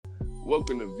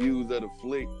Welcome to Views of the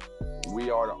Flick. We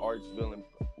are the Arch Villain.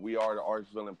 We are the Arch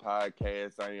Villain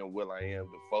podcast. I am Will. I am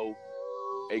Defoe,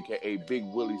 aka Big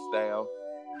Willie Style.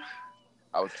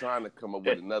 I was trying to come up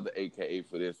with another AKA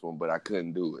for this one, but I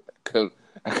couldn't do it.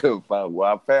 I couldn't find one.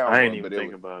 I found I one, ain't even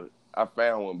think about it. I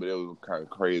found one, but it was kind of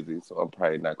crazy, so I'm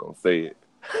probably not gonna say it.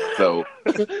 So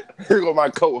here go my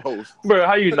co-host. Bro,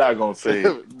 how you not gonna say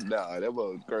it? Nah, that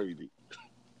was crazy.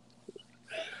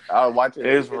 I was watching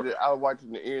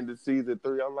the end of season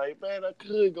 3. I'm like, man, I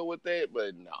could go with that,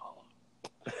 but no.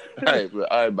 I ain't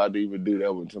about to even do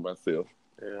that one to myself.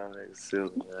 Yeah, that's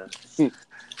silly, man.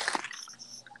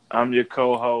 I'm your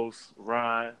co-host,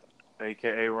 Ron,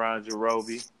 aka Ron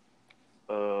Jarobi.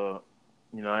 I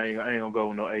ain't gonna go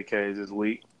with no AKs this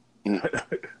week.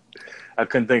 I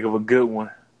couldn't think of a good one,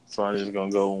 so I'm just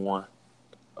gonna go with one.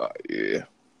 Yeah.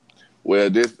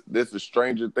 Well, this is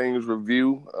Stranger Things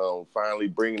review. Finally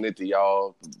bringing it to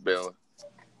y'all.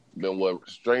 Been what?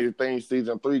 Stranger Things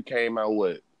season 3 came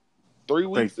out 3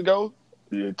 weeks ago?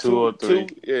 Yeah, 2 or 3.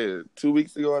 2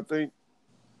 weeks ago, I think.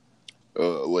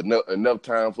 With enough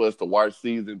time for us to watch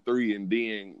season 3 and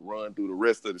then run through the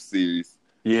rest of the series.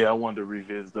 Yeah, I wanted to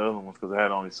revisit the other ones because I had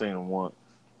only seen them once.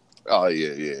 Oh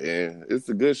yeah. It's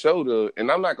a good show though, and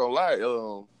I'm not gonna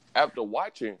lie. After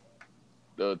watching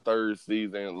the 3rd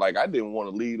season, like I didn't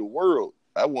want to leave the world.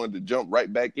 I wanted to jump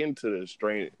right back into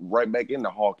right back into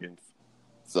Hawkins.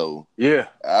 So yeah,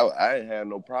 I didn't have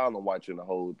no problem watching the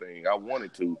whole thing. I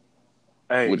wanted to,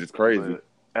 which is crazy.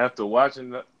 After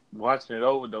watching it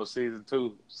over though, season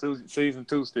 2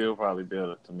 still probably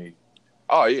better to me.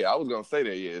 Oh yeah, I was gonna say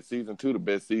that. Yeah, season 2 the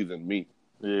best season to me.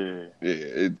 Yeah,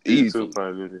 it's easy.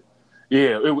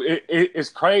 Yeah, it's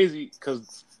crazy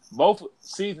because both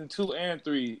season 2 and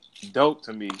 3 dope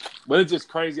to me, but it's just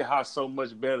crazy how so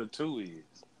much better 2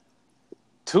 is.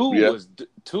 2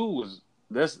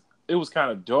 was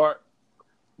kind of dark,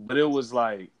 but it was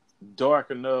like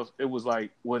dark enough. It was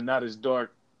like not as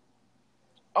dark.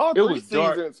 All 3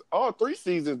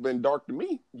 seasons been dark to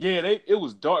me. Yeah, it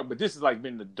was dark, but this has like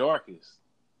been the darkest.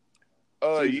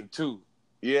 Season 2.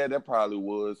 Yeah, that probably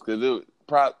was because it was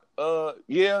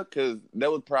because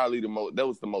that was probably the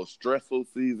most stressful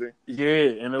season. Yeah,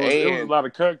 and it was a lot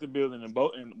of character building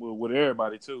with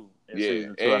everybody too. In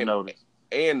season 2, I noticed.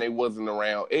 And they wasn't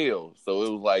around Elle, so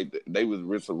it was like they was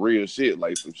with some real shit,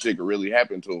 like some shit could really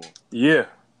happen to them. Yeah.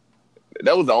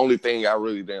 That was the only thing I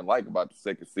really didn't like about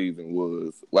the 2nd season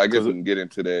was, well, I guess we can get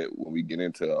into that when we get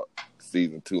into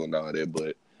season 2 and all that,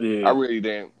 but yeah. I really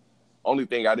didn't. Only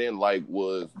thing I didn't like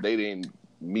was they didn't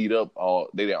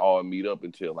all meet up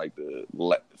until like the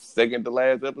second to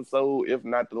last episode, if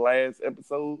not the last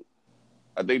episode.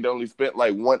 I think they only spent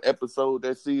like one episode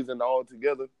that season all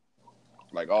together,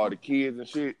 like all the kids and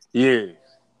shit. Yeah.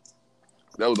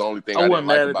 That was the only thing I didn't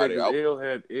like about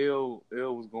it. Elle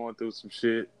was going through some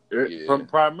shit. From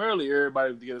primarily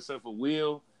everybody together except for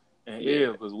Will and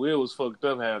Elle, because Will was fucked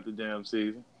up half the damn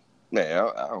season. Man,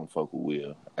 I don't fuck with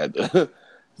Will. At the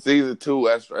season 2,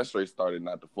 I straight started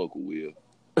not to fuck with Will.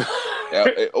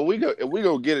 we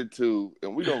gonna get into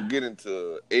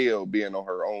Elle being on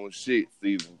her own shit.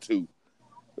 Season 2.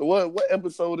 What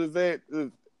episode is that?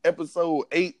 Episode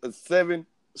 8 or 7?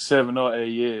 7 or 8,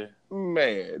 yeah.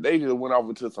 Man, they just went off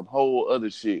into some whole other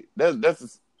shit. That's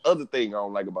the other thing I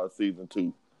don't like about season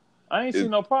 2. I ain't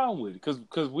seen no problem with it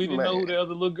because we didn't know who the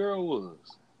other little girl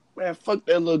was. Man, fuck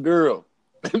that little girl.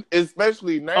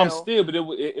 Especially now. But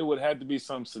it would have to be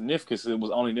some significance. It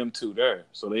was only them 2 there,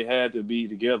 so they had to be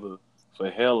together for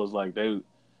hell. Like to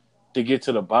get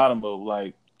to the bottom of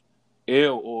like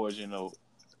Elle origin,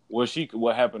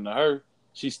 what happened to her.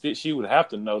 She would have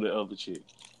to know the other chick.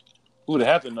 Who would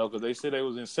have to know because they said they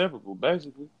was inseparable,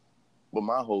 basically. But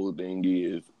my whole thing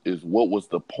is what was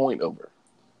the point of her?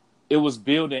 It was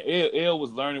building. Elle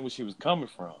was learning where she was coming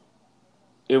from.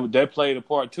 That played a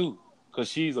part too. Cause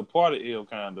she's a part of Elle,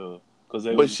 kind of.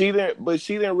 She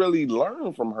didn't really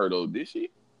learn from her though, did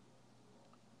she?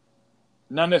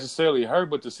 Not necessarily her,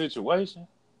 but the situation.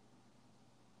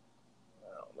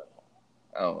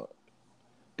 I don't know.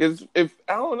 Cause I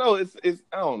don't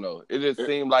know. It just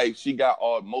seemed like she got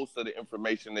most of the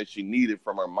information that she needed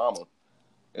from her mama,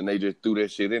 and they just threw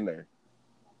that shit in there.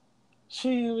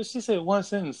 She said one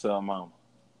sentence to her mama.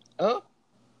 Huh?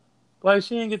 Like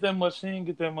she didn't get that much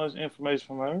information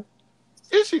from her.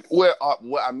 Is she? Well,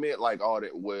 what I meant like all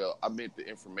that. Well, I meant the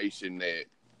information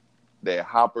that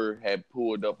Hopper had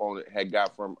pulled up on it, had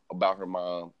got about her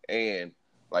mom, and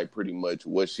like pretty much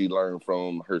what she learned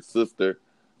from her sister,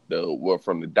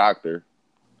 from the doctor,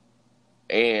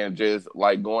 and just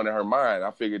like going in her mind.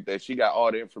 I figured that she got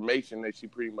all the information that she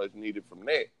pretty much needed from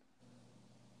that.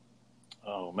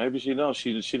 Oh, maybe she don't.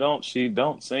 She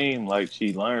don't seem like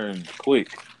she learned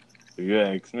quick. If you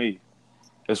ask me,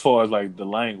 as far as like the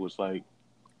language, like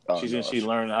Oh no, she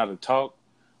learned how to talk.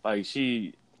 Like it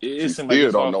she seemed like still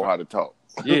it's don't hard know for. how to talk.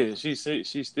 Yeah, she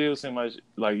still seemed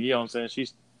like you know what I'm saying.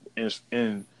 She's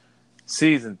in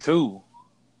season 2.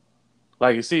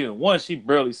 Like in season 1, she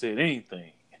barely said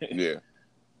anything. Yeah.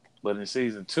 But in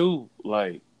season 2,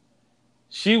 like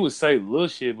she would say little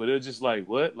shit, but it was just like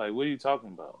what? Like what are you talking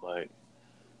about? Like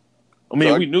I So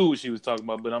mean, I we knew what she was talking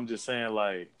about, but I'm just saying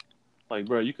like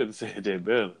bro, you could have said that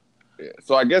better. yeah.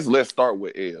 So I guess let's start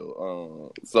with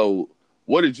L. So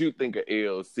what did you think of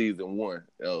L season 1?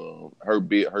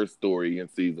 Her story in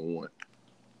season 1.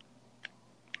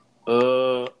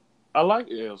 Uh, I like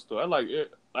L's story. I like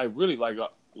it. I really like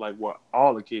what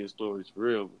all the kids' stories for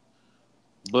real.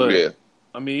 But Yeah.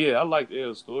 I mean, yeah, I like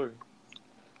L's story.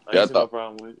 I Yeah. ain't see no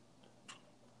problem with it.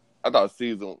 I thought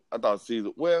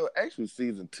season. Well, actually,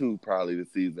 season 2 probably the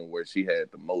season where she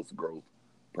had the most growth.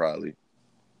 Probably.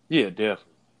 Yeah,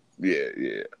 definitely. Yeah.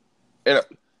 Yeah. And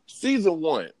season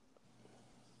 1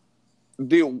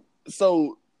 did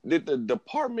the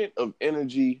Department of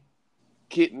Energy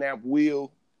kidnap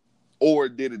Will, or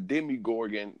did a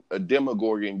Demogorgon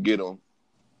get him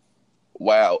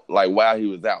while he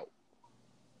was out?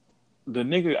 The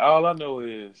nigga, all I know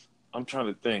is I'm trying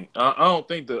to think. I don't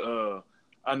think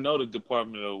I know the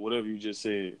department of whatever you just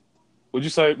said. Would you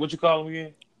say what you call them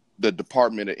again? The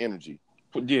Department of Energy.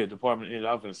 Yeah, Department.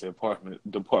 I was gonna say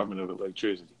Department of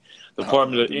Electricity, Oh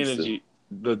Department no, of them silly. Energy.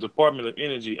 The Department of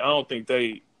Energy. I don't think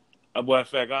they. Well, in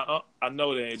fact, I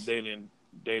know they didn't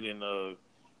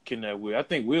kidnap Will. I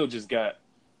think Will just got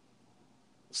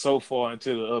so far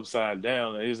into the upside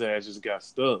down that his ass just got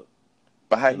stuck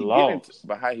But and lost.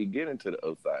 how he get into the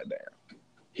upside down?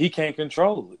 He can't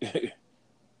control it.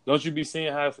 Don't you be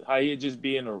seeing how he'd just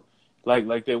be in a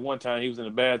like that one time he was in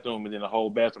the bathroom and then the whole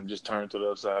bathroom just turned to the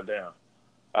upside down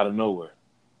out of nowhere.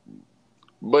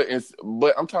 But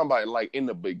I'm talking about like in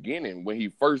the beginning when he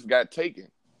first got taken.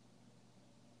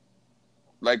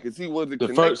 Like, cause he The wasn't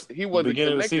beginning of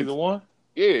connected. season 1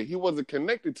 Yeah, he wasn't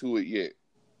connected to it yet.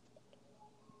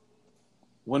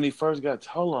 when he first got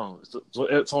hold on. So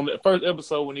it's on the first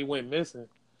episode when he went missing.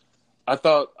 I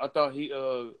thought he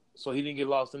so he didn't get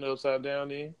lost in the upside down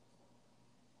then.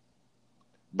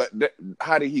 But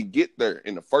how did he get there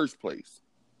in the first place?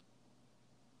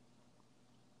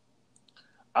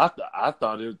 I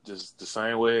thought it was just the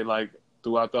same way like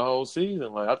throughout the whole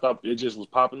season. Like I thought it just was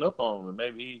popping up on him. And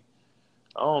maybe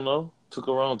I don't know, took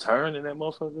a wrong turn in that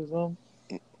motherfucker or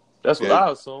something. That's what Yeah,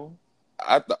 I assume.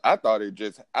 I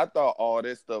thought all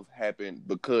that stuff happened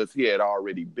because he had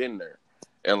already been there,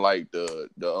 and like the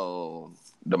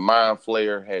mind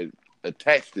flayer had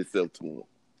attached itself to him.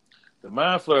 The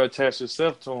mind flare attached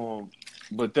itself to him,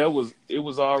 but it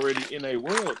was already in a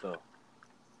world though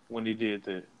when he did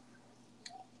that.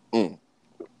 Mm.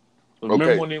 Remember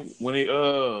Okay, when he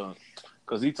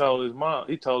because he told his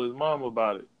mom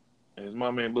about it, and his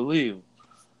mom ain't believe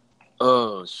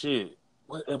him. Shit,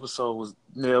 what episode was?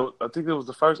 Yeah, I think it was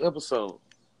the first episode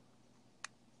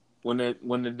when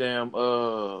the damn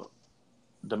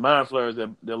the mind flares that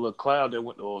little cloud that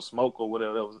went or smoke or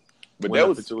whatever that was but went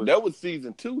up into it. that was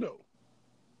season 2 though,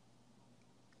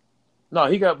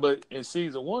 No, but in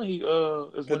season 1 he is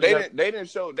because when he got. they didn't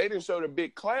show the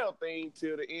big cloud thing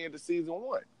till the end of season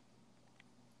 1.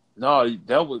 No,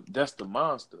 that's the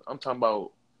monster. I'm talking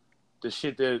about the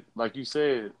shit that, like you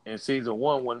said, in season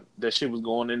 1 when that shit was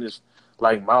going in his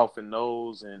like mouth and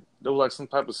nose, and there was like some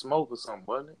type of smoke or something,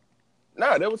 wasn't it?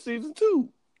 Nah, that was season 2.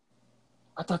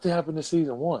 I thought that happened in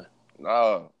season 1.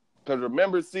 Nah, because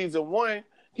remember season 1,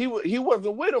 he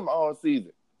wasn't with him all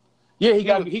season. Yeah, He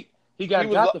was he got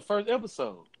he was the first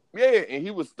episode. yeah, and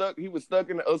he was stuck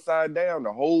in the upside down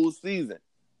the whole season.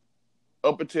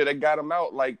 Up until they got him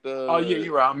out like Oh yeah,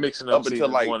 you're right. I'm mixing up up until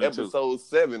seasons like 1 and 2. episode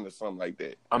 7 or something like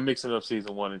that. I'm mixing up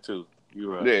season 1 and 2.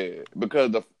 You're right. Yeah,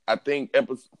 because I think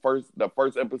the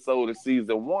first episode of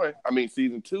season 1, I mean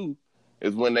season 2,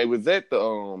 is when they was at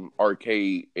the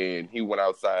arcade and he went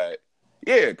outside.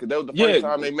 Yeah, because that was the first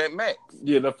time they met Max.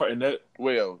 Yeah,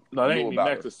 Well, no, they knew ain't mean about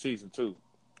Max her. to season 2.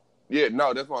 Yeah,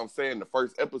 no, that's what I'm saying. The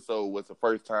first episode was the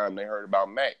first time they heard about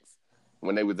Max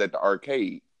when they was at the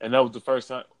arcade. And that was the first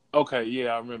time. Okay,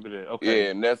 yeah, I remember that. Okay.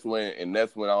 Yeah, and that's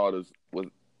when all this was.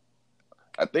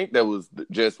 I think that was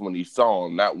just when he saw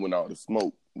him, not when all the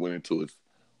smoke went into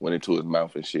his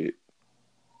mouth and shit.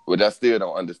 But I still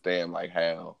don't understand like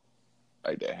how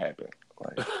like that happened.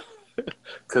 Like,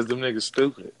 Cause them niggas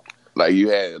stupid. like you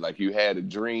had a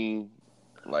dream,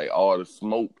 like all the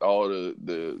smoke, all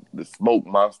the smoke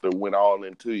monster went all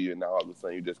into you, and all of a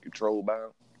sudden you just controlled by him.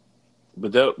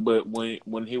 But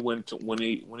when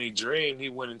he dreamed, he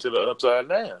went into the upside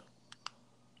down.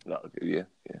 No, okay, yeah,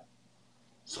 yeah.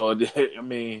 So I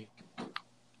mean,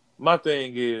 my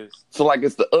thing is, So like,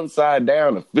 it's the upside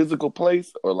down, a physical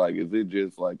place, or like, is it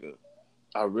just like a?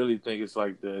 I really think it's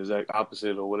like the exact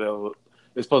opposite or whatever.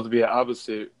 It's supposed to be an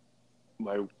opposite,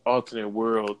 like alternate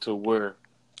world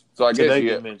So I to guess their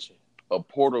yeah, dimension. a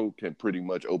portal can pretty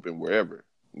much open wherever.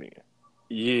 Then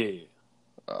Yeah,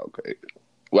 okay.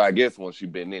 Well, I guess once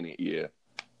you've been in it, yeah,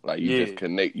 like yeah, you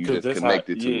because just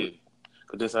connected to it.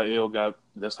 that's how Elle got.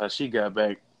 That's how she got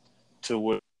back to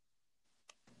what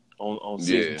on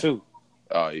season Yeah. 2.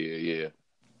 Oh yeah, yeah.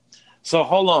 So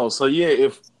hold on. So yeah,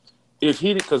 if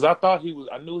he because I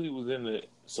knew he was in the.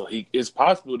 So it's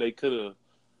possible they could have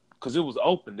because it was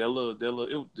open.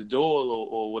 The door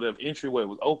or whatever entryway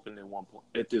was open at one point.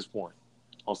 At this point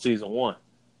on season 1.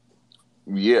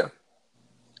 Yeah,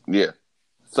 yeah.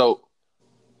 So,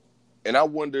 and I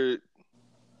wondered,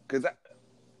 because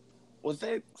was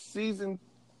that season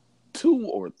 2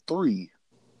 or 3?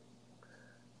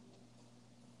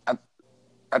 I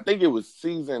I think it was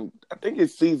season. I think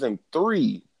it's season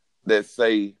 3 that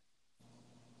say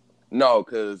no,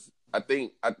 because I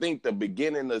think the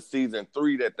beginning of season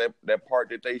 3 that part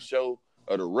that they show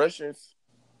of the Russians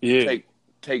Yeah.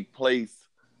 take place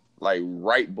like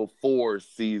right before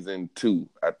season 2.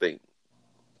 I think.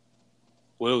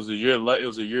 Well, it was a year. It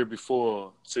was a year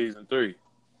before season 3.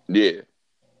 Yeah.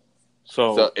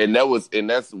 So So and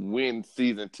that's when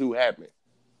season 2 happened.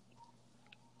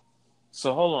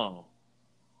 so hold on.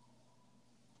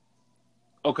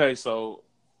 Okay, so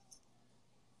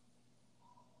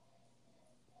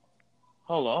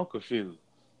hold on. I'm confused.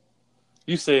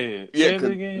 You said Yeah, say it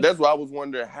because again. that's why I was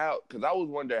wondering how. Because I was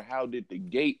wondering how did the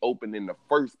gate open in the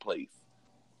first place?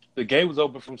 The gate was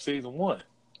open from season 1.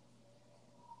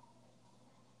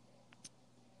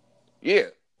 Yeah,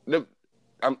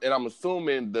 I'm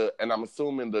assuming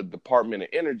the Department of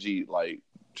Energy like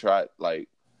tried like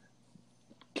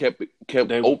kept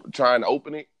They, trying to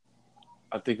open it.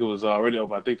 I think it was already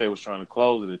open. I think they was trying to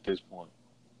close it at this point.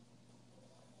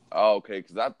 Oh, okay,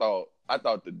 because I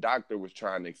thought the doctor was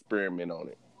trying to experiment on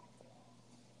it.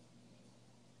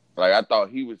 Like I thought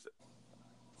he was.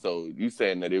 So you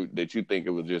saying that you think it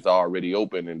was just already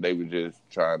open and they were just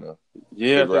trying to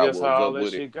Yeah, I figure think out that's what how was all up that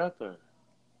with it? shit got there.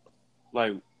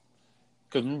 Like,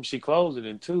 because she closed it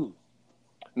in 2.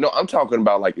 No, I'm talking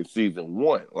about like in season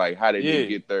 1. Like how did they Yeah.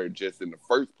 get there just in the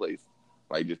first place?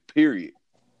 Like just period.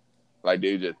 Like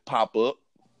they just pop up,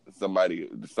 somebody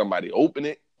open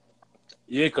it.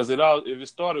 Yeah, because if it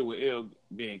started with Elle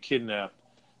being kidnapped,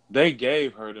 they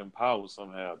gave her them powers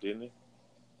somehow, didn't they?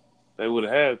 They would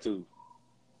have had to.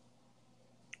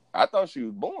 I thought she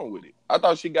was born with it. I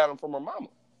thought she got them from her mama.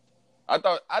 I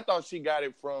thought she got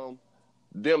it from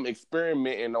them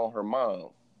experimenting on her mom,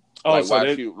 Oh, like so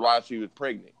while she was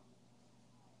pregnant.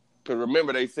 Cause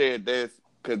remember they said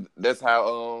that's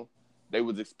how they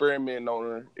was experimenting on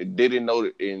her. It didn't know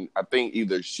that, and I think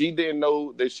either she didn't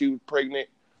know that she was pregnant,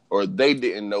 or they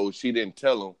didn't know. She didn't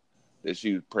tell them that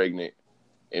she was pregnant,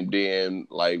 and then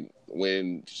like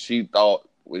when she thought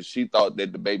that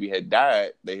the baby had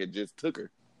died, they had just took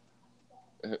her.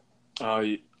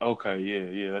 oh, okay,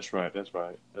 yeah, that's right.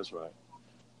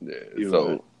 Yeah, You're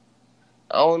right. so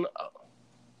I don't know.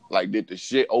 Like, did the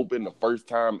shit open the first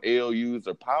time Elle used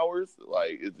her powers?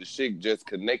 Like, is the shit just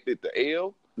connected to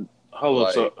Elle? Hold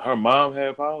up, so Like, her mom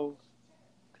had powers?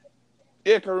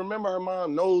 yeah, cause remember her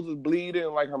mom nose was bleeding.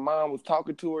 Like her mom was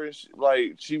talking to her,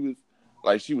 and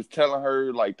she was telling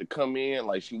her like to come in,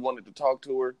 like she wanted to talk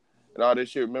to her and all that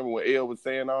shit. Remember when Elle was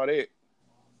saying all that?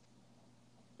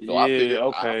 So Yeah,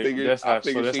 okay. I figured That's she how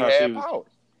she had was. powers.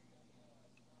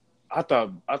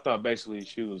 I thought basically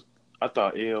she was. I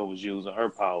thought Elle was using her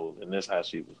powers, and that's how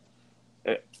she was.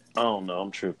 I don't know.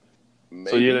 I'm tripping.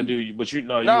 So yeah, that Maybe. dude. But you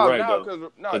know, you're No, right no, though.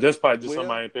 cause no. Cause that's probably just something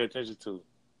Well, I ain't pay attention to.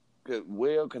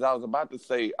 cause I was about to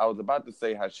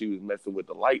say how she was messing with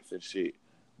the lights and shit,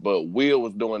 but Will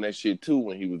was doing that shit too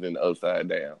when he was in the Upside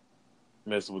Down.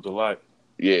 Messing with the light.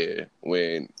 Yeah,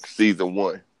 when season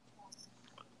 1.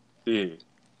 Yeah.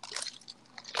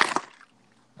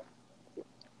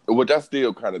 Which I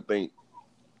still kind of think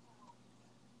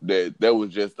that was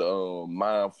just the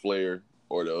mind flare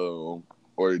or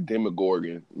the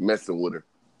Demogorgon messing with her.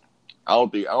 I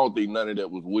don't think none of that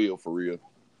was Will for real.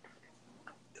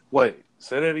 Wait,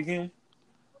 say that again.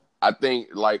 I think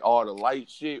like all the light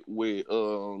shit with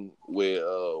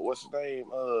what's her name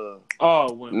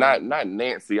Oh, not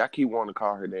Nancy. I keep wanting to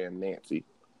call her damn Nancy.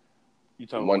 you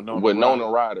talking about When Winona Winona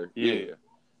Ryder? Ryder, Yeah,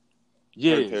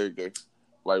 yeah, her yeah, character.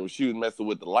 Like when she was messing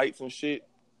with the lights and shit.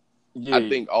 Yeah. I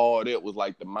think all that was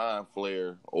like the mind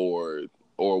flare or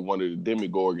one of the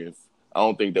Demogorgons. I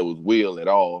don't think that was Will at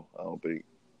all. I don't think.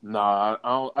 Nah, I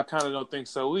don't. I kind of don't think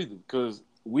so either, because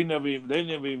they never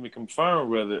even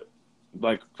confirmed whether,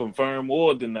 like, confirm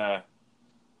or deny.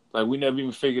 Like, we never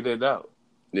even figured that out.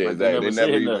 Yeah, Like, they exactly. never They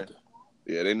never said even. nothing.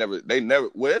 Yeah, they never.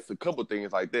 Well, it's a couple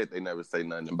things like that they never say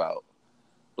nothing about.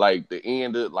 Like the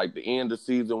end of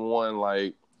season one.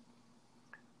 Like,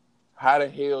 how the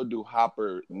hell do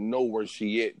Hopper know where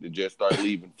she at to just start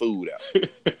leaving food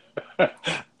out?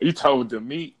 You talking with the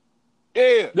meat?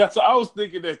 Yeah, That's what I was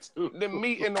thinking that too. the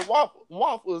meat and the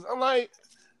waffles. I'm like,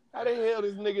 how the hell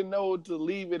this nigga know to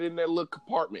leave it in that little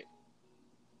compartment?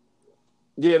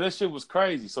 Yeah, that shit was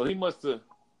crazy. So he must have,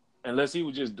 unless he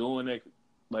was just doing it,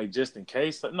 like, just in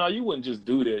case. No, you wouldn't just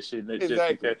do that shit just in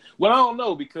Exactly. case. Well, I don't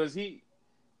know, because he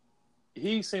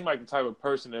seemed like the type of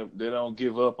person that don't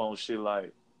give up on shit,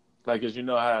 like as you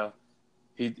know how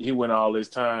he went all this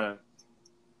time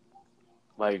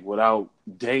like without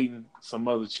dating some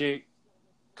other chick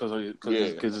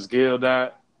because his girl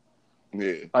died.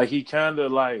 Yeah. Like, he kind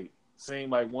of like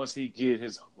seemed like once he get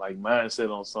his like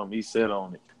mindset on something, he set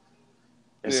on it.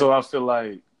 And so I feel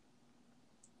like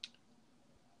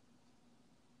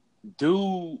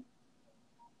dude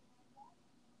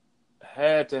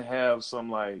had to have some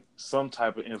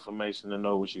type of information to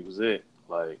know where she was at.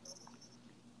 Like,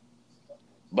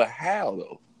 but how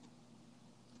though?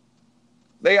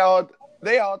 They all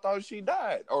thought she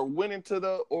died or went into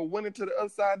the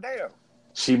upside down.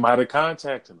 She might have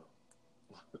contacted him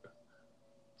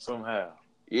somehow.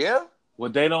 Yeah.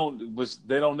 What they don't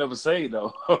never say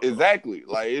though. Exactly.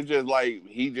 Like, it's just like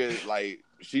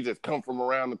she just come from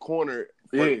around the corner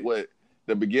for what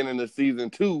the beginning of season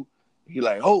 2. He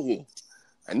like, oh,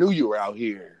 I knew you were out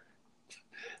here.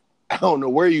 I don't know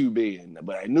where you been,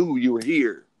 but I knew you were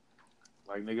here.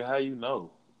 Like, nigga, how you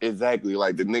know? Exactly.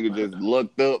 Like, the nigga just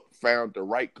looked up, found the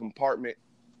right compartment,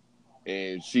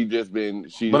 and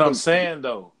But I'm saying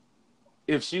though,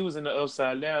 if she was in the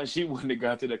upside down, she wouldn't have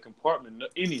got to that compartment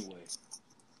anyway.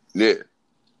 Yeah.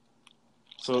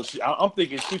 So I'm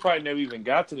thinking she probably never even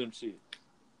got to them shit.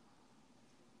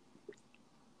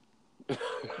 I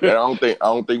don't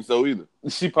think so either.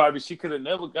 She could have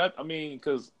never got. I mean,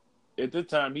 because at the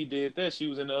time he did that, she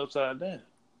was in the upside down.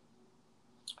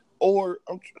 Or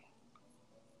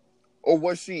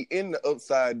was she in the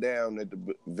upside down at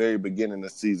the very beginning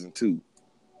of season 2?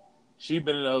 She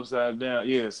been in the upside down,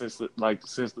 yeah, since when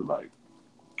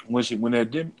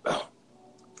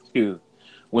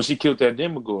she killed that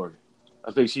Demogorgon.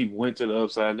 I think she went to the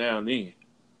upside down then.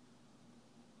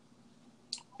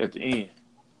 At the end.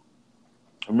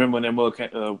 Remember when that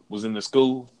mother was in the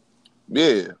school?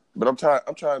 Yeah, but I'm trying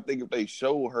to think if they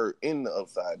show her in the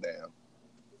upside down.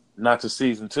 Not to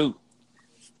season 2.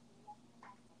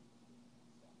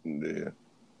 Yeah.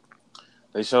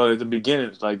 They showed it at the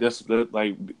beginning, like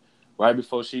like right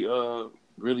before she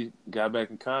really got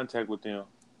back in contact with them.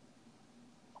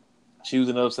 She was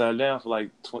in the upside down for I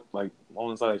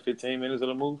want to say 15 minutes of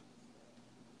the movie.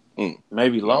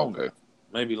 Maybe longer. Okay.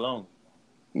 Maybe longer.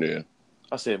 Yeah.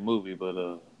 I said movie,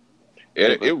 but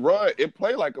it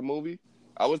played like a movie.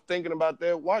 I was thinking about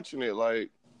that watching it.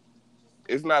 Like,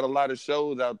 it's not a lot of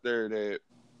shows out there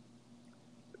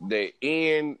that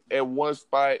end at one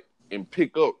spot and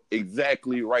pick up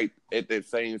exactly right at that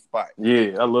same spot.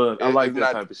 Yeah, I like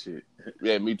that type of shit.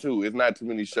 Yeah, me too. It's not too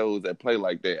many shows that play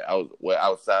like that.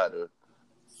 Outside of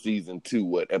season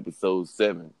 2, episode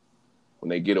 7, when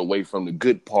they get away from the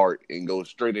good part and go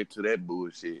straight into that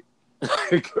bullshit.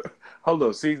 Hold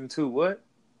on, season 2, what?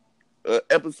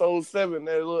 Episode 7,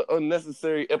 that little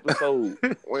unnecessary episode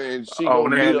when she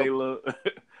when they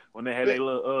had their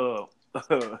little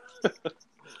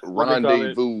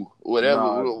rendezvous,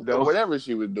 whatever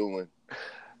she was doing.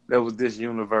 That was this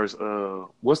universe.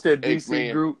 What's that DC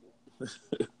X-Men group?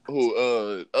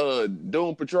 Who?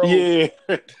 Doom Patrol. Yeah.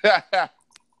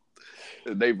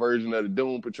 They version of the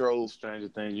Doom Patrol. Stranger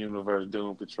Things universe,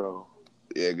 Doom Patrol.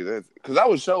 Yeah, because I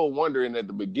was wondering at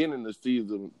the beginning of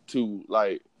season 2,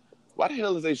 like, why the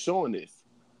hell is they showing this?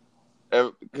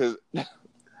 Because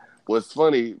what's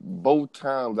funny, both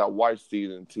times I watched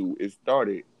season 2, it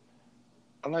started.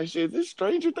 I'm like, shit, is this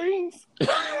Stranger Things?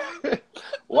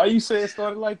 Why you say it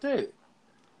started like that?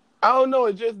 I don't know.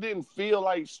 It just didn't feel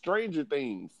like Stranger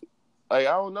Things. Like,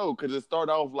 I don't know, because it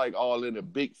started off like all in a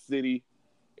big city,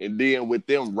 and then with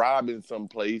them robbing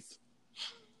someplace.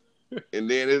 And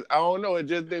then I don't know. It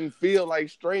just didn't feel like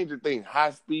Stranger Things.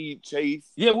 High speed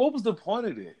chase. Yeah, what was the point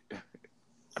of that?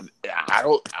 I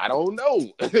don't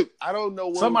know. I don't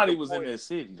know. Somebody was in that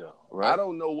city though, right? I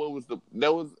don't know what was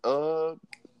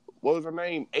what was her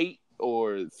name? 8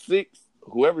 or 6,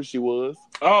 whoever she was.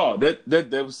 Oh,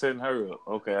 that was setting her up.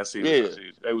 Okay, I see. Yeah.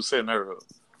 They was setting her up.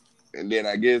 And then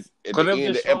I guess at Cause the they was end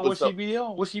of just the showing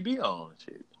episode, what she be on.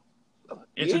 Shit.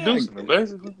 yeah, Introducing her,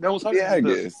 basically. That was her yeah, I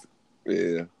introduction. guess,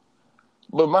 yeah.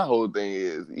 But my whole thing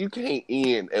is, you can't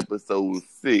end episode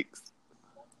 6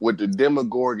 with the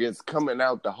Demogorgons coming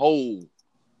out the hole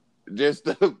just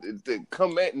to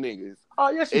come at niggas. Oh,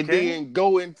 yes, you And can. then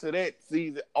go into that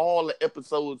season, all of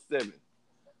episode 7.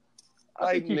 I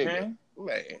Like, think you nigga, can.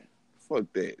 man, fuck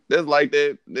that. That's like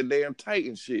the damn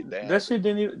Titan shit. That shit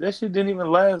didn't even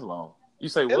last long. You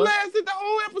say It what? lasted the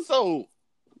whole episode.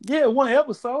 Yeah, one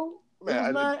episode. Man, it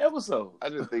was 9 episodes. I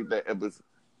just think that episode,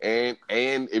 and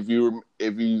if you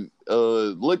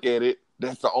look at it,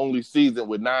 that's the only season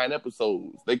with 9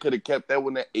 episodes. They could have kept that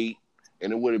one at 8,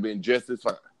 and it would have been just as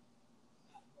fine.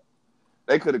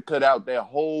 They could have cut out that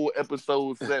whole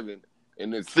episode 7,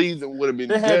 and the season would have been.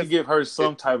 They had to give her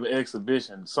some type of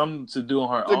exhibition, something to do on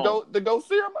her own. To go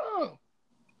see her mom.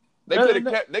 They could have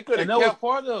kept. They could have kept. That was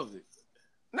part of it.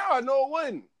 No, it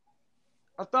wasn't.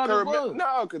 I thought it was.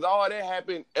 No, because all that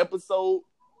happened episode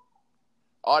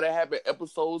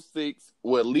 6,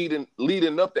 well,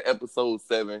 leading up to episode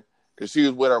 7, because she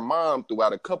was with her mom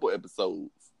throughout a couple episodes.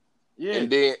 Yeah.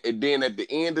 And then at the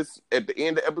end of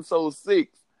episode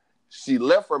 6, she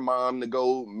left her mom to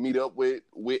go meet up with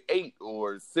 8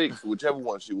 or 6, whichever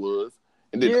one she was.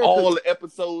 And then all of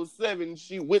episode 7,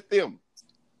 she with them.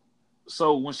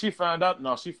 So when she found out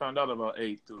about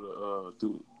 8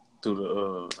 through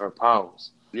her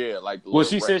powers. Yeah, like the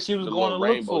she said she was going to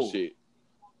look for shit.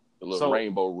 The little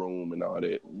rainbow room and all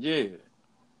that. Yeah.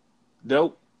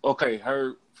 Okay,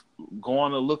 her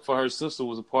going to look for her sister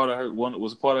was a part of her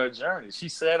journey. She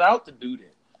set out to do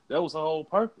that. That was her whole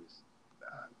purpose.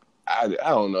 I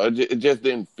don't know. It just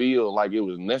didn't feel like it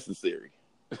was necessary.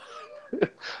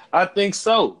 I think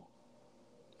so.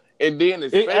 And then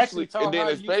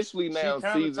especially now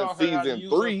season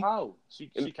 3. She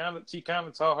kind of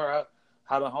taught her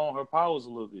how to hone her powers a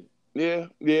little bit. Yeah.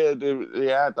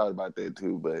 I thought about that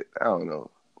too, but I don't know.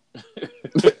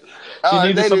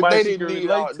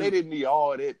 They didn't need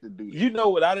all that to do that. You know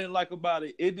what I didn't like about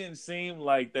it? It didn't seem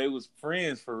like they was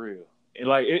friends for real. And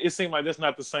like it seemed like that's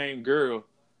not the same girl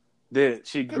that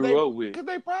she grew up with. Because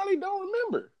they probably don't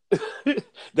remember.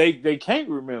 They can't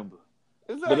remember.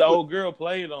 Exactly. But the old girl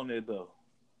played on it though.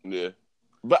 Yeah.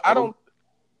 But I don't.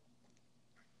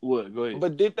 What? Go ahead.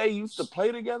 But did they used to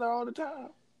play together all the time?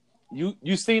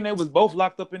 You seen they was both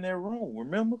locked up in their room,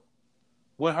 remember?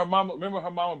 When her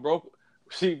mama broke.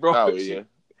 She broke. Oh yeah.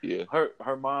 Yeah.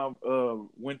 Her mom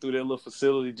went through that little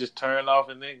facility, just turned off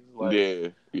and things. Like, yeah.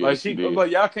 Like she but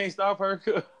y'all can't stop her.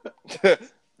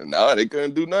 No, they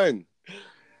couldn't do nothing.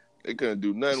 They couldn't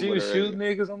do nothing. She was shooting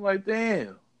niggas. I'm like,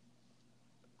 damn.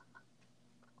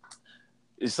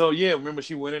 And so yeah, remember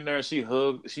she went in there and she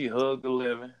hugged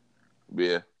 11.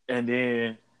 Yeah. And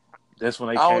then that's when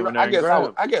they came in there and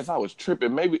grabbed. I guess I was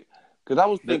tripping, maybe because I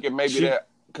was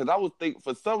thinking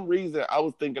for some reason I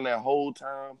was thinking that whole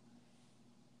time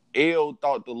Elle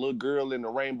thought the little girl in the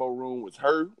rainbow room was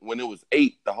her when it was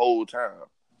 8 the whole time.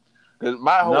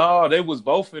 No, they was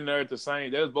both in there at the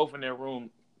same. They was both in their room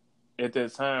at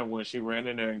that time when she ran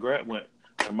in there and grabbed. When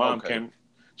her mom came,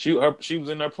 she was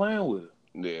in there playing with her.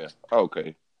 Yeah.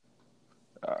 Okay.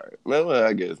 All right. Well,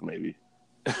 I guess maybe.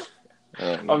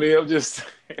 I mean, I'm just.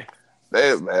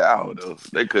 I don't know.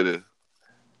 They could have.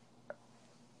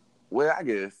 Well, I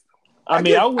guess. I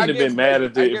wouldn't have been mad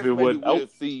if it wasn't. We'll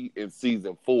see in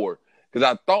season 4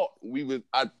 because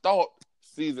I thought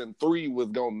season 3 was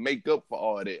gonna make up for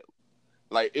all that.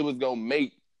 Like it was gonna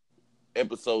make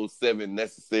episode 7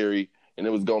 necessary, and it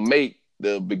was gonna make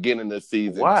the beginning of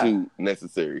season 2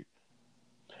 necessary.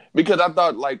 Because I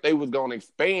thought like they was gonna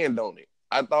expand on it.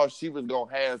 I thought she was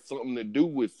gonna have something to do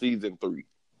with season 3.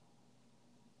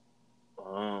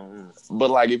 But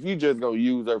like if you just gonna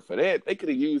use her for that, they could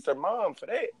have used her mom for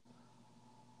that.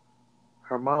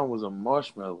 Her mom was a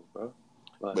marshmallow, bro.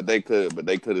 But they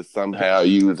could have somehow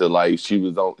used her like she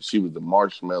was a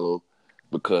marshmallow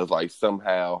because like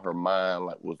somehow her mind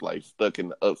like was like stuck in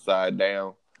the upside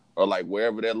down or like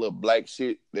wherever that little black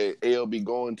shit that Elle be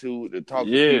going to talk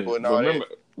to people and all that.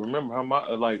 Remember her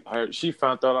mom she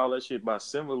found out all that shit by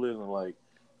symbolism, like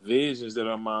visions that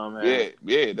her mom had.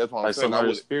 Yeah, that's what I'm saying. Some of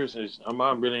her experiences, her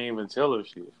mom really didn't even tell her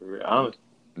shit for real. Honestly.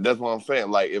 That's what I'm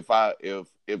saying. Like if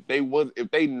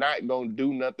they not gonna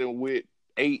do nothing with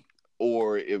 8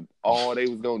 or if all they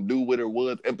was gonna do with her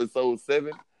was episode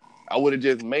 7, I would have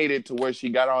just made it to where she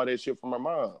got all that shit from her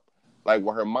mom. Like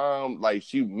where her mom, like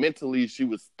she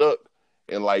was stuck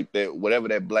in like that whatever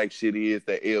that black shit is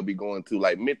that Elle be going to.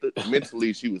 Like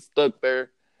mentally she was stuck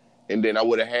there, and then I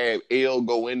would have had Elle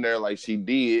go in there like she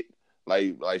did,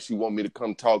 like she want me to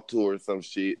come talk to her or some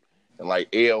shit, and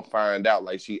like Elle find out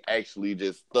like she actually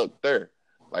just stuck there,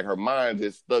 like her mind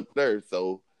just stuck there.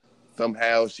 So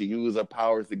somehow she used her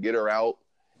powers to get her out,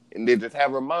 and then just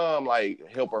have her mom like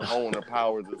help her hone her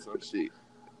powers or some shit.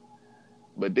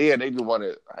 But then they just want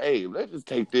to, hey, let's just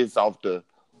take this off the.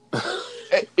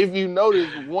 If you notice,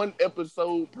 one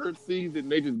episode per season,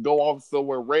 they just go off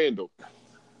somewhere random.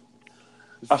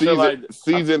 I feel like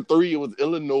Season 3, it was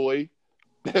Illinois.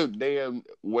 Damn,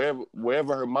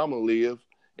 wherever her mama lived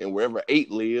and wherever 8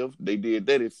 lived, they did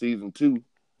that in season 2.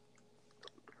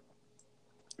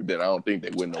 Then I don't think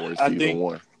they went nowhere season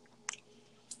 1.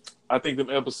 I think them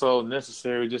episodes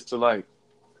necessary just to like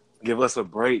give us a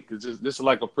break. Cause this is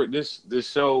like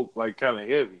this show like kind of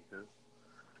heavy.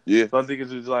 Yeah. So I think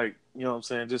it's just like, you know what I'm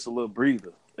saying, just a little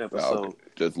breather episode. Okay.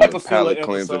 Just like a filler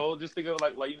cleanser. episode. Just think of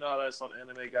like you know how that some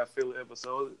anime got filler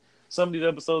episodes. Some of these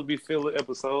episodes be filler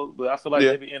episodes, but I feel like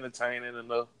they be entertaining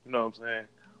enough. You know what I'm saying?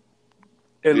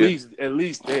 At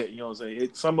least that, you know what I'm saying?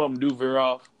 Some of them do veer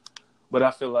off, but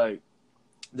I feel like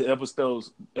the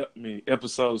episodes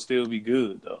still be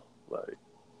good though. Like,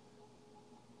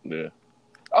 yeah.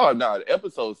 Oh no, the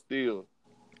episodes still.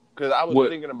 Because I was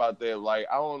thinking about that. Like,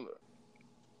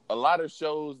 a lot of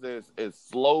shows that's as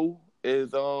slow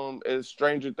as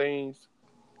Stranger Things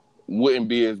wouldn't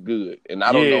be as good. And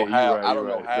I don't know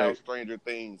how Stranger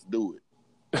Things do it.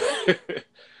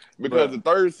 Because the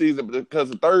third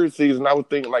season, I was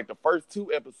thinking like the first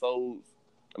 2 episodes,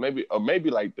 maybe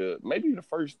the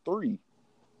first 3.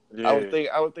 Yeah.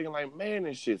 I was thinking like, man,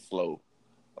 this shit's slow.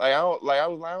 I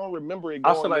don't remember it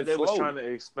going. I feel like they slow. was trying to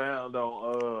expound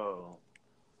on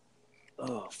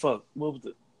what was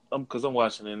the because I'm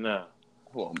watching it now.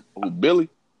 Who, Billy?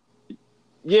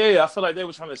 Yeah, I feel like they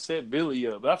were trying to set Billy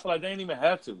up, but I feel like they didn't even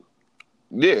have to.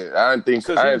 Yeah, I didn't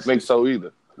think so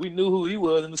either. We knew who he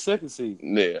was in the second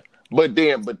season. Yeah. But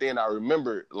then I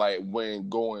remember like damn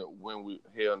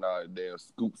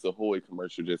Scoops Ahoy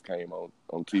commercial just came on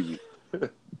TV.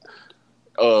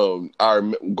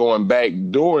 Going back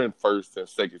during first and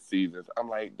second seasons, I'm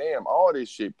like, damn, all this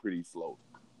shit pretty slow.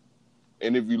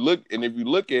 And if you look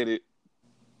at it,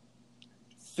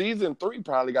 season 3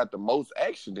 probably got the most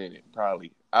action in it,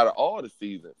 probably out of all the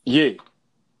seasons. Yeah.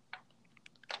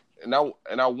 And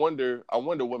I wonder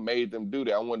what made them do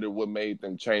that. I wonder what made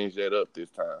them change that up this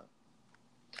time.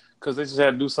 Because they just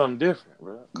had to do something different,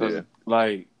 bro. Because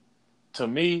like, to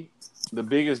me, the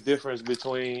biggest difference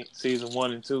between season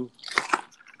 1 and 2,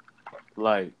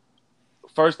 like,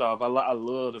 first off, I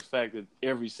love the fact that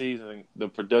every season the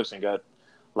production got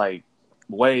like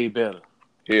way better.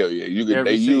 Hell yeah,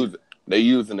 they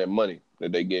using that money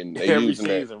that they getting. They every using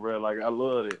season, that. bro. Like, I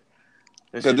love it.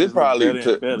 Because this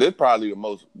probably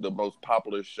the most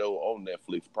popular show on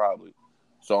Netflix, probably.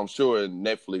 So I'm sure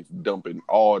Netflix dumping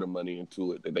all the money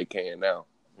into it that they can now.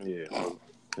 Yeah,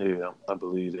 I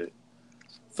believe it.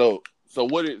 So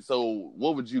what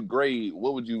would you grade?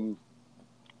 What would you,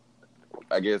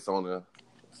 I guess, on a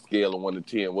scale of 1 to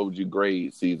 10, what would you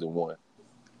grade season 1?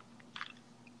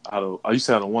 Are you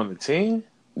saying out of 1 to 10?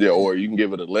 Yeah, or you can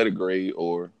give it a letter grade,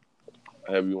 or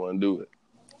however you want to do it.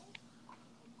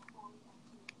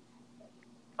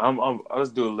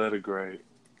 Let's do a letter grade.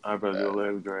 I'd rather do a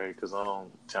letter grade because I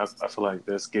feel like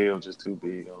that scale just too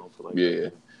big. I don't feel like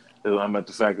I'm at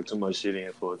the factor too much shit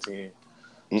in for a 10.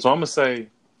 Mm-hmm. So I'm gonna say,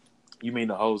 you mean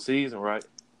the whole season, right?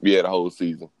 Yeah, the whole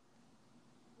season.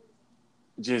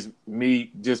 Just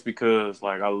because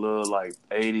like I love like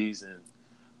 80s and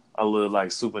I love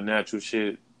like supernatural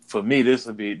shit. For me, this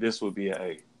would be an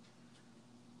A.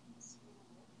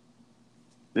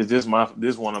 This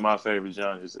one of my favorite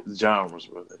genres,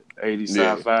 bro. 80s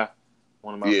sci-fi,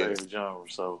 one of my favorite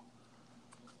genres. So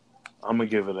I'm gonna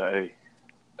give it an A.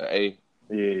 An A.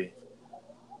 Yeah.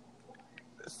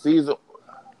 Season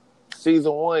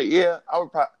 1, yeah, I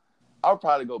would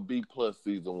probably go B+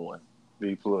 season 1.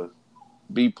 B+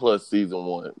 season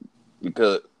 1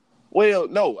 because, well,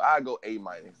 no, I go A-.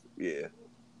 Yeah.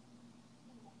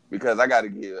 Because I gotta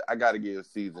give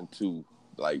season 2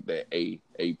 like that A+.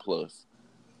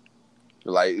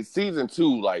 Like season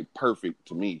 2, like perfect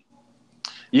to me.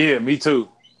 Yeah, me too.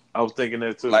 I was thinking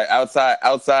that too. Like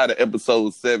outside of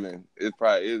episode 7, it's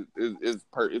probably it's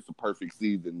a perfect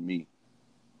season to me.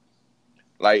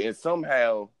 Like, and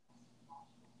somehow.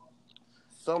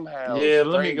 Yeah,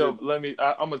 let me go.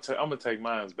 I'm gonna take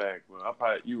mine back, bro.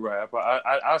 You're right.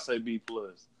 I say B+,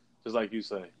 just like you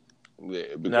say.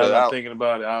 Yeah, because now that I'm thinking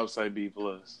about it, I would say B+.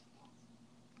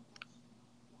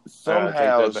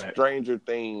 Somehow, Stranger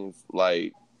Things,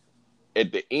 like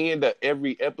at the end of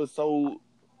every episode,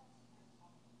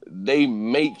 they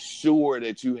make sure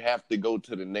that you have to go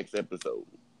to the next episode.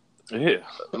 Yeah.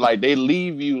 Like they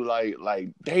leave you like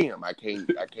damn, I can't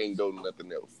go to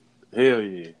nothing else. Hell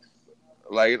yeah.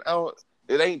 Like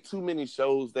it ain't too many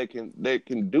shows that can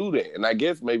do that. And I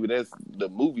guess maybe that's the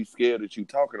movie scale that you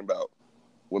talking about.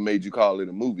 What made you call it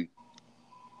a movie?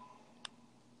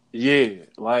 Yeah,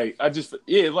 like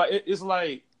it's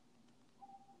like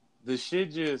the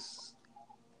shit just.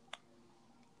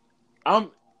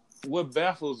 What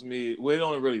baffles me. Well, it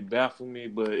don't really baffle me,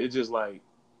 but it just like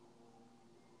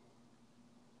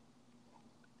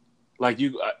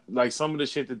you like some of the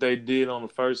shit that they did on the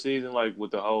first season, like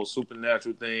with the whole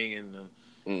supernatural thing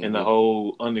and the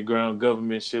whole underground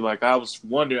government shit. Like I was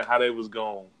wondering how it was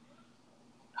gonna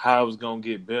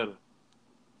get better,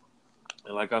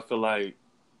 and like I feel like.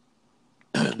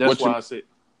 That's why I said.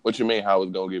 What you mean? How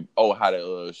it's gonna get? Oh, how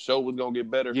the show was gonna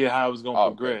get better? Yeah, how it was gonna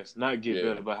progress, not get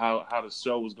better, but how the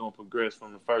show was gonna progress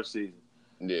from the first season.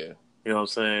 Yeah, you know what I'm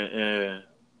saying. And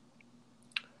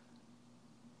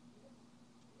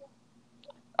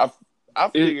I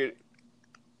figured.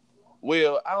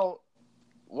 Well, I don't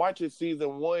watching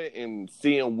season 1 and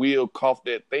seeing Will cough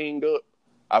that thing up.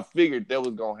 I figured that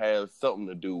was gonna have something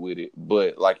to do with it,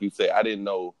 but like you said, I didn't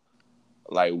know.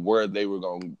 Like where they were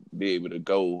gonna be able to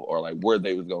go, or like where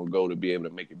they was gonna go to be able to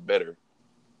make it better.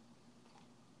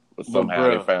 But somehow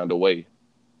they found a way.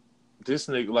 This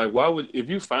nigga, like, why would if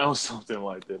you found something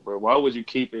like that, bro? Why would you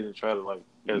keep it and try to like?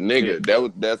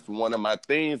 Nigga, that's one of my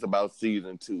things about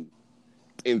season 2.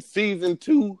 In season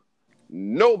 2,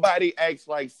 nobody acts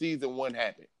like season 1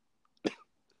 happened.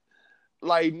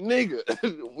 Like nigga,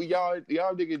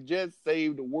 y'all niggas just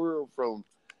saved the world from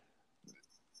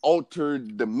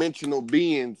altered dimensional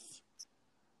beings,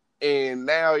 and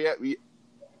now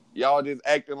y'all just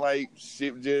acting like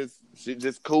shit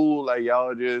just cool. Like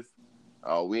y'all just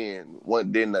didn't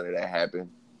none of that happen.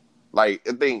 Like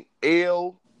I think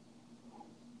I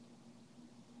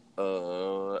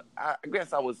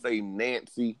guess I would say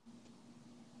Nancy.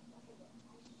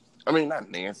 I mean not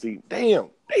Nancy.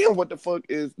 Damn, what the fuck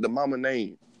is the mama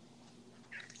name?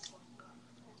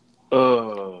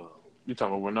 You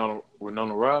talking about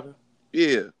Winona Ryder?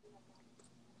 Yeah.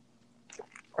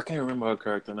 I can't remember her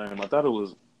character name. I thought it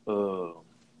was. I'll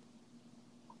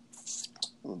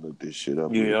look this shit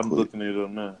up. Yeah, I'm looking it up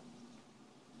now.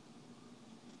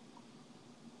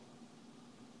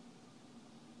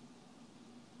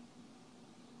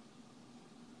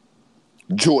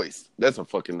 Joyce. That's her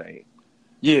fucking name.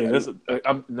 Yeah,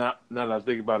 I'm not. Now that I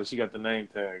think about it, she got the name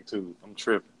tag too. I'm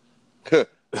tripping.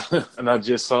 And I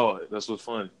just saw it. That's what's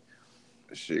funny.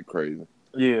 Shit crazy.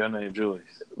 Yeah, her name Joyce.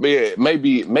 But yeah,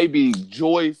 maybe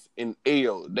Joyce and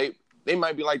Elle. They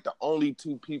might be like the only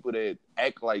two people that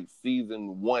act like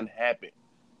season 1 happened.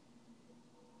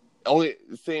 Only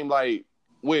it seemed like,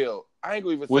 well, I ain't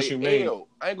gonna even say Elle.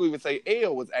 I ain't gonna even say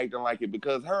Elle was acting like it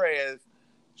because her ass,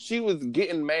 she was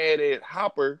getting mad at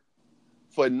Hopper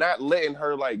for not letting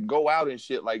her like go out and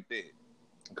shit like that.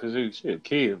 Cause she a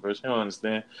kid, bro. She don't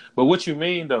understand. But what you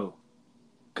mean though?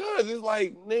 Cause it's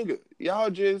like, nigga, y'all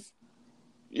just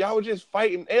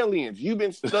fighting aliens. You've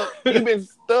been stuck in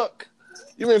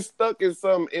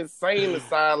some insane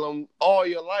asylum all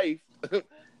your life, and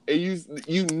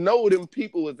you know them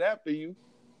people is after you,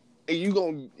 and you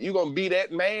gonna be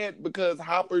that mad because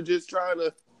Hopper just trying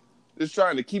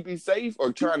to keep you safe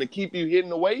or trying to keep you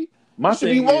hidden away. You should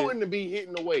be wanting to be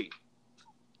hidden away.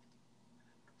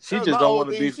 She just don't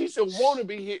want to be. She should want to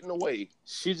be hidden away.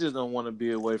 She just don't want to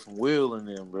be away from Will and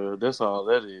them, bro. That's all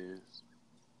that is.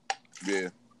 Yeah.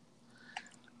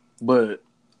 But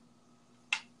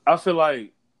I feel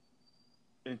like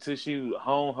until she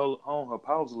honed her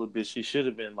powers a little bit, she should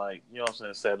have been like, you know what I'm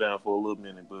saying, sat down for a little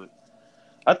minute. But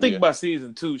I think by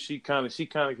season 2, she kind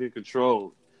of could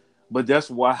control. But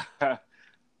that's why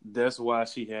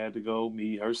she had to go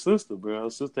meet her sister, bro.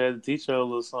 Her sister had to teach her a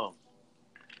little something.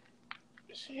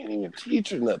 She didn't even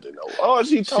teach her nothing, though. All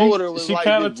she told her was she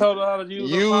kind of told her how to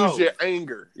use your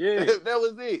anger. Yeah. That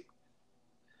was it.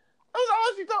 That was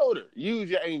all she told her. Use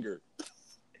your anger.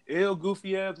 Elle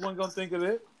goofy ass wasn't gonna think of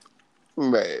that.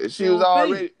 Man, she was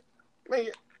already... Man,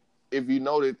 if you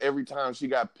notice, every time she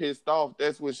got pissed off,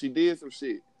 that's when she did some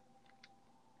shit.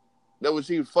 That was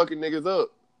she was fucking niggas up.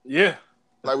 Yeah.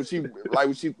 Like when she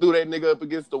threw that nigga up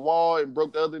against the wall and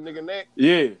broke the other nigga neck.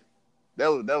 Yeah. That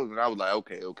was when I was like,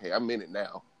 okay, I'm in it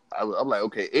now. I'm like,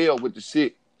 okay, Elle with the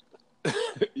shit.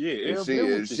 Yeah, Elle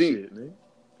with the shit, man.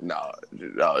 No,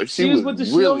 she was with the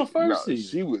shit on the first season.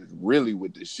 She was really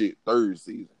with the shit third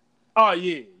season. Oh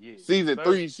yeah. Season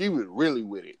 3, she was really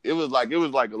with it. It was like a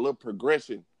little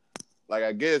progression. like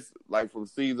I guess like from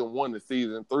season 1 to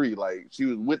season 3, like she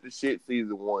was with the shit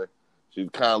season 1. She was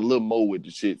kind of a little more with the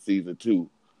shit season 2.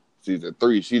 Season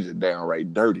 3, she's just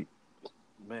downright dirty.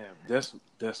 Man, that's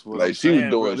what Like I'm saying,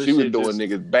 bro. she was doing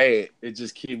niggas bad. It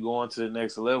just keep going to the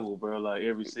next level, bro. Like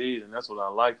every season, that's what I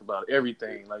liked about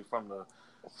everything. Like from the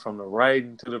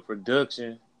writing to the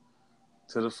production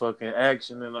to the fucking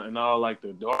action and all like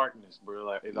the darkness, bro.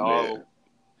 Like it all.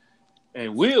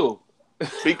 And Will.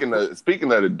 Speaking of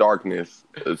the darkness,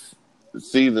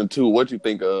 season 2. What you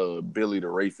think of Billy the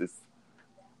Racist?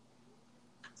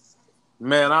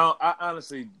 Man, I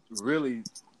honestly really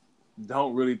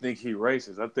don't really think he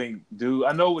racist. I think, dude,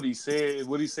 I know what he said.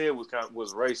 What he said was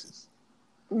racist.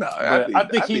 No, I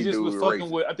think he just was fucking racist.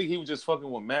 with. I think he was just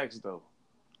fucking with Max though.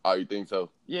 Oh, you think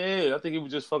so? Yeah, I think he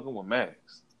was just fucking with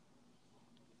Max.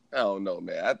 I don't know,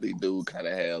 man. I think dude kind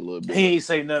of had a little bit. He ain't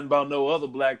say nothing about no other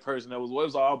black person that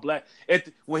was all black.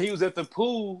 When he was at the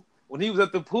pool,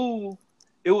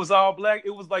 it was all black. It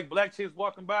was like black chicks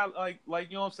walking by, like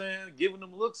you know what I'm saying, giving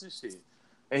them looks and shit.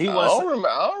 And he I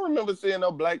don't remember seeing no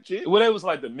black chick. Well, it was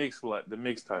like the mix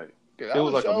type. It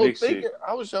was like a mixed shit.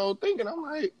 I was sure thinking, I'm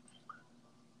like,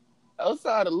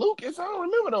 outside of Lucas, I don't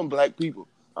remember them black people.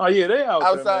 Oh yeah, they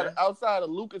outside there, outside of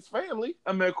Lucas' family.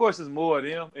 I mean, of course, it's more of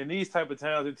them. In these type of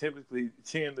towns, it typically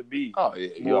tend to be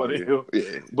more of them.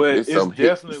 Yeah, but it's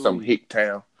definitely some hick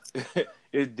town.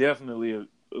 It definitely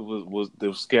was they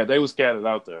were scattered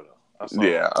out there though. I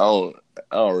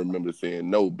don't remember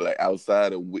seeing no black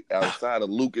outside of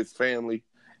Lucas' family.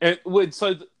 And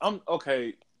so I'm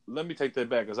okay. Let me take that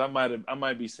back because I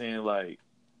might be saying like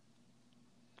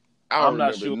I'm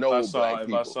not sure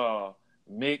if I saw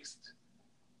mixed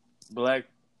black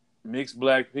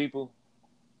people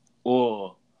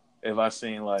or if I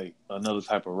seen like another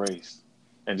type of race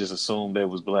and just assumed they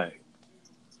was black.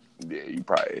 Yeah, you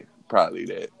probably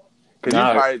that.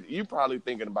 Because you probably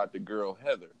thinking about the girl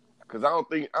Heather. Because I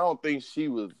don't think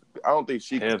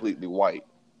she completely white.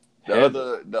 The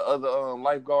other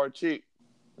lifeguard chick.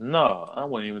 No, I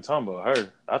wasn't even talking about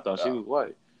her. I thought she was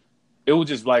white. It was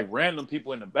just like random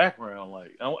people in the background.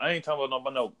 Like I ain't talking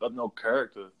about no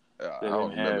character. I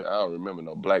don't remember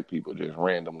no black people just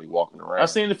randomly walking around. I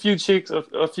seen a few chicks at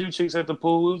the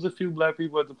pool. It was a few black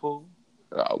people at the pool.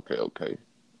 Okay.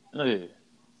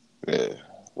 Yeah.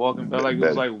 Walking like it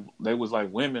was like they was like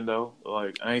women though.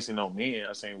 Like I ain't seen no men.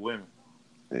 I seen women.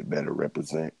 They better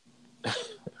represent.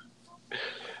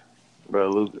 Bro,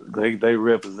 look, they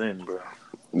represent, bro.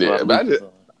 Yeah, but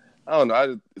I don't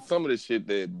know. Some of the shit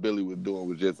that Billy was doing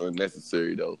was just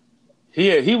unnecessary though.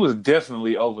 He was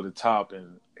definitely over the top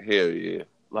and hell yeah,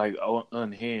 like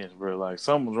unhinged, bro. Like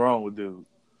something was wrong with dude.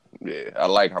 Yeah, I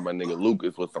like how my nigga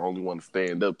Lucas was the only one to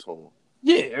stand up to him.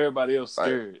 Yeah, everybody else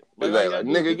scared. Like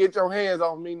nigga, get your hands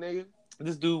off me, nigga.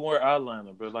 This dude wearing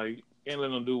eyeliner, bro. Like, you can't let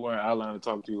no dude wearing eyeliner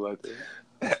talk to you like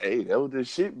that. Hey, that was the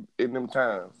shit in them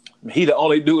times. He the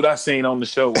only dude I seen on the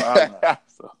show with eyeliner.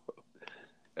 So.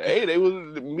 Hey, they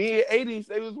was mid-80s.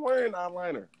 They was wearing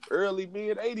eyeliner. Early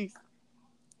mid-80s.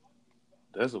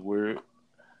 That's a weird.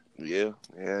 Yeah.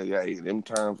 Them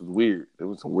times was weird. There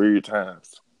was some weird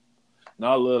times. No,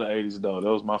 I love the 80s, though.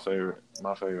 That was my favorite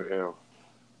era.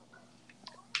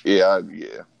 Yeah.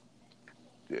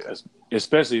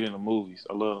 Especially in the movies.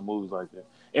 I love the movies like that.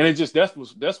 And it just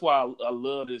that's why I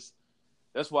love this.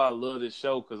 That's why I love this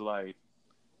show because like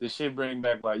this shit bring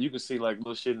back like you can see like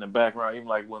little shit in the background even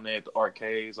like when they at the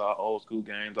arcades or old school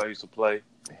games I used to play.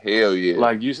 Hell yeah!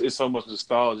 Like it's so much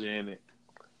nostalgia in it.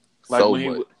 Like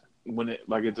so when it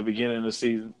like at the beginning of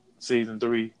season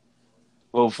 3.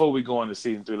 Well, before we go into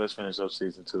season 3, let's finish up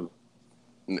season 2.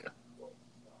 Yeah.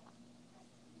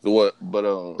 So what? But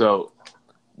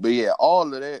yeah,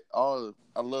 all of that.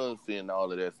 I love seeing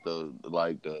all of that stuff.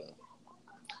 Like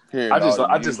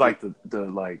I just like the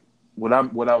like what I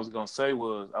was gonna say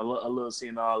was I love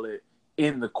seeing all that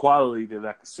in the quality that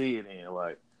I can see it in.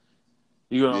 Like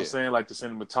you know what I'm saying? Like the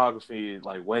cinematography is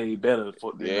like way better than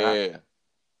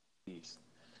you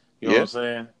know what I'm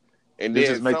saying? And it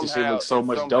just makes the shit look so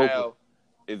much doper.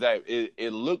 Is that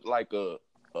it looked like a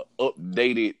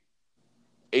updated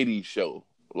 80s show.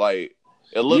 Like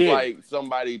it looked like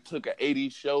somebody took an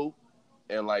 80s show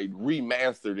and like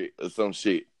remastered it or some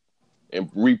shit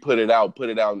and put it out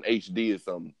in HD or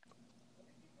something.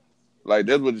 Like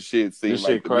that's what the shit seemed this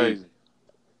like. Shit crazy. Me.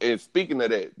 And speaking of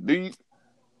that, do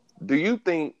you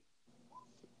think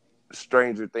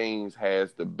Stranger Things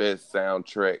has the best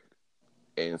soundtrack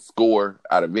and score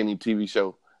out of any TV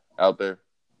show out there?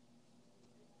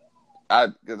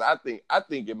 Because I think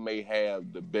it may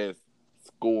have the best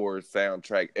score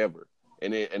soundtrack ever,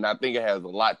 and I think it has a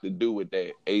lot to do with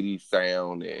that 80s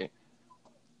sound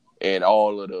and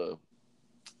all of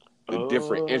the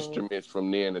different Uh, instruments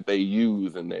from then that they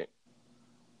use in that.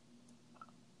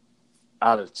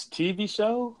 Out of TV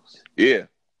shows? Yeah.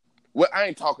 Well, I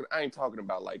ain't talking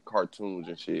about like cartoons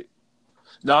and shit.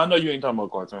 No, I know you ain't talking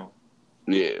about cartoon.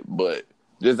 Yeah, but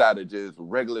just out of just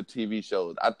regular TV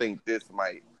shows, I think this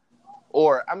might,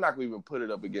 or I'm not gonna even put it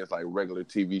up against like regular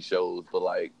TV shows, but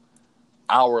like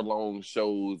hour-long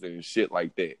shows and shit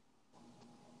like that.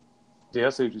 Yeah, I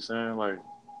see what you're saying. Like,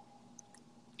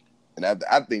 And I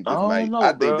think I this don't might, know, I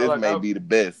think bro. this Like, may be the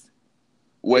best.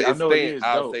 Well, I it's know it stand. is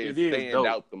I'll dope. say It it is stand dope.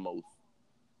 out the most.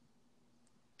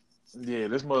 Yeah,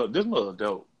 this mother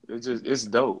dope. It's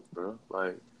dope, bro.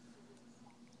 Like,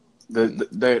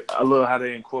 I love how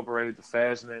they incorporated the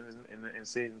fashion in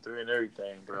season 3 and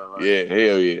everything, bro. Like, Yeah,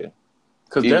 hell yeah.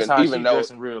 because that's how she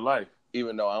dressed in real life.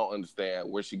 Even though I don't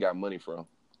understand where she got money from,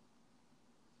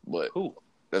 but Who?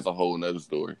 that's a whole nother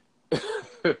story.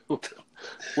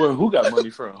 Well, who got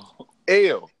money from?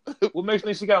 L. What makes you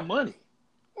think she got money?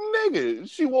 Nigga,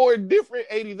 she wore a different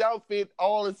 80s outfit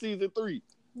all in season 3.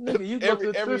 Nigga, you go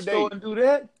to the every thrift store day. and do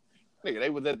that? Nigga, they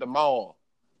was at the mall.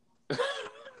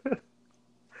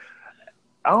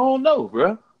 I don't know,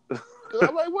 bro.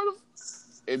 I'm like, what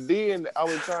the And then I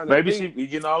was trying to Maybe think, she be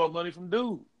getting all her money from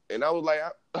dude. and I was like,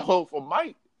 oh, for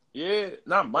Mike. Yeah,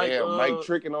 not Mike. Damn, Mike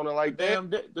tricking on her like that.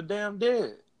 The damn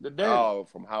dead. The dead. Oh,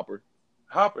 from Hopper.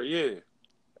 Hopper, yeah.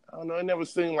 I don't know. It never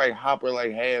seemed like Hopper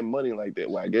like had money like that.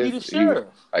 Well, I guess He the sheriff.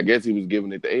 I guess he was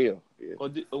giving it to L.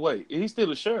 Yeah. Wait, he's still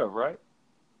the sheriff, right?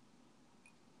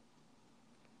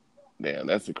 Damn,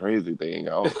 that's the crazy thing.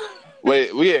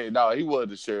 Wait, yeah, no, he was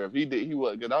the sheriff. He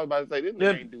was. Cause I was about to say this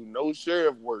nigga ain't do no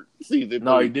sheriff work season.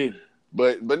 No, 3. he didn't.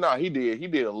 But no, he did. He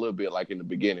did a little bit like in the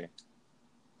beginning.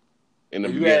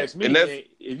 If you ask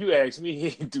me,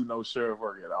 he didn't do no sheriff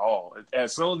work at all.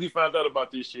 As soon as he found out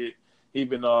about this shit, he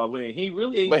been all in. He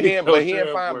really ain't. But he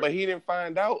didn't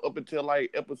find out up until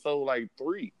like episode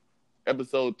 3,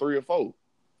 episode 3 or 4.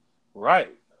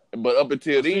 Right. But up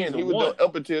until then, he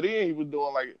was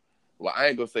doing like. Well, I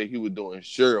ain't gonna say he was doing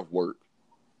sheriff work.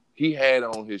 He had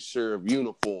on his sheriff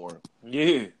uniform.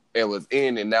 Yeah. And was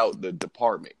in and out the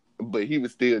department. But he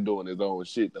was still doing his own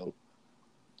shit though.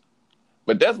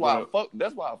 But that's why I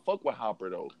fuck with Hopper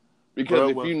though.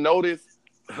 Because if you notice,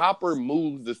 Hopper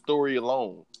moves the story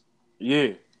along. Yeah.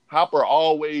 Hopper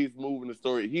always moving the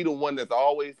story. He the one that's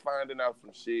always finding out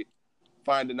some shit,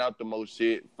 finding out the most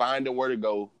shit, finding where to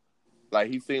go. Like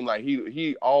he seemed like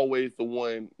he always the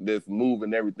one that's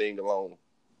moving everything along.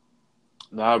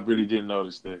 No, I really didn't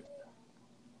notice that.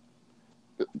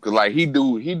 Cause like he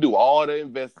do all the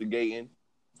investigating.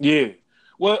 Yeah.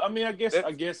 Well, I mean, I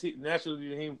guess he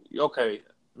naturally okay.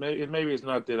 Maybe it's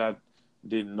not that I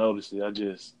didn't notice it.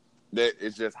 That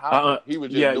it's just Hopper. He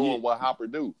was just doing what Hopper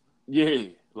do. Yeah,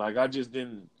 like I just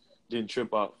didn't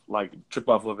trip off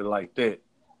of it like that.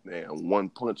 Man, One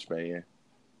Punch Man.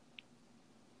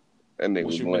 That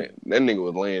nigga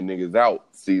was laying niggas out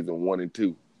season 1 and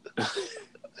 2.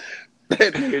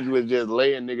 That nigga was just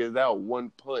laying niggas out one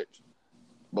punch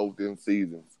both them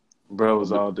seasons. Bro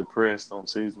was all depressed on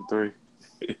season 3.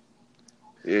 Yeah,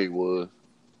 he was.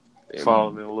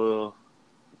 Falling in love.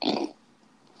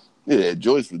 Yeah,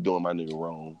 Joyce was doing my nigga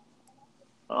wrong.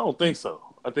 I don't think so.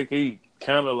 I think he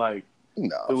kind of like...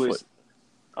 Nah,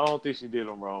 I don't think she did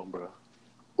him wrong, bro.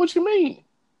 What you mean?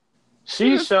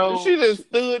 She just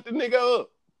stood the nigga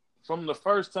up. From the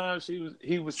first time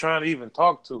he was trying to even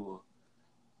talk to her.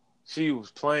 She was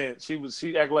playing. She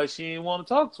acted like she didn't want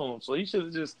to talk to him. So he should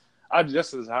have just.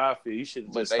 That's how I feel. You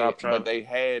should just stop trying. But they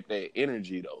had that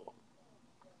energy though.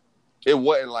 It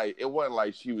wasn't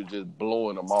like she was just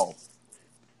blowing them off.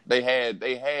 They had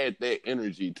that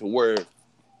energy to where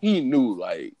he knew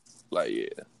like yeah,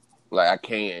 like I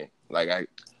can,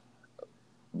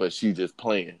 but she just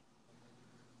playing.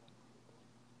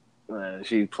 Man,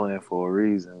 she's playing for a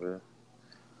reason, bro.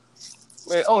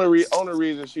 Man, only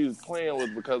reason she was playing was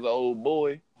because of old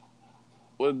boy.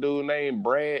 What's the dude named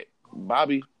Brad?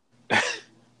 Bobby?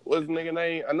 What's the nigga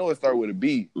name? I know it started with a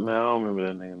B. Man, I don't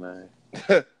remember that nigga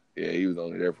name. Yeah, he was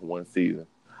only there for one season.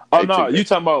 Oh, no, you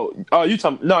talking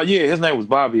about... No, yeah, his name was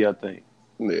Bobby, I think.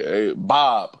 Yeah,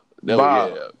 Bob.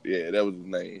 Bob. That was his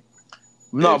name.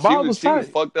 No, Bob was tight. She was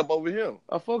fucked up over him.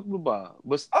 I fucked with Bob.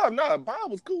 But... Oh, no,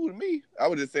 Bob was cool with me. I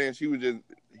was just saying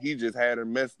he just had her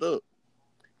messed up.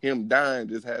 Him dying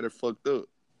just had her fucked up.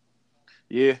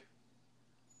 Yeah.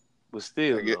 But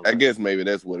still, I guess maybe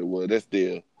that's what it was. That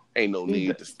still ain't no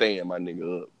need to stand my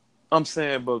nigga up. I'm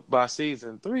saying, but by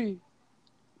season 3,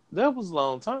 that was a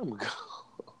long time ago.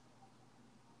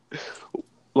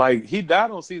 Like, he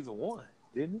died on season 1,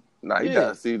 didn't he? Nah, he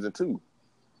died season 2.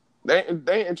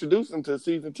 They introduced him to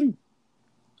season 2.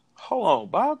 Hold on,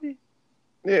 Bobby.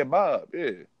 Yeah, Bob.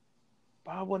 Yeah.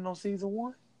 Bob wasn't on season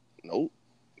 1. Nope.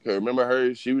 Remember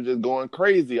her? She was just going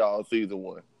crazy all season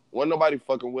 1. Wasn't nobody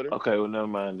fucking with her. Okay, well, never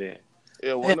mind then. Yeah,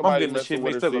 Damn, wasn't I'm nobody getting the shit messing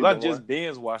with her mixed up because I season 1. just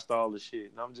binge watched all the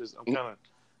shit, and I'm kind of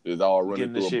It's all running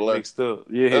getting the through a shit blur. mixed up.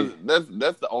 Yeah,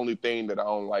 That's the only thing that I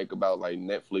don't like about like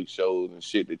Netflix shows and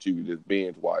shit that you can just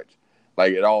binge watch.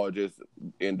 Like it all just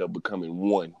end up becoming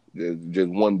one, just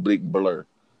one big blur.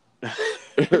 like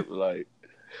it's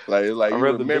like I'd you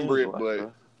rather remember binge it, watch, but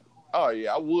bro. oh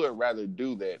yeah, I would rather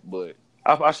do that, but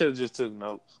I should have just took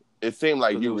notes. it seemed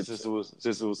like you were. Since it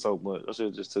was so much, I should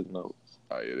have just took notes.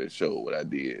 Oh yeah, that showed what I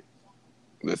did.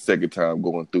 The second time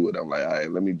going through it, I'm like, all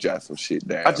right, let me jot some shit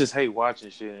down. I just hate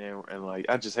watching shit and like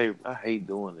I hate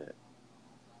doing that.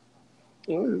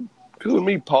 Cool with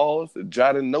me, pause,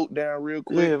 jot a note down real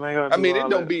quick. Yeah, man. I mean, it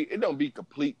don't be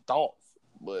complete thoughts,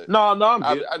 but no, I'm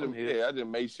I here. I just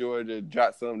make sure to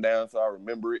jot something down so I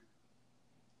remember it.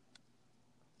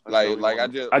 I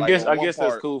guess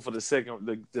that's cool for the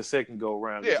second go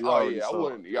round. Yeah,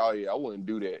 I wouldn't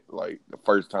do that like the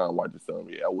first time watching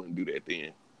something. Yeah, I wouldn't do that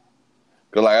then.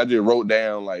 Cause like I just wrote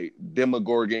down like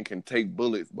Demogorgon can take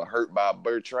bullets but hurt by a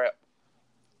bird trap.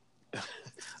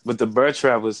 But the bird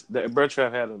trap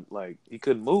had him like he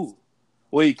couldn't move.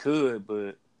 Well, he could,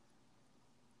 but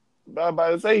I was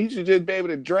about to say he should just be able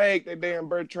to drag that damn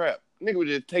bird trap. Nigga was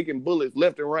just taking bullets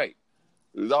left and right.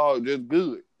 It was all just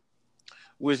good.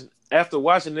 Which after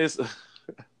watching this,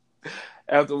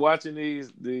 after watching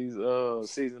these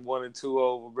season 1 and 2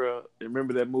 over, bro,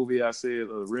 remember that movie I said,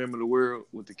 Rim of the World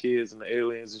with the kids and the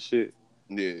aliens and shit?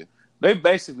 Yeah. They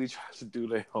basically tried to do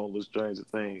their own little Stranger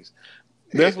Things.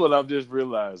 That's what I'm just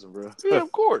realizing, bro. Yeah,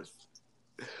 of course.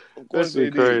 Of course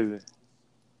That's crazy.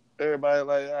 Everybody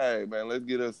like, all right, man, let's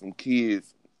get us some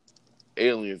kids,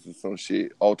 aliens or some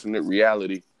shit, alternate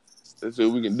reality. That's what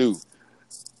we can do.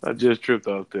 I just tripped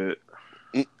off that.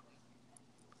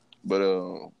 But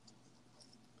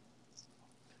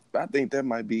I think that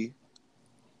might be.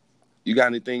 You got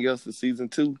anything else for season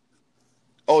 2?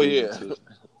 Oh season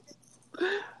 2.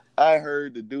 I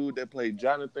heard the dude that played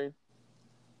Jonathan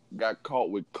got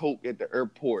caught with coke at the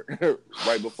airport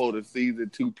right before the season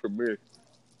 2 premiere.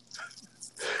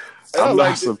 I'm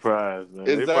not surprised, man.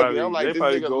 Exactly. I'm like, this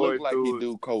nigga look like he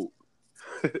do coke.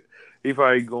 He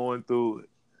probably going through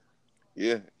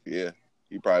it. Yeah.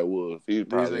 He probably was. These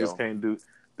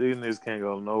niggas can't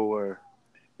go nowhere.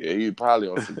 Yeah, he probably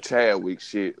on some Chadwick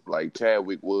shit, like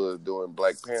Chadwick was doing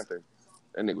Black Panther.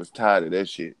 That nigga was tired of that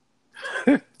shit.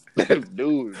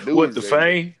 dude. What, the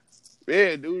fame?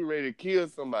 Yeah, dude ready to kill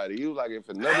somebody. He was like, if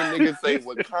another nigga say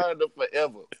Wakanda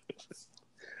forever,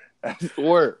 I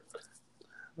swear,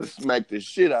 let's smack the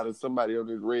shit out of somebody on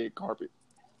this red carpet.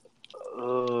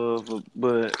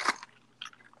 But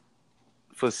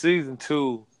for season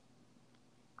 2,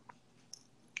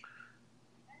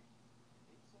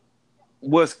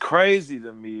 what's crazy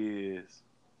to me is,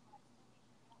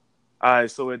 all right,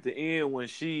 so at the end when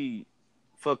she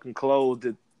fucking closed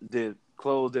that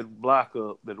block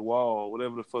up, that wall,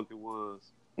 whatever the fuck it was.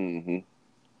 Mm-hmm.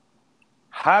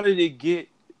 How did it get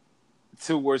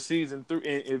to where season 3,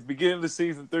 in the beginning of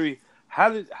season 3, how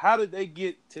did they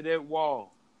get to that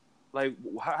wall? Like,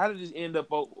 how did it end up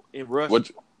in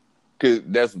Russia?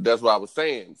 Because that's what I was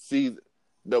saying. See,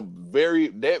 that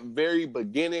very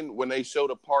beginning when they showed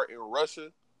the part in Russia,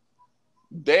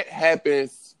 that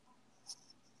happens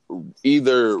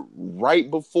either right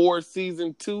before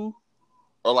season 2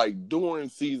 or like during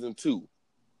season 2.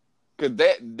 Cause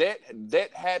that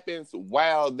happens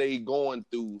while they going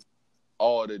through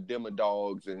all the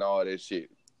demodogs and all that shit.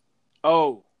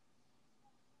 Oh,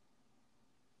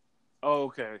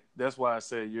 okay. That's why I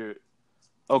said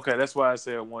that's why I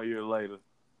said 1 year later.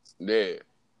 Yeah.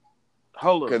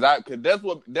 Hold up. Cause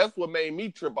that's what made me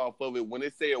trip off of it when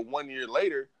it said 1 year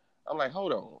later. I'm like,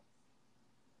 hold on.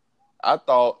 I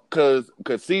thought cause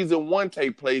season 1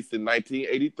 take place in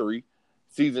 1983,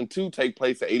 season 2 take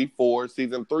place in 84,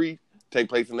 season 3 take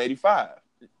place in 85.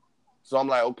 So I'm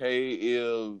like, okay,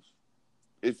 if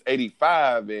it's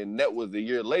 85 and that was a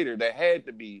year later, that had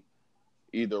to be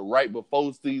either right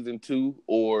before season 2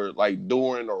 or like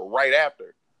during or right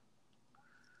after.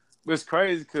 It's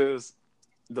crazy because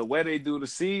the way they do the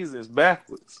seasons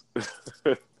backwards.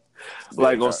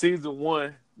 Like on season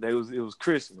 1, it was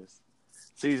Christmas.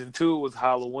 Season 2 was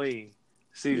Halloween.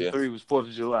 Season 3 was 4th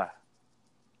of July.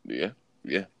 Yeah.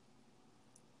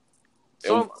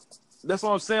 So that's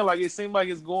what I'm saying. Like it seemed like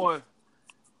it's going.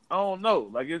 I don't know.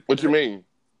 Like what you mean?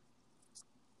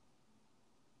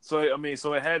 So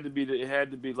it had to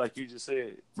be like you just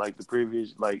said, like the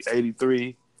previous, like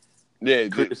 83. Yeah.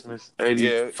 Christmas,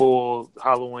 84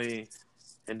 Halloween,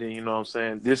 And then, you know what I'm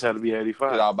saying, this had to be 85.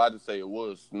 Because I was about to say it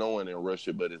was snowing in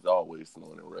Russia, but it's always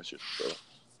snowing in Russia.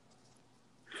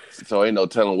 So ain't no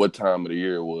telling what time of the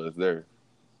year it was there.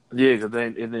 Yeah, because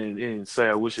it didn't say,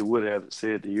 I wish it would have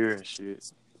said the year and shit.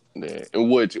 Yeah,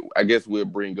 and which I guess we'll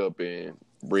bring up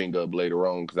later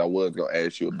on, because I was going to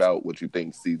ask you about what you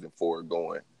think season 4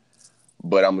 going.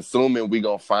 But I'm assuming we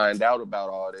going to find out about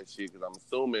all that shit, because I'm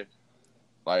assuming,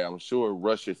 like, I'm sure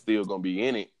Russia's still going to be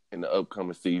in it in the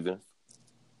upcoming seasons.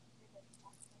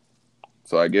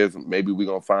 So I guess maybe we're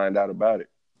going to find out about it.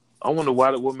 I wonder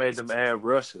what made them add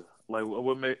Russia. Like,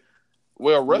 what made...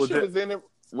 Well, Russia was in it.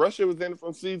 Russia was in it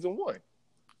from season 1.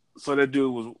 So that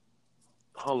dude was...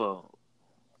 Hold on.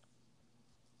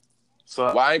 So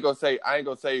well, I ain't gonna say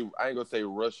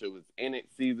Russia was in it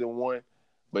season 1,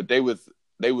 but they was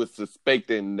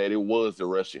suspecting that it was the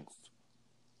Russians.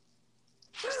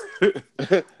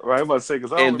 Right, I'm about to say,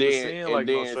 because I don't remember seeing like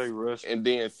no straight Russian. And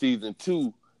then season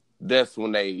 2, that's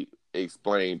when they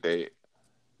explained that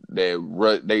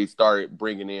they started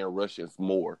bringing in Russians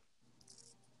more.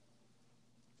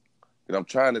 And I'm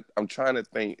trying to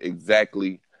think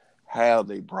exactly how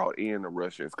they brought in the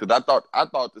Russians, because I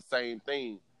thought the same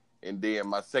thing. And then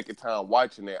my second time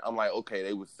watching it, I'm like, okay,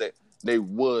 they was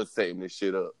setting this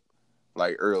shit up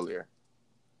like earlier.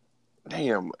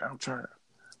 Damn, I'm trying.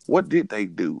 What did they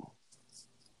do?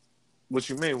 What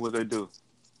you mean? What they do?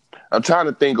 I'm trying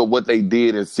to think of what they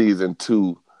did in season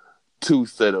 2 to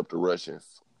set up the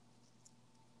Russians.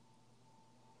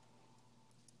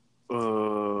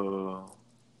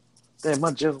 Damn,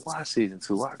 I just watched season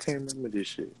 2. Why I can't remember this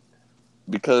shit?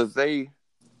 Because they.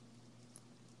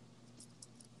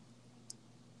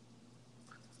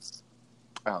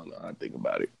 I don't know. I think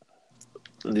about it.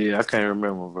 Yeah, I can't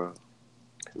remember, bro.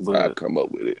 But I'll come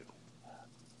up with it.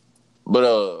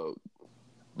 But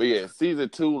yeah, season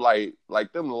 2,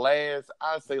 like them last,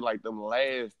 I'd say like them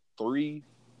last 3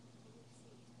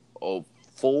 or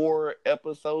 4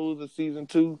 episodes of season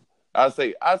 2. I'd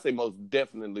say most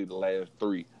definitely the last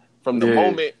 3. From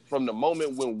the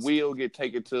moment when Will get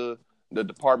taken to the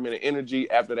Department of Energy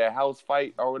after that house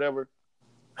fight or whatever.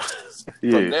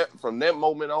 Yeah. From that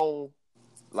moment on.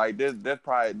 Like that's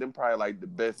probably like the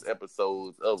best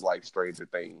episodes of like Stranger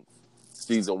Things,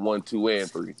 season 1, 2, and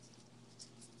 3.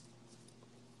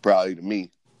 Probably to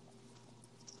me.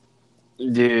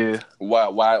 Yeah.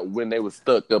 Why when they were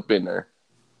stuck up in there?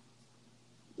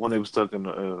 When they were stuck in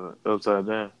the upside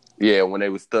down. Yeah, when they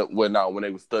were stuck. When they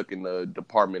were stuck in the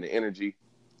Department of Energy,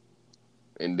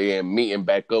 and then meeting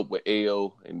back up with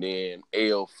L, and then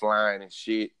L flying and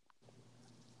shit.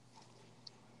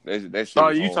 That shit. Oh,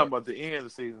 you talking about the end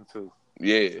of season 2?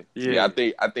 Yeah.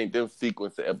 I think them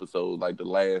sequence of episodes, like the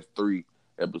last 3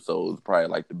 episodes, probably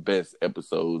like the best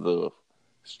episodes of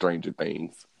Stranger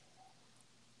Things.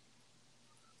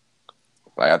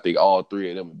 Like I think all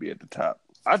 3 of them would be at the top.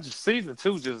 Season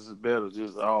 2 just is better,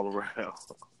 just all around.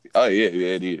 Oh yeah,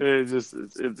 it is. It's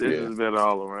just better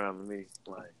all around to me.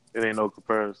 Like it ain't no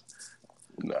comparison.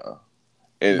 No.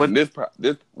 And this what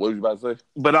was you about to say?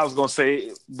 But I was gonna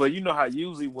say, but you know how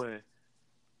usually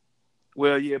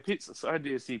so I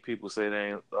did see people say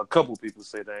a couple people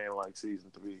say they ain't like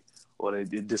season 3 or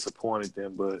it disappointed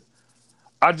them. But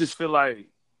I just feel like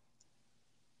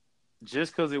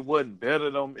just because it wasn't better,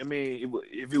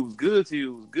 if it was good to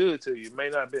you, it was good to you. It may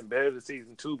not have been better than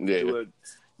season 2, but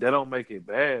that don't make it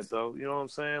bad though. You know what I'm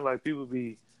saying? Like people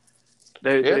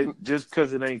they just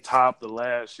because it ain't top the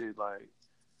last shit, like.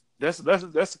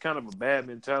 That's kind of a bad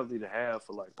mentality to have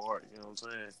for like art. You know what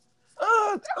I'm saying?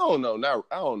 I don't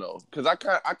know. Because I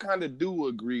kind of do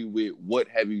agree with what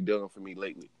have you done for me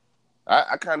lately.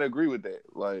 I kind of agree with that.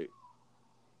 Like,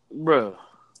 bruh.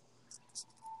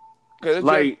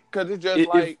 Because it's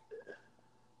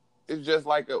just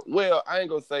like I ain't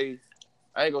gonna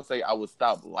say I would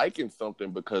stop liking something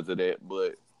because of that,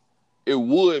 but it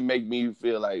would make me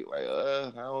feel like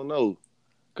I don't know.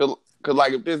 Cause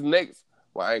like if this next.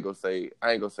 Well, I ain't gonna say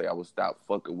I would stop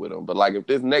fucking with him, but like if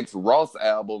this next Ross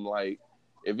album, like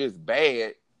if it's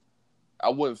bad, I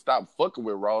wouldn't stop fucking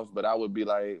with Ross, but I would be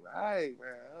like, "Hey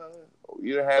man,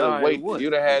 you done had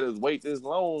us wait this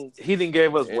long." He didn't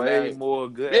give us way more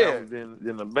good albums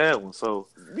than the bad one. So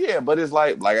yeah, but it's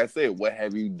like I said, what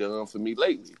have you done for me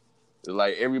lately? It's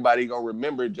like everybody gonna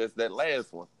remember just that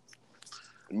last one.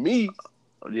 Me.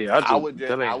 Yeah, I would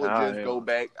just go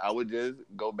back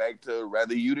to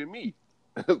Rather You Than Me.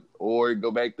 Or go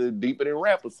back to Deeper Than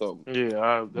Rap or something. Yeah,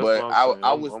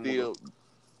 I would still,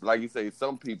 like you say,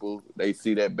 some people they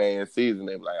see that bad season,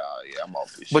 they be like, "Oh yeah, I'm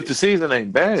off this shit." But the season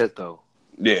ain't bad though.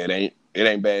 Yeah, it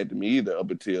ain't bad to me either. Up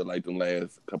until like the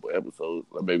last couple episodes,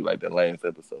 or maybe like the last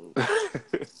episode.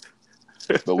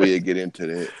 but we'll get into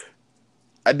that.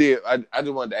 I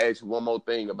just wanted to ask you one more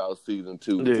thing about season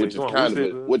 2, Yeah, which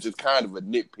is kind of a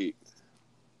nitpick.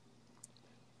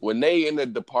 When they in the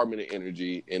Department of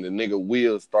Energy and the nigga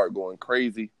Will start going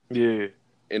crazy, yeah,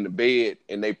 in the bed,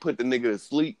 and they put the nigga to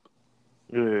sleep.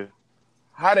 Yeah.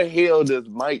 How the hell does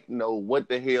Mike know what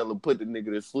the hell to put the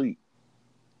nigga to sleep?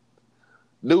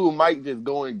 Dude, Mike just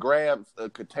go and grabs a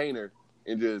container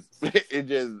and just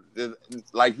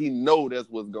like he know that's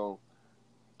what's gonna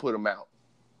put him out.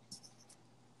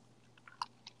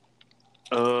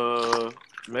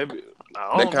 Maybe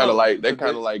They kind of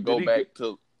like go back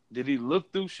to. Did he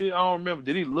look through shit? I don't remember.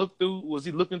 Did he look through? Was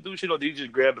he looking through shit, or did he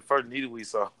just grab the first needle we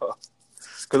saw?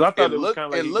 Because I thought it was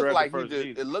kind of like he grabbed the first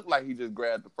needle. It looked like he just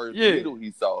grabbed the first needle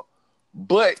he saw.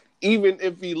 But even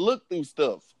if he looked through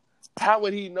stuff, how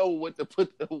would he know what would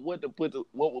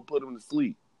put him to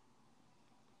sleep?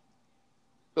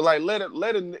 So like let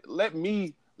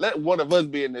one of us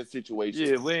be in this situation.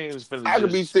 Yeah, we ain't finna. I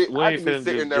could be sitting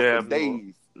there for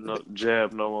days. No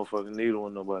jab no motherfucking needle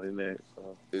in nobody's neck.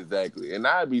 So. Exactly, and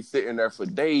I'd be sitting there for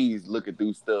days looking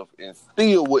through stuff and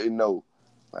still wouldn't know.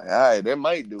 Like, all right, that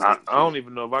might do it. I don't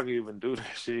even know if I could even do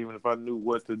that shit, even if I knew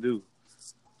what to do.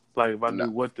 Like if I knew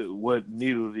what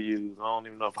needle to use, I don't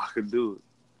even know if I could do it.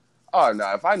 Oh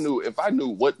no! If I knew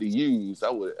what to use,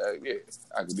 I would.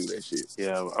 I could do that shit.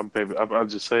 Yeah, I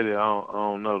just say that I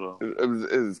don't know though. It was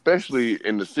especially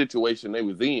in the situation they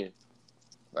was in.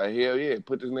 Like hell yeah,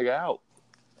 put this nigga out.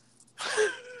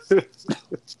 Yeah,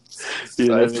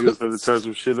 that nigga's finna turn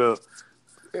some shit up.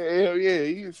 Hell yeah,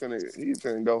 he's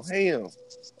finna go ham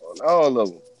on all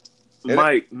of them.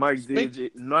 Mike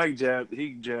jabbed that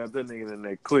nigga in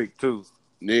that click too.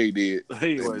 Yeah, he did.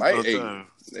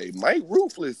 Mike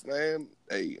ruthless, man.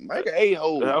 Hey, Mike an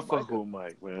a-hole. I fuck with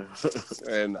Mike, man.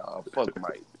 And fuck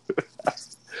Mike.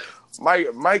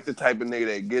 Mike the type of nigga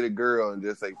that get a girl and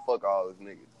just say fuck all this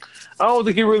niggas. I don't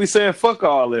think he really said fuck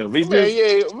all them. He man.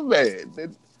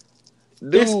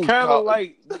 It's kind of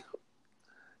like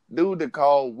dude that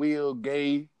called Will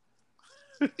gay.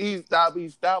 He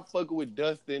stopped fucking with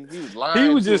Dustin. He was lying. He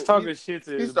was just talking shit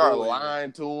to him. He started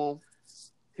lying to him.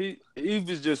 He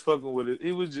was just fucking with it.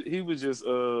 He was just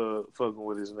fucking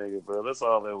with his nigga, bro. That's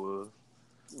all that was.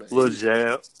 Man, little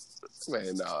jab.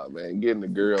 Man, nah, man, getting the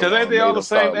girl. Cause ain't they all the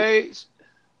same age?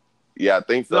 Yeah, I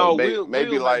think so. No,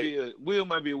 maybe Will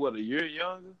might be what, a year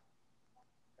younger.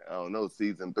 I don't know.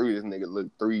 Season 3, this nigga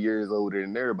looked 3 years older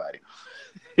than everybody.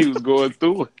 He was going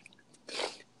through it.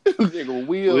 Nigga,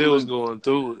 Will was going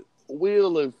through it.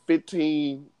 Will looked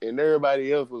 15, and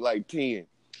everybody else was like 10.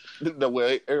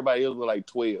 Well, everybody else was like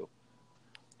 12.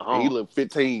 And he looked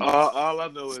 15. All I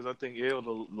know is I think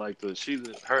Elle, like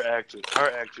her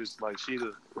actress, like she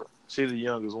the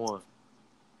youngest one.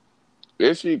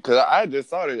 Is she? Because I just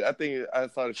saw it. I think I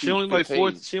saw that she only 15.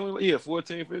 Like 14. She only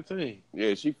 14, 15.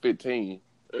 Yeah, she 15.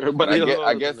 Everybody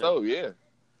I guess so. Yeah.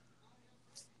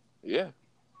 Yeah.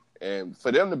 And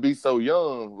for them to be so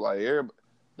young, like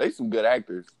they some good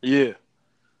actors. Yeah.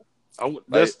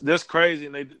 That's crazy,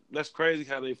 and that's crazy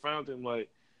how they found them. Like,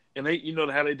 and they,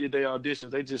 how they did their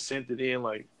auditions. They just sent it in.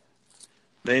 Like,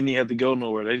 they didn't even have to go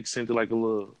nowhere. They just sent it like a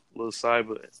little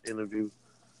cyber interview.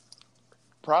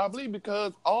 Probably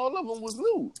because all of them was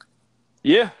new.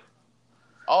 Yeah.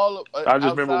 I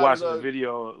just remember watching the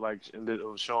video, like, and it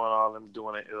was showing all them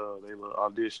doing their little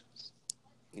auditions.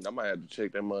 I might have to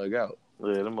check that mug out.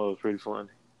 Yeah, that mug was pretty funny.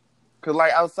 Cause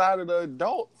like outside of the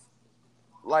adults,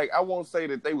 like I won't say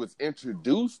that they was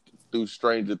introduced through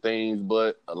Stranger Things,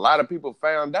 but a lot of people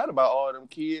found out about all them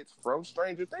kids from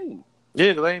Stranger Things.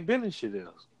 Yeah, they ain't been in shit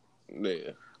else.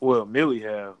 Yeah. Well, Millie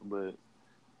have, but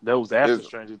that was after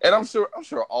Stranger Things. And I'm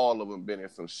sure all of them been in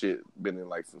some shit, been in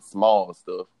like some small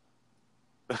stuff.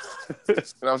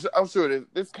 And I'm sure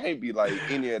this can't be like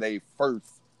any of their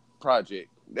first project.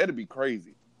 That'd be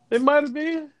crazy. It might have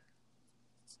been.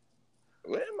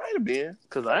 Well, it might have been.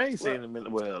 Because I ain't seen them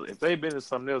well, if they been in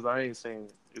something else, I ain't seen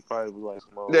it. Probably was like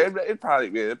small. Yeah, it probably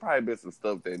been some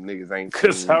stuff that niggas ain't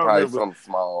seen. Probably something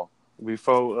small.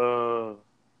 Before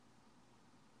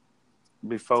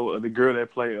the girl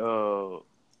that played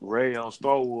Rey on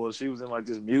Star Wars, she was in like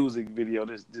this music video,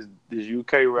 this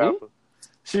UK rapper.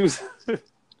 She was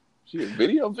she a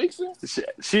video vixen?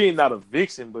 She ain't not a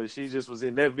vixen, but she just was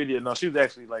in that video. No, she was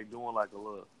actually like doing like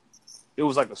it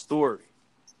was like a story.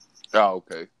 Oh,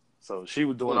 okay. So she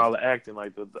was doing all the acting.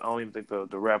 Like I don't even think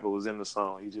the rapper was in the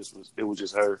song. It was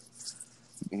just her.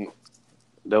 Mm-hmm.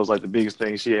 That was like the biggest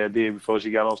thing she had did before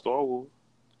she got on Star Wars.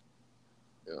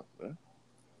 Yeah.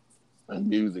 A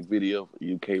music video for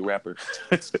UK rapper.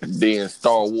 Then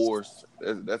Star Wars.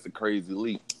 That's a crazy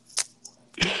leap.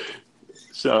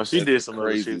 So she did some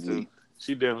other shit too.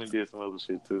 She definitely did some other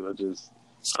shit too.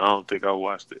 I don't think I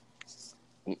watched it.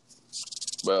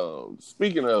 Well,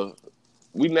 speaking of,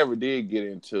 we never did get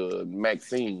into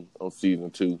Maxine on season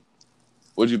 2.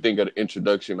 What'd you think of the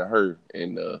introduction of her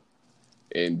and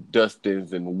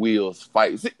Dustin's and Will's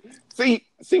fight?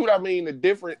 See what I mean? The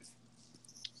difference.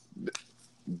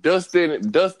 Dustin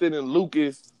and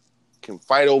Lucas can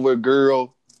fight over a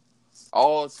girl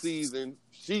all season.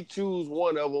 She choose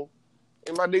one of them,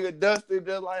 and my nigga Dustin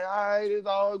just like, all right, it's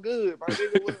all good. My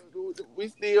nigga, we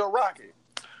still rocking.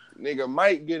 Nigga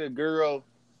might get a girl,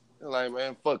 and like,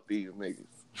 man, fuck these niggas.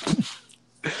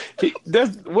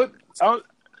 That's what,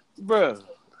 bruh.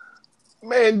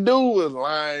 Man, dude was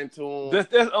lying to him.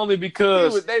 That's only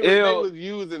because they was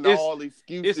using all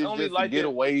excuses just to get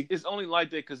away. It's only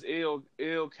like that because Elle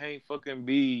can't fucking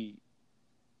be.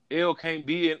 Elle can't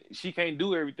be. She can't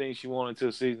do everything she wanted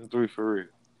until season 3 for real.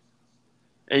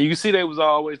 And you can see they was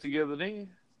always together then.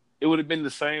 It would have been the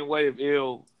same way if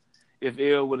Elle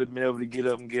would have been able to get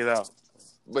up and get out.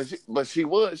 But she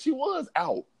was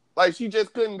out. Like she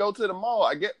just couldn't go to the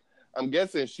mall. I'm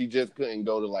guessing she just couldn't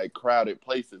go to like crowded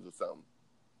places or something.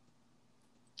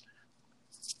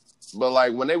 But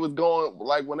like when they was going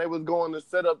to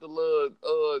set up the little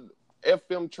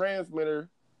FM transmitter,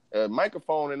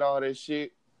 microphone and all that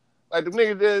shit, like the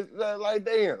nigga just like,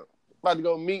 damn, about to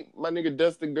go meet my nigga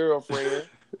Dustin girlfriend,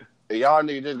 and y'all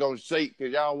niggas just gonna shake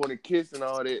because y'all want to kiss and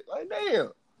all that. Like,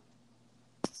 damn.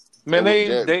 Man,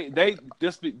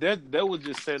 that was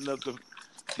just setting up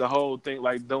the whole thing.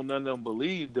 Like, don't none of them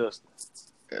believe Dustin.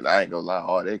 And I ain't gonna lie,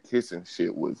 all that kissing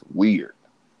shit was weird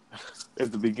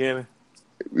at the beginning.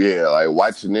 Yeah, like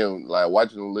watching the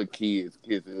little kids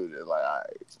kissing, it was just like, all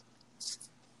right,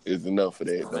 it's enough of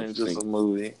that. Man, just a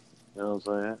movie. You know what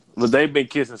I'm saying? But they've been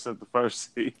kissing since the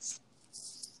first season.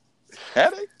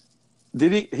 Have they?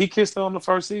 Did he kissed her on the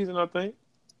first season, I think?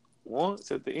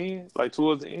 Once at the end, like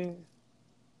towards the end.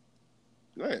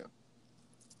 Damn.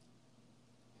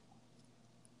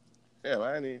 Yeah,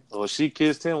 I didn't. Or she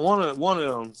kissed him. One of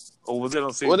them. Or was it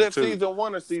on season 2? Was that season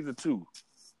 1 or season 2?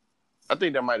 I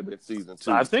think that might have been season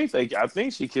 2. I think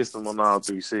she kissed him on all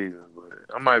 3 seasons, but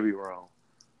I might be wrong.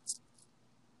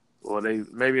 Or they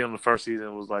maybe on the first season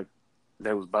it was like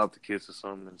they was about to kiss or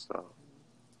something and stuff.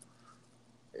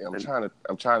 Yeah, I'm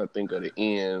trying to think of the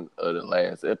end of the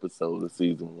last episode of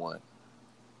season 1.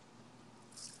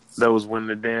 That was when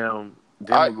the damn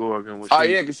Demogorgon was. Oh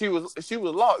yeah, because she was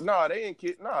lost. No, they didn't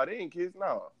kiss. No, they didn't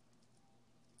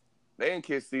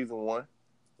kiss season 1.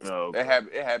 Oh, okay.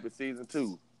 It happened season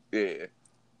 2. Yeah.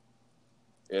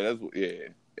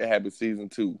 It happened season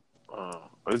 2.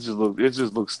 It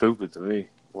just looked stupid to me.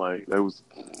 Like they was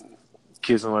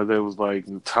kissing like they was like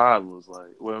toddlers.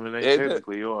 Like, well, I mean they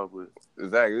technically are, but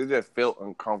exactly, it just felt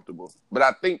uncomfortable. But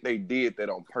I think they did that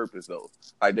on purpose though.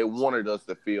 Like they wanted us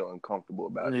to feel uncomfortable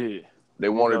about it. Yeah. They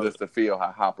wanted us to feel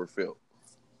how Hopper felt.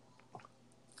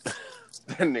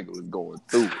 That nigga was going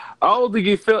through it. I don't think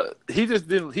he felt. He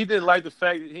didn't like the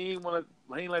fact that he didn't like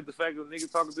the fact that the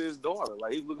nigga talking to his daughter.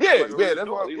 Like he looking like that's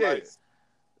what. Like,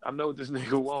 I know what this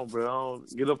nigga want, bro. I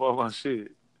don't get up off my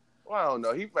shit. Well, I don't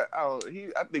know. I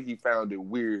think he found it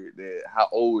weird that how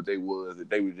old they was, that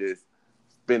they were just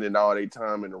spending all their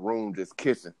time in the room just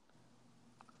kissing.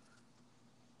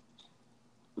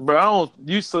 Bro,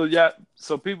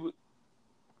 so people.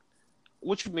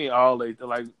 What you mean all they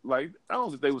like? I don't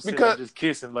think they was sitting there just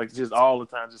kissing, like just all the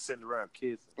time, just sitting around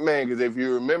kissing. Man, because if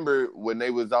you remember when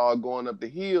they was all going up the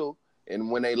hill,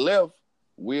 and when they left,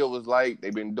 Will was like,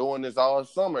 "They've been doing this all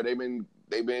summer. They've been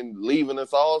leaving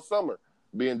us all summer,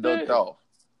 being ducked off."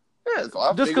 Yeah,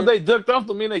 so just because they ducked off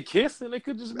don't mean they kissing. They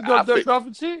could just go ducked off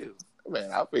and chill.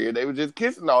 Man, I figured they were just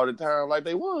kissing all the time like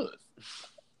they was.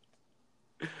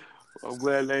 I'm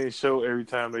glad they didn't show every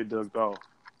time they ducked off.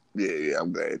 Yeah,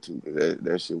 I'm glad too.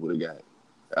 That shit would have got it.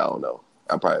 I don't know.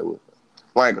 I probably would.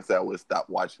 Well, I ain't gonna say I would have stopped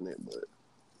watching it, but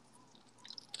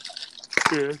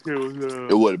yeah,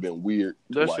 it would have been weird.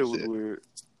 That shit was weird.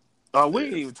 We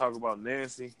didn't even talk about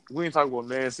Nancy. We didn't talk about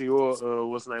Nancy or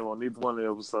what's the name on neither one of the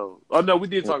episodes. Oh no, we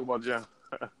did talk about John.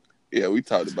 Yeah, we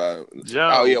talked about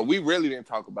John. Oh yeah, we really didn't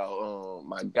talk about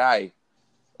my guy.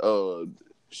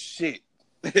 Shit.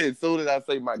 As soon as I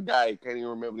say my guy, I can't even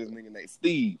remember this nigga name.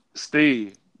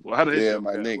 Steve. Why did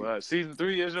my nigga. What, season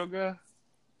 3 is your guy?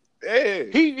 Yeah.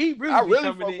 He really I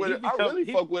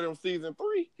really fuck with him season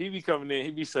 3. He be coming in,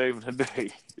 he be saving the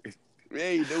day. Yeah,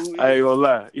 he do. I ain't gonna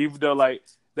lie. Even though like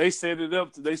they set it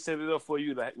up for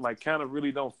you to like kind of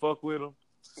really don't fuck with him.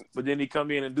 But then he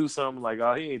come in and do something like,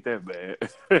 oh, he ain't that bad.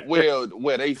 well,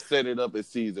 they set it up at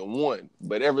season 1.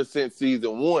 But ever since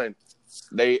season 1,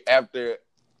 they after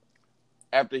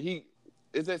he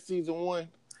is that season 1?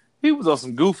 He was on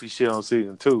some goofy shit on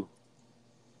season 2.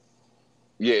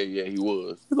 Yeah, he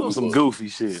was. He was on some goofy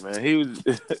shit, man. He was,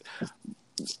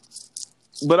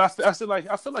 but I feel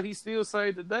like he still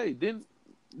saved the day. Didn't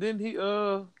he?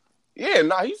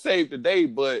 Yeah, he saved the day,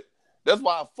 but that's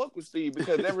why I fuck with Steve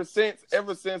because ever since I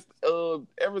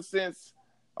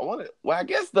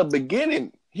guess the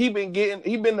beginning, he been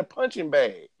the punching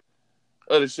bag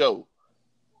of the show.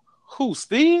 Who,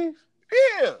 Steve?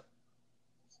 Yeah.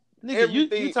 Nigga, you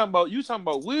talking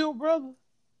about Will, brother?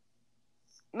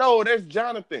 No, that's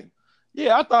Jonathan.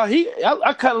 Yeah, I thought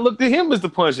I kind of looked at him as the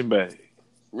punching bag.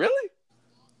 Really?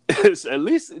 At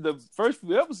least the first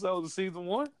few episodes of season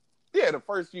 1. Yeah, the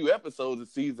first few episodes of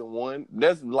season 1.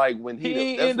 That's like when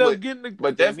he ended up getting the.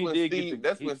 But that's when Steve.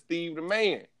 When Steve the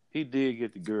man. He did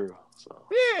get the girl. So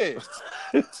yeah.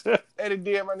 And it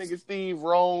did my nigga Steve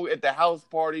wrong at the house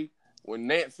party when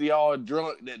Nancy all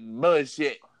drunk. That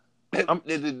bullshit.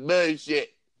 This is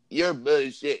bullshit. You're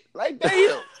bullshit. Like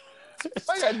damn.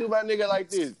 Why you gotta do my nigga like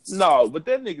this? No, but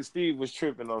that nigga Steve was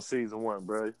tripping on season 1,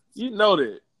 bro. You know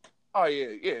that. Oh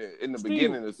yeah. In the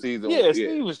beginning of season, yeah,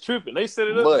 Steve was tripping. They set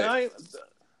it up. But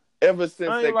ever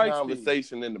since that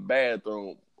conversation Steve in the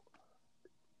bathroom,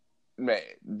 man,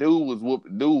 dude was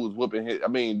whooping his. I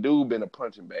mean, dude been a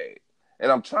punching bag,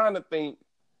 and I'm trying to think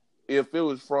if it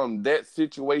was from that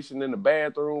situation in the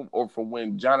bathroom or from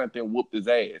when Jonathan whooped his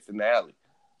ass in the alley.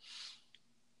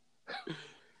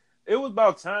 It was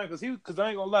about time because I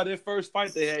ain't gonna lie, that first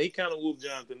fight they had, he kind of whooped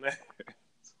Jonathan ass.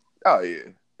 Oh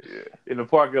yeah. In the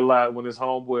parking lot when his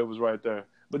homeboy was right there,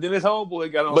 but then his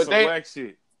homeboy got on whack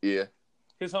shit. Yeah.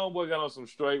 His homeboy got on some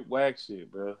straight whack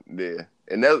shit, bro. Yeah,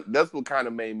 and that's what kind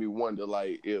of made me wonder,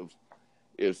 like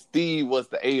if Steve was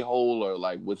the a-hole or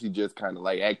like was he just kind of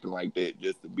like acting like that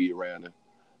just to be around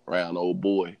old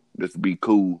boy, just to be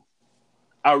cool.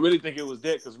 I really think it was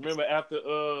that because remember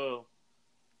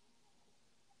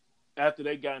after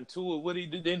they got into it, what did he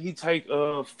do? Didn't he take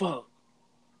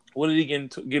what did he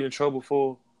get in trouble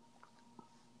for?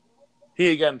 He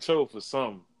had got in trouble for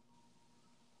something.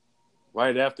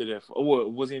 Right after that,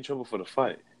 was he in trouble for the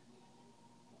fight?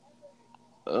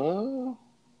 I don't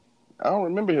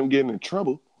remember him getting in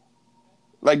trouble.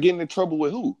 Like getting in trouble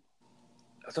with who?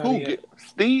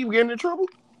 Steve getting in trouble?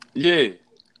 Yeah.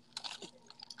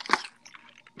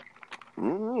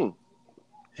 Mm-hmm.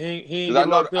 He ain't get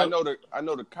locked up. I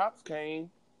know the cops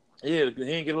came. Yeah, he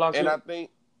ain't get locked up. And I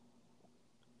think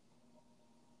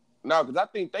no, because I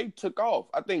think they took off.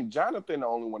 I think Jonathan the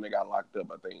only one that got locked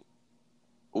up. I think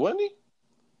wasn't he?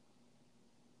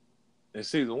 In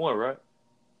season 1, right?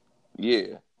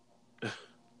 Yeah.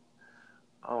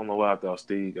 I don't know why I thought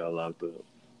Steve got locked up.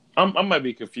 I might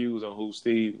be confused on who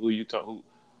you talk.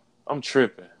 I'm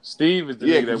tripping. Steve is the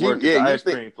nigga that worked at the ice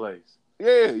cream place.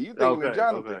 Yeah, you thinking of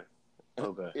Jonathan.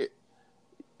 Okay.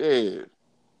 Yeah.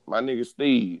 My nigga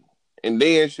Steve. And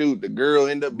then the girl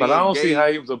end up being But I don't gay. see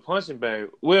how he was a punching bag.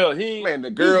 Well,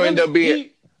 the girl end up being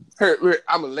her.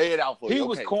 I'm gonna lay it out for you. He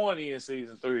was corny in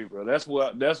season 3, bro. That's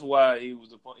why he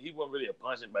was he wasn't really a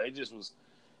punching bag. He just was.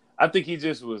 I think he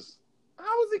just was. How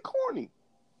was he corny?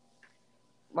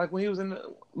 Like when he was in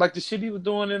the shit he was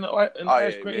doing in the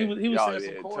ice cream. He was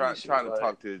saying some corny shit. Trying to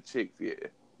talk to the chicks. Yeah.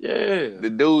 Yeah. The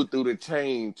dude threw the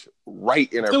change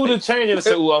right in her face. Threw the change and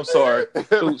said, "Oh, I'm sorry.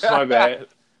 Oops, my bad."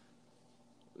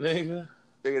 Nigga,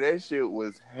 that shit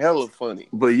was hella funny.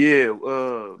 But yeah,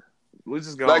 we're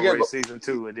just gonna rate season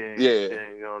 2 and then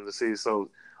go on to season. So,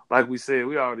 like we said,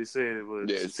 we already said it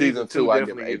was season 2. I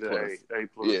give it A+.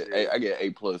 Yeah, I get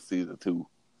A+ season 2.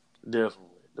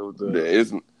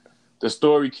 Definitely. The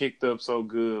story kicked up so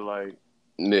good, like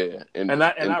and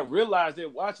I realized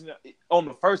that watching it on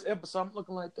the first episode, I'm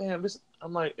looking like, damn, this.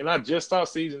 I'm like, and I just saw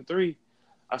season 3.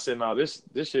 I said, no, this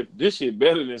shit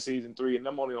better than season 3, and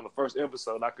I'm only on the first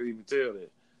episode. I could even tell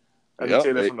that. I could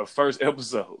tell that from the first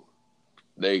episode.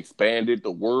 They expanded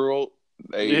the world.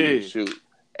 They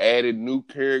added new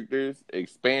characters,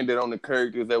 expanded on the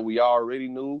characters that we already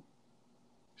knew.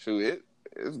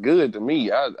 It's good to me.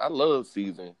 I love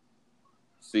season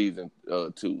 2.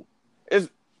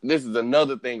 This is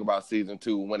another thing about season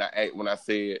 2. When I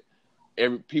said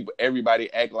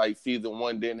everybody act like season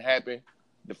 1 didn't happen.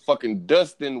 The fucking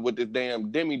Dustin with the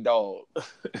damn demi-dog.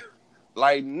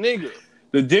 Like, nigga.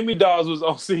 The demi-dogs was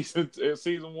on season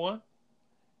 1?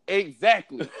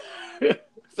 Exactly.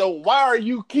 So why are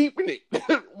you keeping it?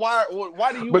 Why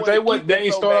do you? But they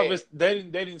didn't start off. They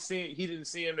didn't see. He didn't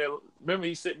see him. Remember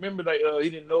he said. Remember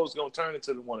he didn't know it was gonna turn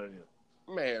into one of them.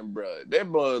 Man, bro,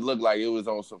 that blood looked like it was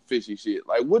on some fishy shit.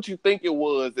 Like, what you think it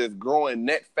was that's growing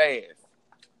that fast?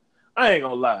 I ain't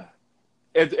gonna lie.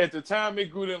 At the time it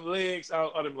grew them legs,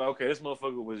 I'd be like, okay, this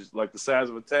motherfucker was like the size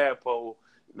of a tadpole.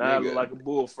 Now I look like a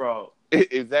bullfrog.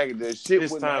 Exactly. The shit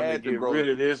It's wouldn't have time to had to get grow. rid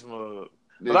of this mug.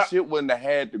 The shit wouldn't have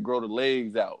had to grow the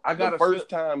legs out. The first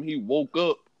time he woke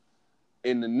up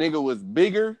and the nigga was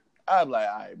bigger, I'm like,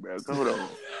 all right, bro, hold on.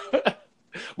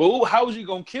 But how was you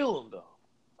gonna kill him though?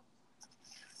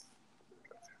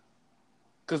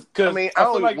 Cause I mean, I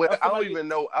don't even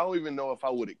know if I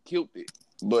would have killed it,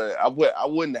 but I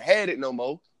wouldn't have had it no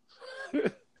more.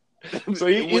 So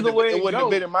either way it wouldn't have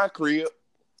been in my crib.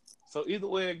 So either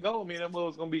way it go, I mean, that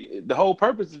was gonna be the whole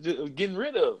purpose of just getting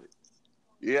rid of it.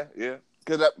 Yeah.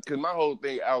 Cause my whole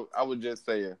thing, I was just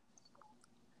saying,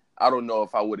 I don't know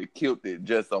if I would have killed it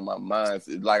just on my mind.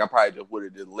 Like I probably just would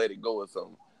have just let it go or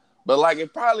something. But like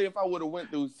if I would have went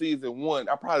through season 1,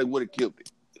 I probably would have killed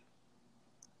it.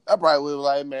 I probably would have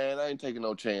like, man, I ain't taking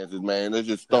no chances, man. Let's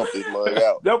just stomp this mug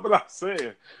out. That's what I'm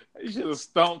saying. You should have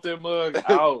stomped that mug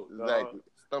out. Exactly.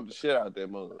 Stomp the shit out that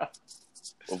mug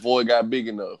before it got big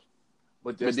enough.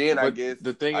 But then I guess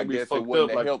it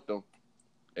wouldn't have helped them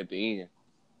at the end.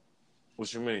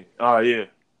 What you mean? Oh yeah.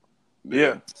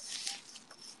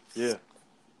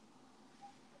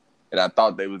 And I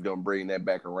thought they was gonna bring that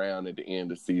back around at the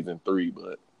end of season 3,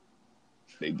 but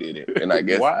they didn't. And I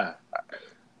guess why?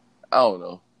 I don't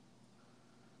know.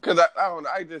 Cause I don't know.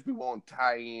 I just be wanting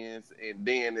tie-ins, and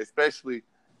then especially,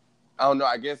 I don't know.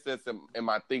 I guess that's in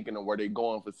my thinking of where they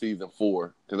going for season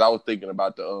 4. Cause I was thinking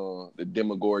about the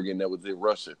Demogorgon that was in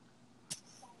Russia.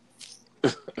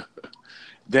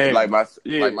 Damn. Like my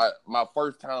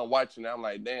first time watching it, I'm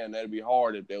like, damn, that'd be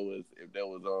hard if there was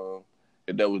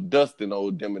Dustin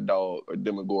old Demodog or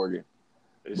Demogorgon.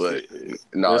 But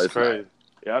no, it's crazy. Not.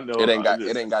 Yeah, I know. It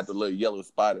ain't got the little yellow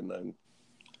spot or nothing.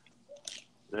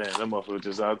 Man, that motherfucker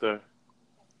just out there.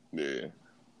 Yeah.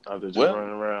 Out there just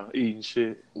running around eating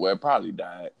shit. Well, it probably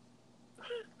died.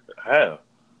 How?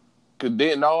 Cause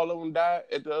didn't all of them die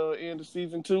at the end of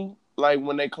season 2? Like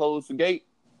when they closed the gate.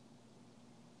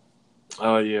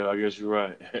 Oh yeah, I guess you're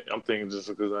right. I'm thinking just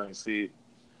because I ain't see it.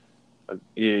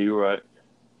 Yeah, you're right.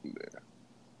 Yeah.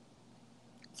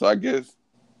 So I guess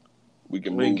we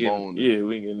can move on. Yeah,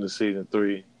 we can get into season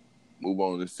 3. Move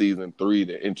on to season 3.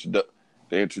 The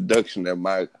introduction of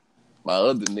my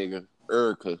other nigga,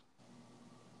 Erica.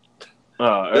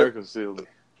 Erica Silva.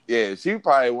 Yeah, she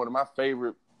probably one of my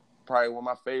favorite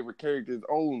characters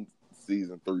on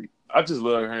season 3. I just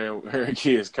love her and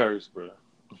kids curse, bro.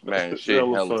 Man, shit,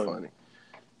 hella funny.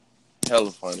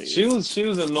 Hella funny. She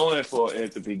was annoying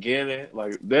at the beginning,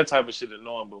 like that type of shit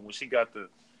annoying. But when she got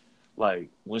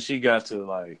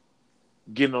to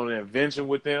getting on an adventure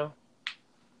with them,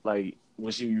 like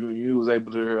when you was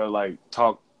able to hear her like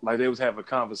talk, like they was having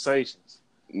conversations.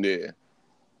 Yeah.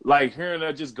 Like hearing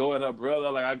her just go at her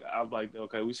brother, like I was like,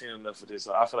 okay, we seen enough of this.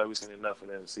 So I feel like we seen enough of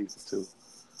that in season 2.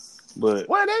 But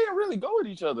they didn't really go at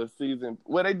each other season.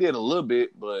 Well, they did a little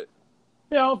bit, but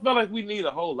yeah, I don't feel like we need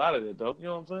a whole lot of that though. You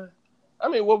know what I'm saying? I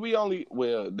mean,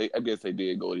 I guess they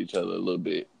did go at each other a little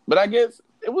bit, but I guess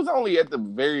it was only at the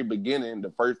very beginning, the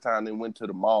first time they went to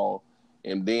the mall,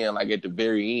 and then like at the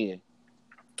very end,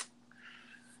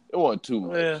 it wasn't too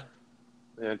much. Yeah,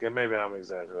 okay, maybe I'm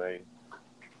exaggerating.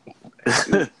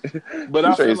 But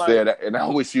I feel said that, and I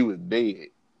wish you was dead.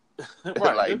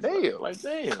 Right, like damn,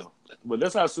 But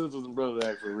that's how sisters and brothers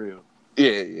act for real.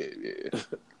 Yeah.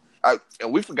 And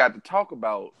we forgot to talk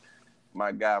about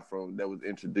my guy that was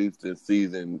introduced in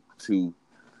season 2.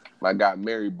 My guy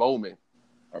Mary Bowman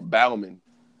or Bauman.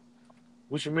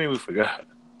 What you mean we forgot?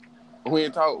 We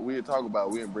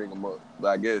didn't bring him up. But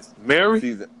I guess Mary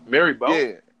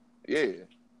Bowman? Yeah.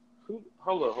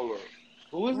 Hold up.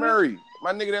 Who is Murray?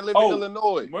 My nigga that lived in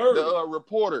Illinois. Murray. The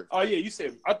reporter. Oh yeah, you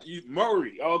said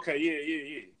Murray. Oh, okay,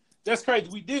 yeah. That's crazy.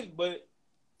 We didn't, but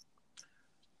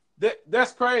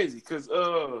that's crazy because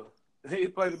he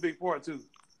played a big part too.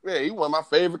 Yeah, he one of my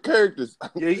favorite characters.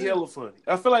 Yeah, he hella funny.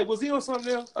 I feel like, was he on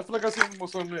something else? I feel like I seen him on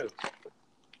something else.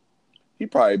 He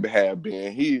probably have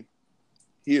been. He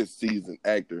a seasoned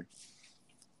actor.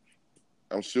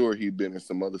 I'm sure he's been in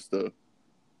some other stuff.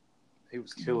 He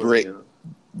was killing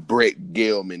Brett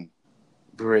Gelman.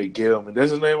 Brett Gelman.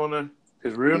 That's his name on there?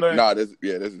 His real name? Nah, that's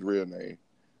his real name.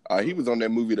 He was on that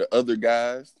movie The Other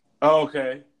Guys. Oh,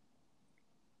 okay.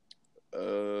 I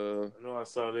know I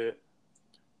saw that.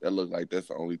 That looked like that's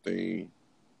the only thing.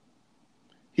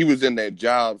 He was in that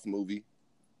Jobs movie.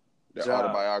 The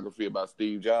autobiography about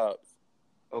Steve Jobs.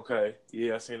 Okay.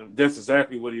 Yeah, I seen him. That's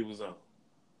exactly what he was on.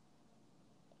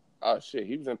 Oh, shit.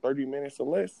 He was in 30 Minutes or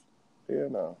Less? Yeah,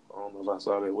 no. I don't know if I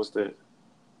saw that. What's that?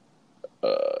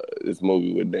 This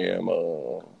movie with damn...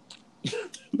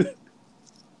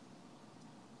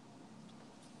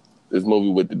 This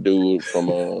movie with the dude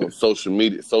from Social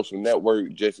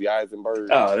Network, Jesse Eisenberg.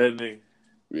 Oh, that nigga.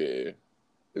 Yeah,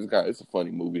 it's a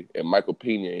funny movie, and Michael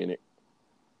Pena in it.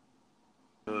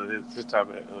 This type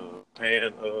of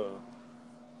pan.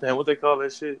 Damn, what they call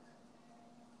that shit?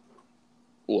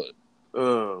 What?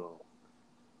 Uh,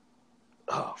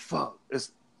 oh fuck,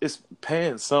 it's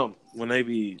pan something when they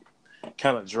be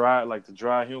kind of dry, like the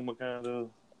dry humor kind of,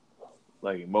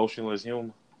 like emotionless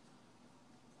humor.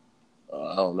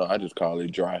 I don't know. I just call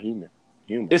it dry humor.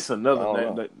 It's I another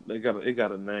don't name. know. It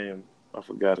got a name. I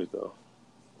forgot it though.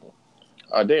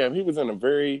 Damn, he was in a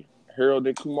very Harold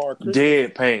and Kumar Christmas.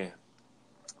 Deadpan.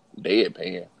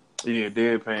 Deadpan. Yeah,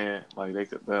 deadpan.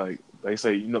 They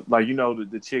say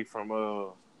the chick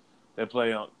from that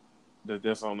play on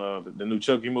that's on the new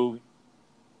Chucky movie.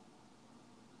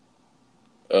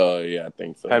 Yeah, I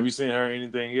think so. Have you seen her in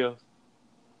anything else?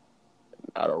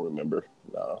 I don't remember.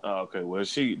 No. Oh, okay. Well,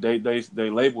 they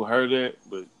label her that,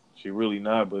 but she really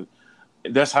not. But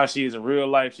that's how she is in real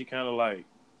life. She kind of like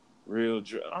real.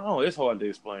 I don't know. It's hard to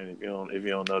explain if you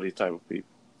don't know these type of people.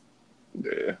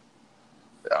 Yeah.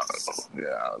 I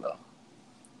don't know.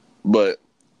 But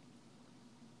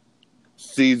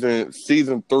season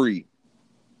 3,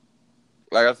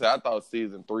 like I said, I thought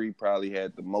season 3 probably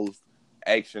had the most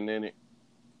action in it,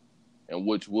 and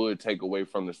which would take away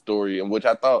from the story, and which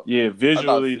I thought. Yeah,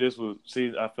 visually, this was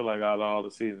season. I feel like out of all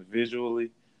the seasons, visually,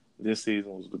 this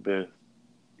season was the best.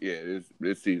 Yeah,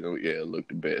 this season, it looked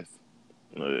the best.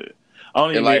 I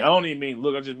don't even mean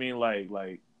look. I just mean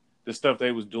like the stuff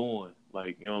they was doing,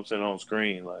 like you know what I'm saying on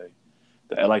screen, like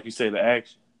you say, the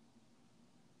action.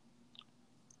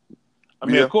 I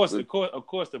mean, of course, the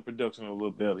production was a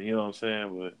little better. You know what I'm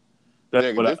saying, but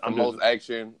that's this the most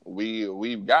action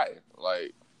we've gotten.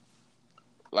 Like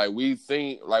we've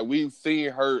seen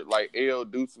her like Elle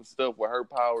do some stuff with her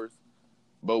powers,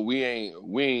 but we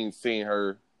ain't seen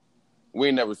her. We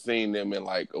ain't never seen them in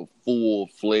like a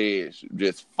full-fledged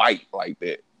just fight like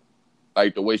that.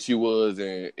 Like the way she was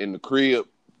in the crib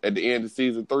at the end of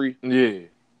season 3. Yeah.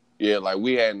 Yeah, like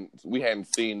we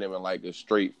hadn't seen them in like a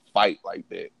straight fight like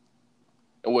that.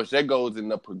 And which that goes in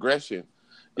the progression.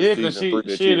 Yeah, because she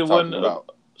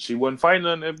wasn't fighting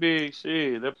nothing that big.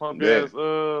 Shit, that punk ass.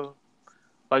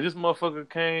 Like this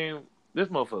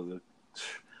motherfucker.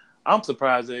 I'm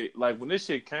surprised like when this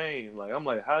shit came. Like I'm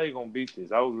like, how they gonna beat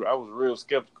this? I was real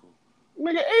skeptical.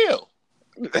 Nigga, L.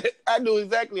 I knew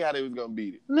exactly how they was gonna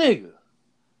beat it. Nigga,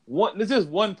 this is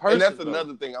one person. And that's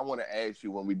another thing I want to ask you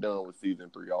when we done with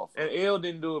season 3 also. And Elle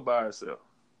didn't do it by herself.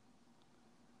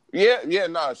 Yeah,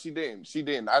 no, she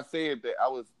didn't. I said that I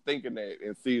was thinking that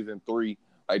in season 3,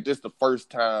 like this the first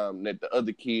time that the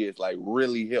other kids like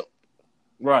really helped.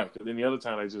 Right, because then the other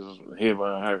time they just hid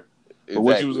behind her. Exactly. But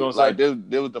what you was gonna say? Like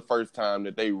this was the first time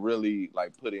that they really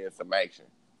like put in some action.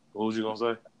 What was you gonna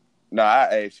say? No,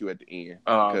 I asked you at the end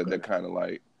because okay. They're kind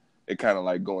of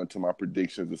like going to my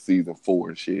predictions of season 4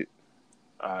 and shit.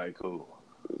 All right, cool.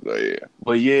 So yeah,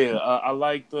 but yeah, I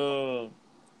liked how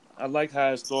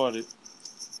it started.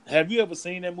 Have you ever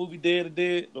seen that movie Dead or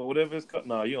Dead or whatever it's called?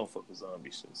 No, you don't fuck with zombie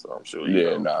shit, so I'm sure you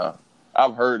don't. Nah.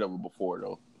 I've heard of it before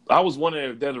though. I was wondering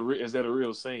if is that a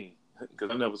real scene because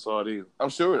I never saw it either. I'm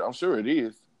sure it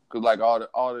is because like all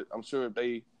the I'm sure if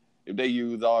they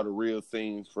use all the real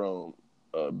scenes from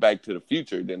Back to the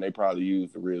Future, then they probably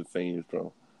use the real scenes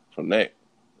from that.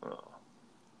 Yeah.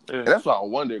 And that's why I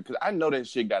wonder because I know that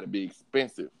shit got to be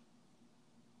expensive.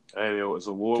 Hey, it's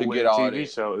an award-winning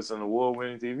TV show. It's an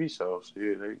award-winning TV show. So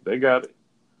yeah, they got it.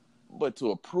 But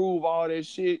to approve all that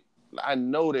shit, I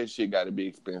know that shit got to be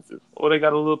expensive. Well, they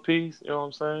got a little piece. You know what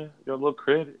I'm saying? Got a little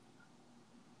credit.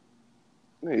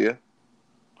 Yeah.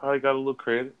 Probably got a little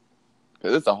credit.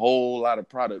 Cause it's a whole lot of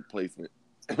product placement.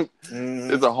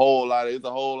 Mm-hmm. It's a whole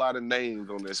lot of names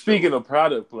on this. Speaking of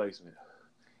product placement,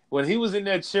 when he was in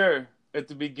that chair at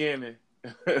the beginning.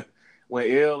 When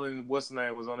Elle and what's the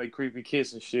name was on their creepy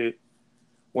kiss and shit.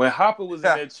 When Hopper was in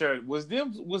that church, was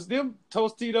them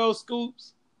Tostitos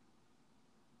scoops?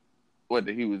 What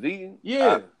that he was eating?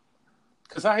 Yeah,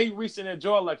 because how he reached in that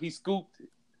jar like he scooped it.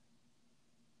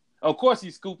 Of course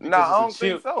he scooped it. No, I don't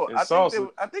think so.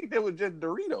 I think they were just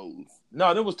Doritos.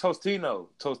 No, there was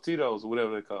Tostitos or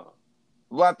whatever they call.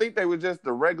 Well, I think they were just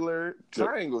the regular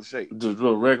triangle shape. The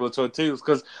regular tortillas.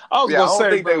 Because I was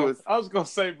gonna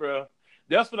say, bro.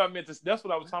 That's what I meant. That's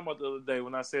what I was talking about the other day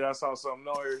when I said I saw something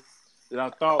on here that I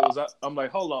thought was. I'm like,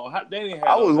 hold on, they didn't have.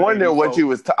 I was wondering what you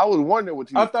was. I was wondering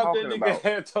what you. I thought that nigga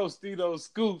had Tostitos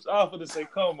scoops. I was gonna say,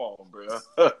 come on, bro.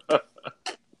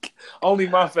 Only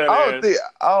my fat ass.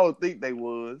 I don't think they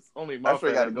was. Only my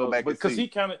fat ass. Got to go back because he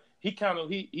kind of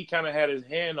had his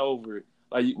hand over it,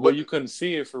 but you couldn't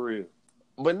see it for real.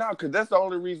 But no, because that's the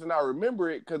only reason I remember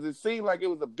it because it seemed like it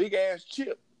was a big ass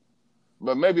chip.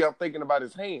 But maybe I'm thinking about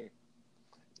his hand.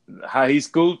 How he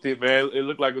scooped it, man. It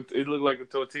looked like a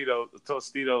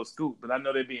Tostito scoop. But I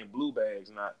know they be in blue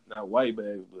bags, not white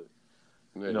bags. But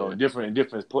you know, in different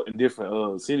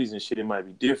cities and shit, it might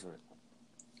be different.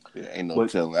 Yeah, ain't no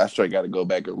telling. I straight got to go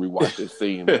back and rewatch this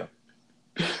scene. And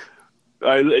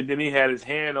then he had his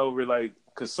hand over it, like,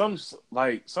 cause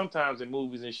sometimes in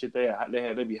movies and shit, they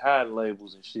be hiding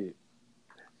labels and shit.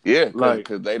 Yeah,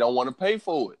 because they don't want to pay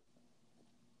for it.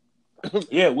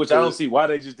 Yeah, which I don't see why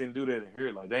they just didn't do that in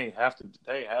here. Like they ain't have to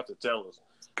tell us.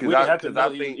 We didn't have to know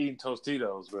he was eating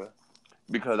Tostitos, bro.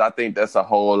 Because I think that's a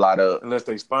whole lot of unless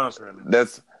they sponsoring it.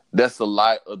 That's a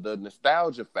lot of the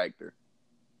nostalgia factor.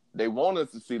 They want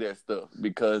us to see that stuff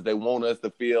because they want us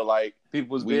to feel like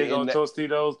people was big on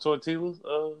Tostitos, tortillas,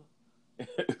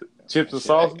 chips and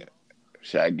salsa.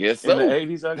 I guess so. In the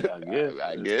 80s,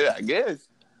 I guess.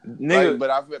 Nigga.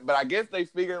 Like, but I guess they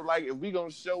figured like if we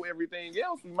gonna show everything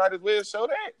else, we might as well show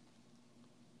that.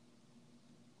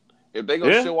 If they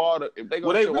gonna show all the, they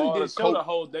really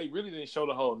didn't show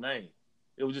the whole name.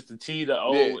 It was just the T, the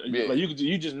O. Yeah. Like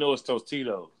you just know it's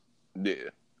Tostitos. Yeah.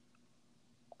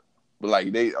 But like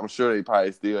I'm sure they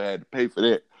probably still had to pay for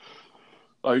that.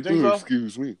 Oh, you think so?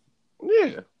 Excuse me.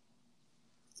 Yeah.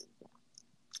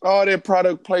 All that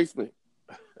product placement.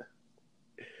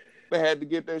 They had to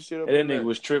get that shit up. And that nigga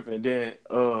was tripping. Then,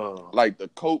 like the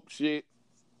Coke shit.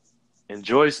 And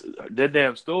Joyce, that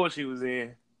damn store she was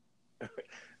in,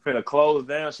 finna close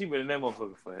down. She been in that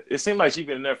motherfucker for. It seemed like she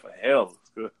been in there for hell.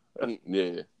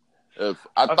 Yeah.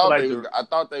 I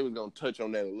thought they was gonna touch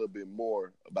on that a little bit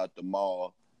more about the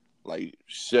mall, like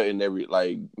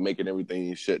making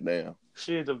everything shut down.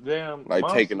 Shit, the damn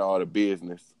taking all the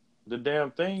business. The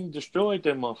damn thing destroyed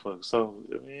that motherfucker. So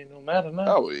it ain't no matter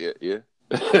now. Oh yeah.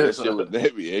 That shit was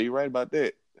heavy. Yeah, you right about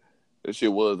that. That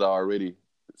shit was already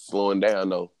slowing down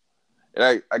though.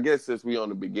 And I guess since we on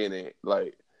the beginning,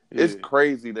 it's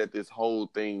crazy that this whole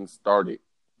thing started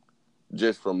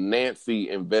just from Nancy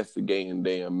investigating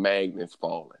damn Magnus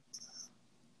falling.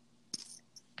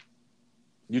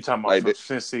 You talking about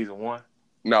since season 1?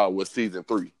 No, it was season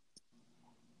 3.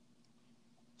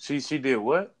 She did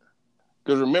what?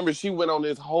 Because remember, she went on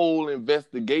this whole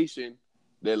investigation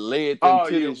that led them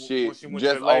to this shit. When she went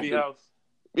to the lady house?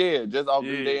 Yeah, just off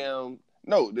the damn.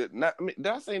 No, did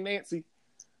I say Nancy?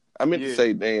 I meant to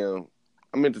say damn.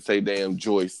 I meant to say damn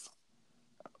Joyce.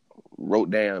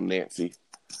 Wrote down Nancy.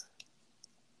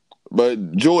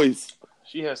 But Joyce.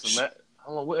 She has some.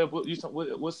 Hold on, what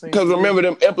scene? Because remember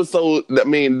them episodes. I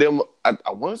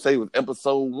want to say it was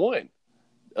episode 1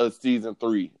 of season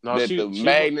 3. No, the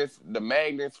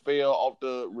magnets fell off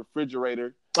the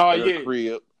refrigerator. The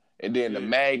crib. And then the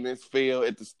magnets fell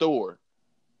at the store.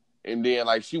 And then,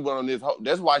 she went on this...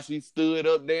 That's why she stood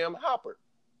up damn Hopper.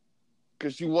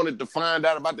 Because she wanted to find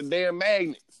out about the damn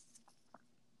magnets.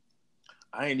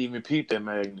 I ain't even peeped that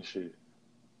magnet shit.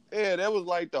 Yeah, that was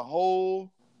the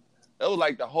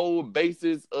whole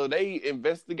basis of their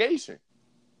investigation.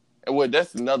 And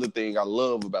that's another thing I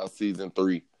love about season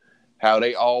 3. How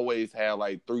they always have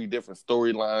 3 different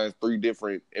storylines, 3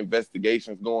 different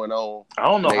investigations going on. I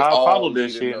don't know how I followed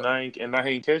that shit and I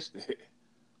ain't touched it.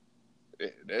 Yeah,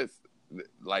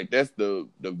 that's the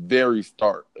very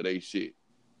start of they shit.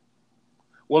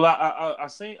 Well, I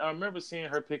remember seeing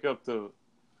her pick up the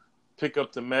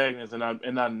magnets, and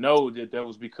I know that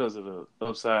was because of the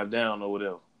upside down or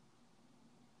whatever.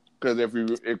 Because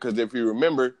if you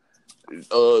remember. They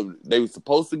wwere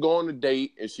supposed to go on a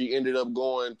date, and she ended up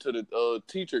going to the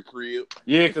teacher crib.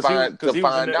 Yeah, to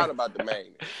find out about the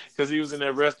magnet. Because he was in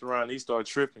that restaurant, and he started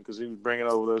tripping because he was bringing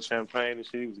over the champagne and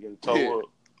shit. He was getting towed up.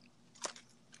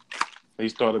 He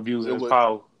started abusing his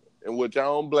power. And which I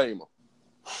don't blame him.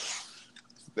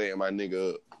 Staying my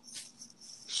nigga up.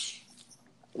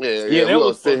 Yeah, we're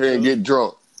gonna sit here and get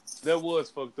drunk. That was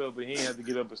fucked up, but he didn't have to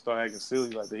get up and start acting silly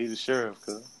like that. He's the sheriff,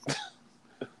 cuz.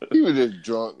 He was just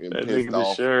drunk and that pissed off.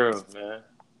 The sheriff, man.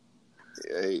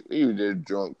 Yeah, he was just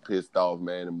drunk, pissed off,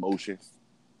 man. Emotions.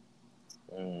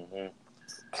 Mm-hmm.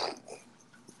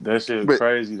 That shit is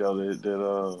crazy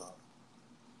though.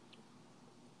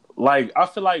 I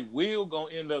feel like Will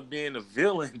gonna end up being the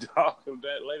villain, dog. Of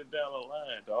that later down the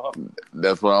line, dog.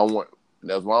 That's what I want.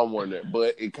 That's what I'm wondering.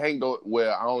 But it can't go.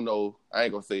 Well, I don't know. I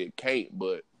ain't gonna say it can't,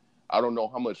 but I don't know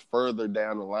how much further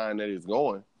down the line that it's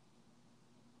going.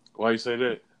 Why you say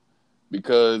that?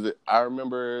 Because I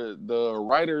remember the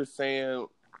writers saying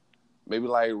maybe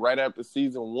right after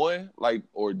season 1,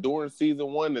 or during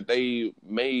season 1 that they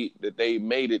made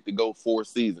it to go 4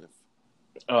 seasons.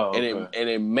 Oh, okay.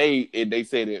 And they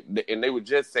said it, and they were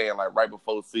just saying right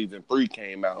before season 3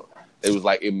 came out, it was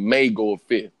it may go a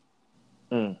 5th.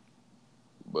 Mm.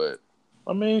 But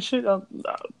I mean, shit.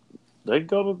 They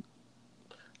go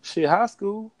to high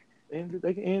school, and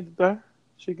they can end it there.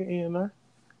 She can end there.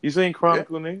 You seen Yeah.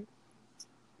 Chronicle, nigga?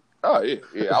 Oh yeah.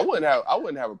 I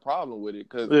wouldn't have a problem with it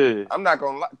because Yeah. I'm not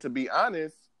gonna lie. To be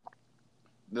honest,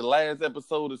 the last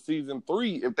episode of season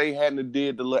 3, if they hadn't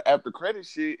did the little after credit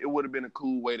shit, it would have been a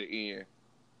cool way to end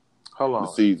Hold the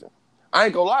on. season. I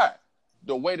ain't gonna lie.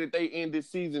 The way that they ended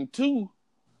season 2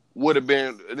 would have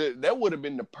been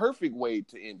the perfect way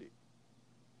to end it.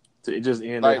 To just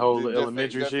end that Like whole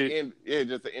elementary just shit. to end, yeah,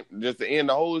 just to end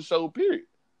the whole show. Period.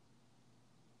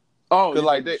 Oh, Cause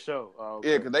like the they, show. Oh,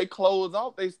 okay. yeah, cause they close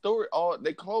off their story.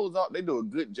 They close off. They do a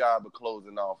good job of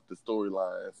closing off the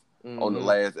storylines on the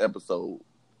last episode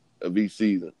of each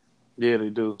season. Yeah, they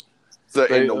do. So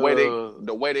and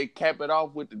the way they cap it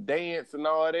off with the dance and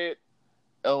all that,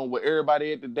 with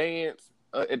everybody at the dance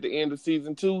at the end of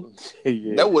season 2,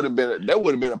 yeah. that would have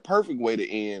been a perfect way to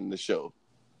end the show.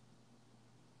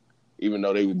 Even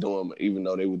though they were doing my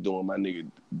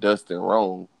nigga Dustin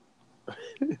wrong.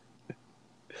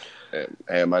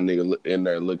 And my nigga in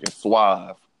there looking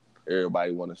suave.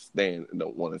 Everybody want to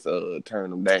don't want to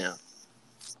turn him down.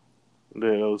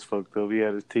 Yeah, that was fucked up. He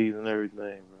had his teeth and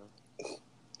everything, bro.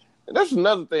 And that's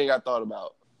another thing I thought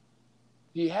about.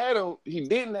 He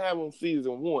didn't have him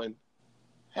season 1,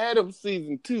 had him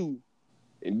season 2,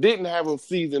 and didn't have him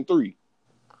season 3.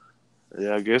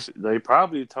 Yeah, I guess they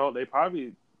probably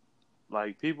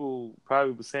like people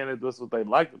probably were saying that that's what they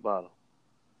liked about him.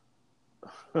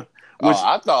 Which,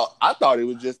 I thought it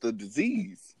was just a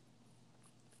disease.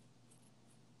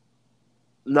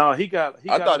 No, he got.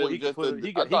 I thought it was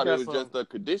just a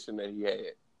condition that he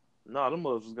had. No, them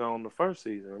mothers was gone the first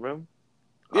season. Remember?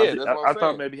 Yeah, I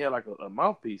thought maybe he had like a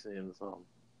mouthpiece in or something.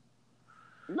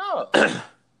 No,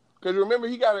 because remember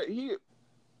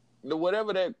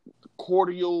whatever that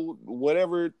cordial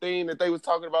whatever thing that they was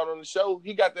talking about on the show,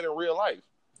 he got that in real life.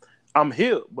 I'm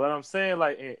hip, but I'm saying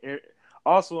like.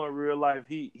 Also in real life,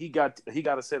 he got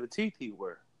a set of teeth he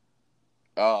wear.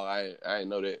 Oh, I didn't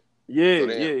know that. Yeah, so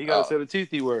he got a set of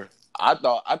teeth he wear. I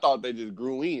thought they just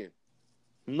grew in.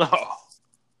 No.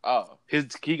 Oh.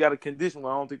 He got a condition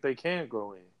where I don't think they can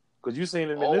grow in. Because you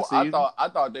seen him in this season. I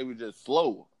thought they were just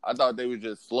slow. I thought they were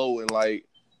just slow and like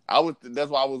that's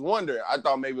why I was wondering. I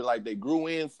thought maybe like they grew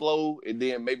in slow and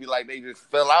then maybe like they just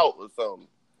fell out or something.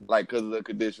 Like because of the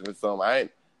condition or something. I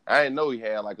didn't know he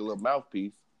had like a little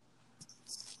mouthpiece.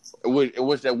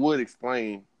 Which that would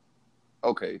explain.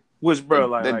 Okay. Which,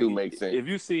 bro, that do make sense. If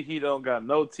you see he don't got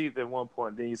no teeth at one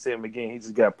point, then you see him again, he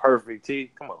just got perfect teeth.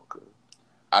 Come on, cuz.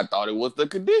 I thought it was the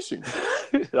condition.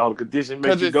 All the condition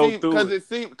makes you go through it.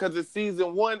 Because in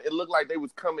season 1, it looked like they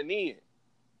was coming in.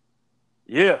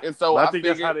 Yeah. And so I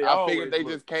figured they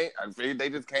just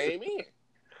came in.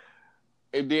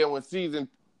 And then when season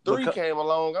 3 came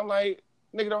along, I'm like,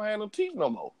 nigga don't have no teeth no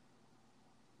more.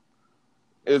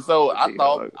 And so I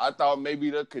thought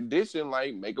maybe the condition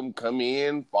like make them come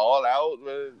in, fall out.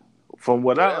 From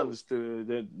what I understood,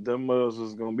 that them mothers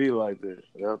was gonna be like that.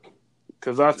 Yep.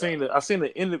 Cause I seen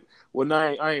the interview. Well, no,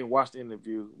 I ain't watched the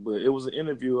interview, but it was an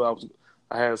interview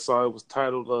I saw. It was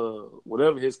titled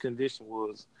whatever his condition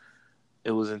was. It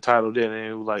was entitled that, and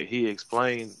it was like he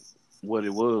explained what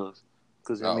it was.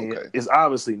 Cause it's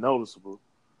obviously noticeable.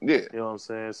 Yeah, you know what I'm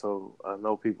saying. So I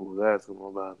know people was asking him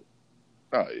about it.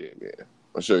 Oh yeah.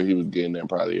 I'm sure he was getting that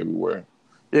probably everywhere.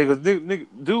 Yeah, because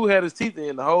dude had his teeth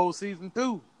in the whole season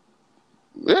 2.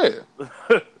 Yeah.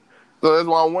 So that's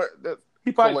why I want.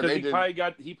 He probably didn't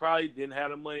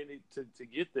have the money to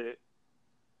get that.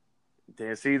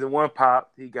 Then season 1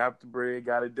 popped. He got the bread,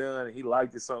 got it done, and he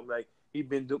liked it. Something like he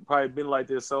probably been like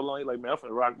this so long. He like, man, I'm finna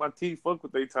rock my teeth. Fuck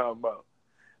what they talking about.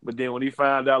 But then when he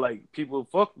found out like people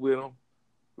fuck with him,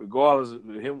 regardless of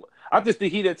him, I just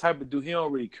think he that type of dude. He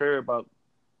don't really care about.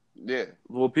 Yeah.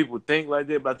 Well, people think like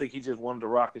that, but I think he just wanted to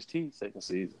rock his teeth second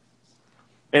season.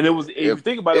 And it was, if you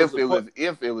think about it,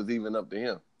 if it was even up to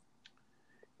him.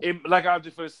 Like I was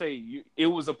just going to say, it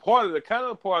was a part of the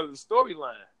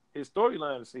storyline, his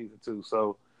storyline of season 2.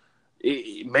 So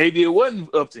maybe it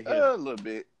wasn't up to him. A little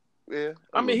bit. Yeah.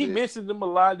 I mean, he mentioned them a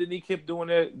lot, and he kept doing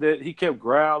that he kept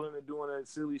growling and doing that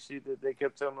silly shit that they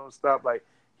kept telling him to stop. Like,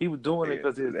 he was doing it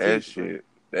because his teeth.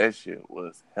 That shit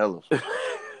was hella fun.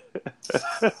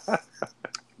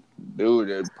 Dude,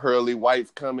 the pearly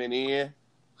whites coming in.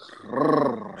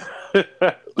 I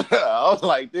was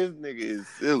like, this nigga is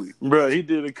silly. Bro, he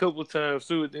did a couple times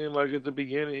too. Then, like at the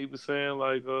beginning, he was saying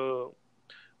like,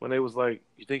 when they was like,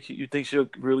 you think she'll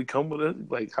really come with us?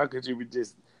 Like, how could you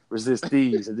resist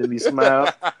these? And then he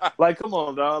smiled. Like, come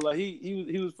on, dog. Like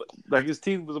he was like his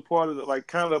teeth was a part of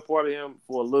kind of a part of him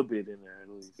for a little bit in there at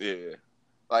least. Yeah.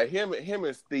 Like him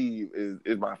and Steve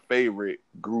is my favorite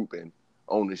grouping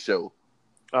on the show.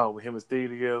 Oh, with him and Steve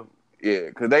together. Yeah,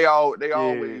 because they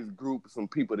always group some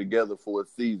people together for a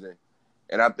season,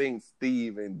 and I think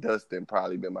Steve and Dustin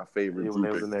probably been my favorite when they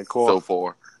was grouping in that car. so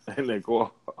far. In that car.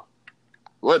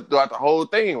 What throughout the whole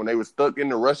thing when they was stuck in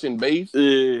the Russian base?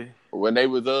 Yeah. When they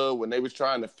was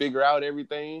trying to figure out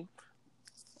everything.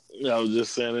 Yeah, I was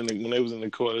just saying when they was in the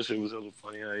car, that shit was hella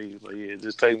funny. How he was like, "Yeah,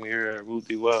 just take me here and root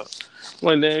you out."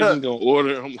 I'm like, damn, you gonna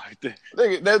order him like that?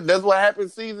 That's what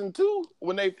happened season 2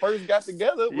 when they first got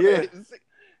together. Yeah.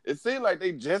 It seemed like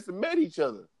they just met each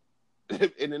other,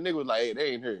 and the nigga was like, "Hey, they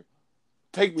ain't here.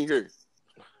 Take me here."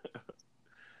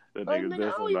 That Like, nigga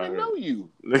nigga, I don't even know you.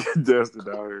 Nigga Dustin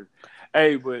out here.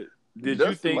 Hey, but did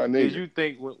Dustin, you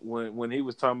think when he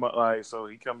was talking about like, so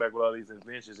he come back with all these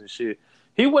inventions and shit,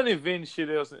 he wasn't inventing shit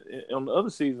else on the other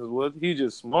seasons, was he? He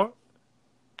just smart?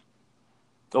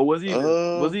 Or was he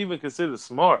even considered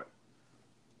smart?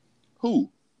 Who?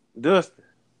 Dustin.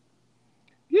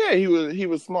 Yeah, he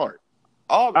was smart.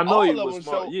 All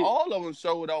of them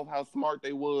showed off how smart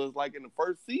they was like in the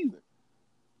first season.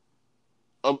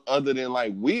 Other than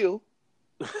like Will.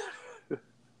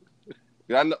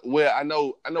 I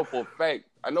know for a fact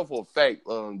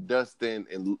Dustin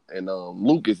and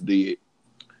Lucas did.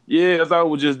 Yeah, I thought it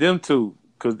was just them two.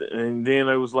 And then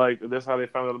it was like, that's how they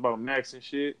found out about Max and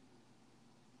shit.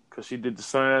 Because she did the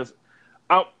signs.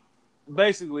 I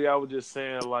was just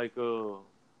saying, like,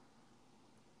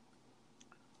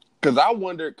 Because I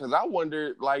wondered,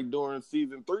 like, during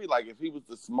season 3, like, if he was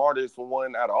the smartest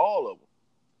one out of all of them.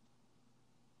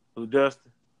 Who,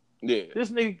 Dustin? Yeah. This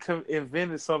nigga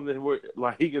invented something where,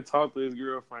 like, he could talk to his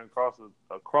girlfriend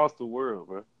across the world,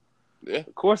 bro. Yeah.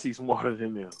 Of course he's smarter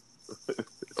than them.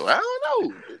 Well, I don't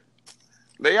know.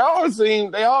 They all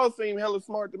seem hella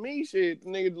smart to me. Shit,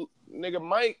 nigga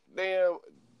Mike, damn,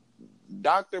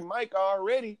 Dr. Mike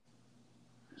already.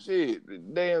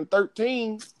 Shit, damn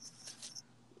 13,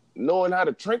 knowing how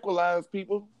to tranquilize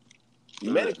people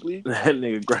medically. That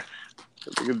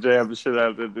nigga jabbed the shit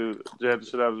out of that dude. Jabbed the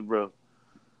shit out of his brother.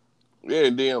 Yeah,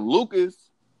 damn Lucas.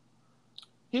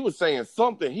 He was saying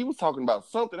something. He was talking about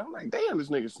something. I'm like, damn, this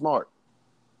nigga smart.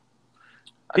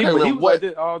 He was like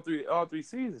that all three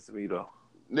seasons to me though.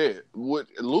 Yeah, what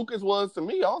Lucas was to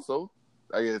me also.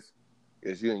 I guess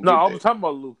you didn't. No, I was talking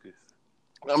about Lucas.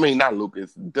 I mean, not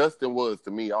Lucas. Dustin was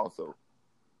to me also.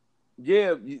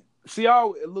 Yeah, see, I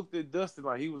looked at Dustin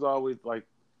like he was always like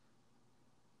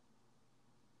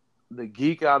the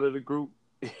geek out of the group,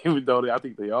 even though I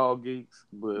think they all geeks.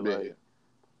 But yeah. like,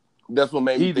 that's what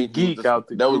made me think he was out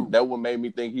the group. That what made me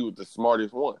think he was the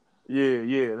smartest one. Yeah,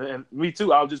 and me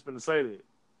too. I was just gonna say that.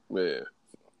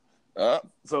 Yeah.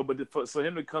 So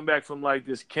him to come back from like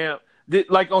this camp,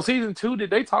 like on season 2, did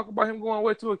they talk about him going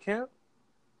away to a camp?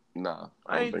 Nah,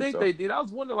 I didn't think they did. I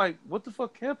was wondering like, what the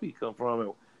fuck camp he come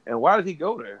from, and why did he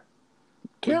go there?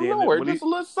 Camp nowhere, just a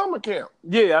little summer camp.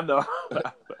 Yeah, I know.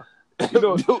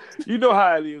 you know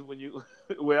how it is when you.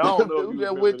 Well, I don't know. Dude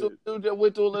just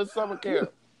went to a little summer camp.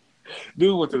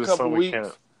 Dude went to the summer weeks.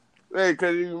 Camp. Hey,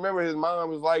 because you remember his mom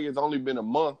was like, it's only been a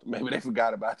month. Maybe they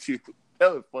forgot about you.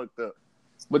 That was fucked up.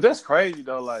 But that's crazy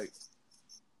though. Like,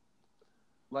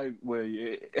 well,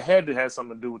 it had to have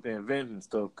something to do with the invention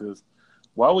stuff. Because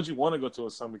why would you want to go to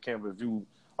a summer camp if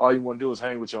all you want to do is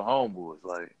hang with your homeboys?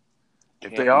 Like,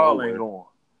 if they all ain't going,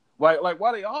 like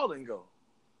why they all didn't go?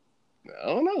 I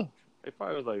don't know. They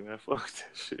probably was like, man, fuck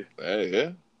that shit.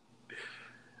 Yeah.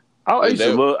 I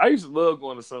used to love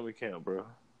going to summer camp, bro.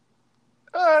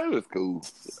 It was cool.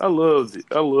 I loved it.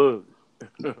 I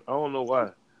don't know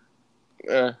why.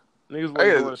 Yeah. Niggas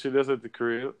wasn't doing shit that's at the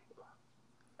crib.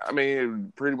 I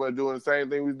mean, pretty much doing the same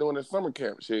thing we was doing at summer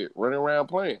camp shit. Running around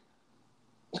playing.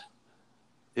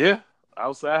 Yeah.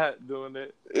 Outside doing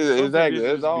that. Exactly.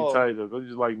 That's all. Tight, though.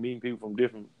 Just like meeting people from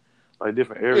different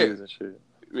areas and shit.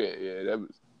 Yeah.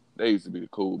 That used to be the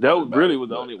cool. That was really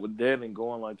the only with that and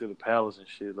going like to the palace and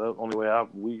shit. That's the only way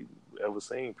we ever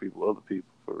seen other people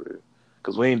for real.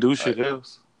 Because we ain't do shit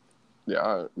else.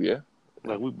 Yeah.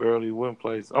 Like we barely went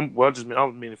places. I was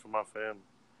meaning for my family.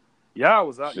 Y'all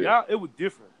was out. Shit. Y'all, it was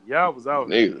different. Y'all was out.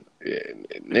 Niggas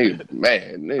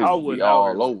be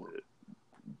all over.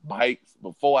 Bikes.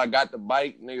 Before I got the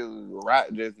bike,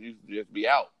 niggas just be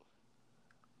out.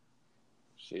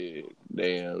 Shit,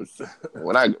 damn.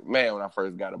 When I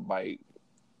first got a bike,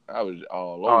 I was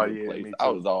all over the place. I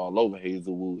was all over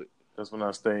Hazelwood. That's when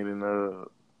I stayed in the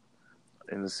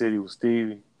city with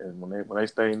Stevie, and when they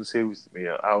stayed in the city, we used to be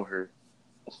out here.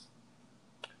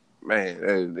 Man,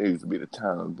 that used to be the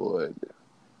time, boy.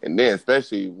 And then,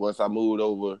 especially once I moved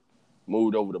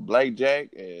moved over to Blackjack,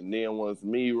 and then once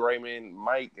me, Raymond,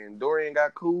 Mike, and Dorian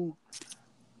got cool,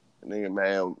 nigga,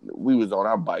 man, we was on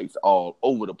our bikes all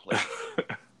over the place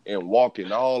and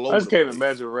walking all over I just the can't place.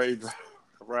 imagine Ray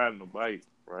riding a bike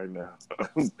right now.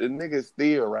 The nigga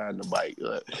still riding the bike.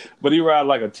 But he ride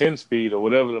like a 10-speed or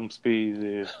whatever them speeds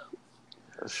is.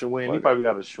 A Schwinn. He probably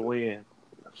got a Schwinn.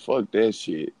 Fuck that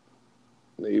shit.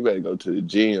 Nigga, you better go to the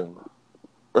gym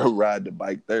or ride the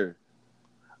bike there.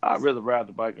 I'd rather ride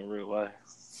the bike in real life.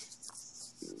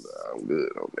 I'm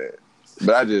good on that.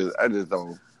 But I just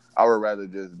don't. I would rather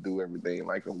just do everything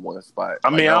like in one spot. I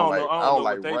mean, like, I don't know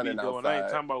like what they running be doing. outside. I ain't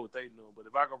talking about what they doing. But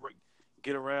if I can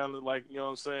get around, like, you know what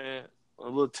I'm saying, a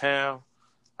little town,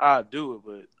 I'd do it.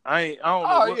 But I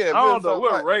don't know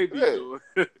what Ray be doing.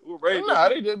 What Ray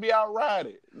they just be out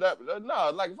riding.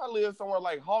 No, like if I live somewhere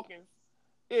like Hawkins,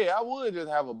 yeah, I would just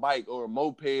have a bike or a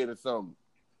moped or something.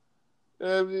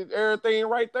 Everything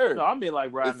right there. No, I mean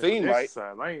like riding it for like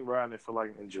exercise. I ain't riding it for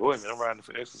like enjoyment. I'm riding it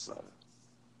for exercise.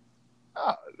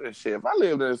 Oh, shit. If I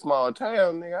lived in a small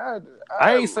town, nigga,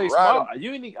 I ain't say small.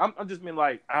 You ain't. I just mean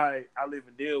like I live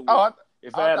in Dealwood.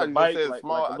 If I had a bike, like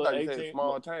a little 18,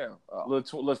 small town,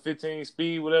 little 15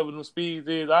 speed, whatever them speeds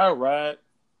is, I ride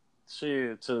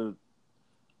shit to,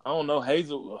 I don't know,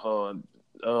 Hazel,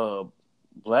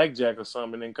 Blackjack or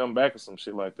something, and then come back or some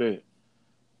shit like that,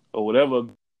 or whatever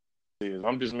it is.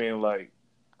 I'm just mean like,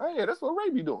 oh yeah, that's what Ray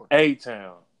be doing.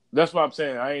 A-Town. That's what I'm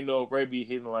saying. I ain't know if Ray be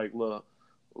hitting like little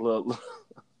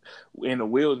in the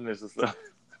wilderness and stuff.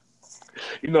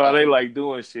 You know how they like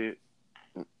doing shit.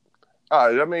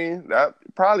 I mean,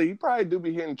 he probably do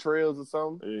be hitting trails or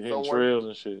something. Yeah, hitting trails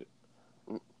and shit.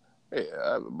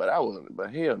 Yeah, but I wouldn't.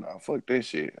 But hell no, fuck that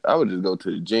shit. I would just go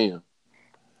to the gym.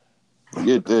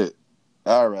 Get that.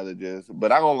 I'd rather just.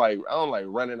 But I don't like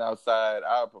running outside.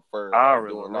 I prefer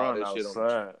doing all that shit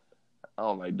outside. I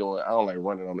don't like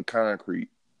running on the concrete.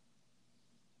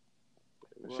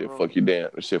 That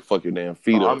shit fuck your damn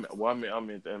feet up. I'm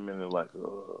in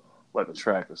like a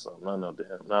track or something.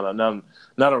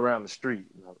 Not around the street.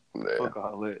 Yeah. Fuck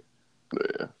all that.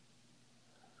 Yeah.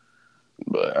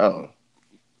 But I don't.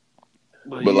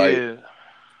 But yeah.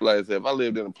 Like I said, if I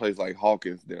lived in a place like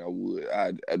Hawkins, then I would.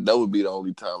 That would be the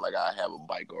only time like I have a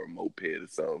bike or a moped or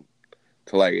something.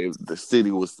 So like if the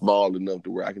city was small enough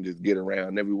to where I can just get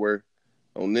around everywhere.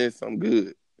 On this, I'm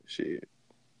good. Shit.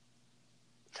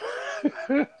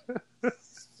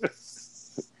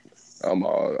 I'm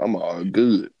all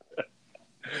good.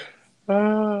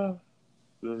 That's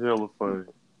hella funny.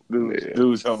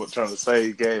 Dude's trying to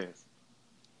save gas.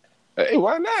 Hey,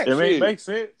 why not? It make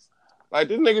sense. Like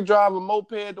this nigga drive a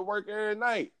moped to work every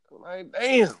night. Like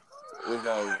damn.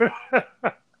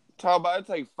 Talk about it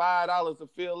take $5 to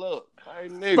fill up.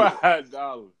 Like nigga.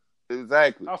 $5.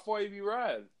 Exactly. How far you be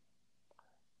riding?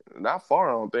 Not far,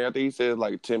 I don't think. I think he said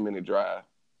like a 10-minute drive.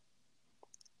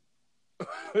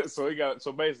 So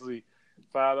basically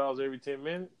 $5 every 10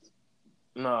 minutes?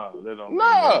 No, they don't.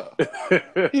 No.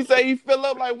 He said he fill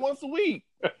up like once a week.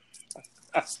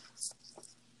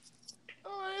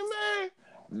 Oh man.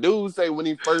 Dude say when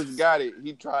he first got it,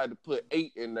 he tried to put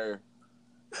 8 in there.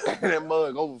 And that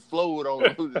mug overflowed on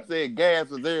him. It said gas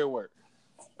was everywhere.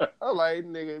 I'm like,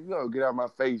 nigga, you gonna get out of my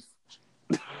face.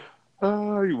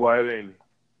 Oh, you white, ain't he?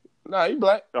 Nah, he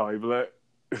black. Oh, he black?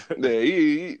 Yeah,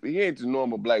 he ain't the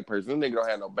normal black person. This nigga don't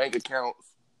have no bank accounts.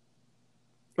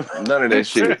 None of that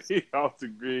shit. He off the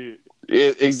grid.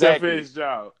 Yeah, exactly. Except for his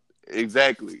job.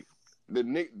 Exactly. The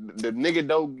nigga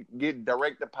don't get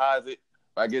direct deposit.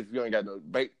 I guess if you ain't got no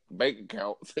bank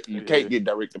accounts, you can't get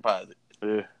direct deposit.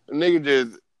 Yeah. The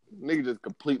nigga just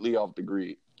completely off the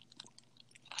grid.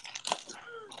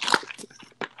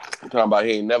 I'm talking about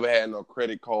he ain't never had no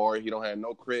credit card. He don't have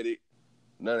no credit.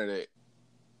 None of that.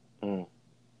 Mm.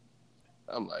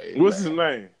 I'm like, what's his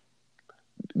name?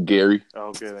 Gary.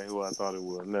 Okay, that ain't who I thought it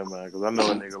was. Never mind, because I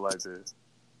know a nigga like that.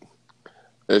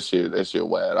 That shit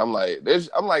wild. I'm like,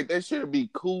 that should be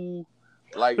cool.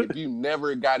 Like if you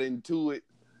never got into it,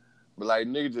 but like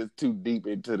niggas just too deep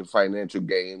into the financial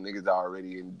game. Niggas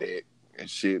already in debt and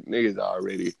shit. Niggas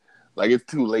already like it's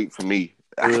too late for me.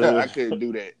 I couldn't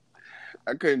do that.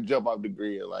 I couldn't jump off the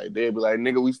grid. Like they'd be like,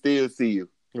 nigga, we still see you.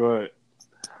 Right.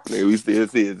 Nigga, we still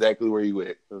see exactly where you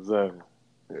at. Exactly.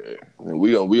 Yeah. And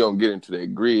we gonna get into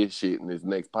that grid shit in this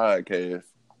next podcast.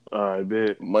 All right,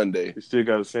 bet. Monday. You still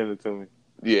gotta send it to me.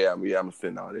 Yeah, I'm gonna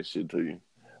send all that shit to you.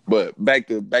 But back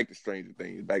to Stranger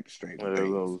Things.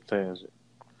 Tangent.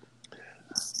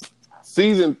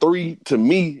 Season 3 to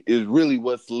me is really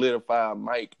what solidified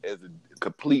Mike as a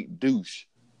complete douche.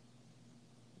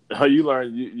 How you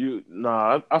learned?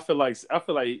 I feel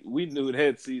like we knew it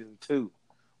had season 2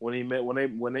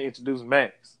 when they introduced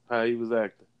Max, how he was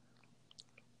acting.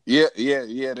 Yeah,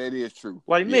 that is true.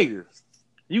 Like yeah. niggas,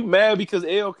 you mad because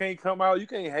L can't come out? You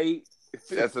can't hate.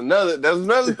 That's another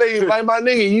thing. Like my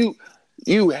nigga,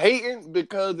 you hating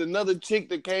because another chick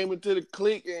that came into the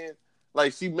clique and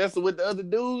like she messing with the other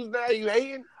dudes now. You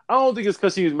hating? I don't think it's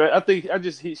because she was mad. I think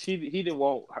he didn't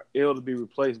want L to be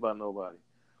replaced by nobody,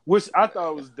 which I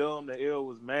thought was dumb that L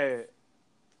was mad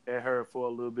at her for a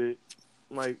little bit.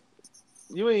 Like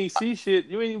you ain't see shit.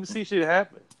 You ain't even see shit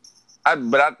happen.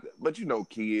 But you know,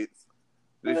 kids.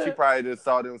 Man. She probably just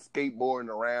saw them skateboarding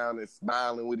around and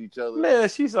smiling with each other. Man,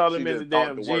 she saw them in the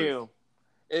damn gym.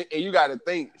 And you got to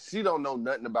think, she don't know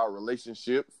nothing about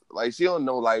relationships. Like, she don't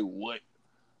know, like, what.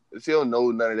 She don't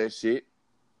know none of that shit.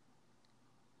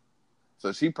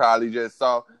 So she probably just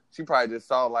saw,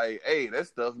 like, hey, that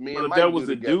stuff me and Mike do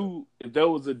together. If that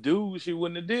was a dude, she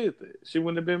wouldn't have did that. She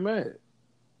wouldn't have been mad.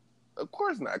 Of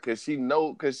course not, because she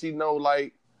know,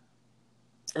 like,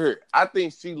 I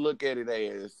think she look at it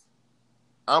as,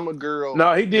 I'm a girl.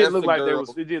 No, he did look like they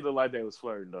was. It did look like they was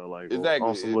flirting though, like exactly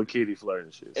on some little kitty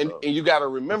flirting shit. And you got to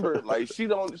remember, like she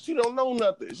don't know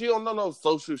nothing. She don't know no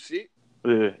social shit.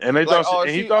 Yeah, and they like, thought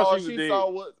she was she dead.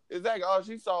 All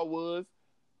she saw was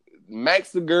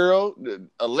Max a girl,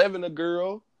 11 a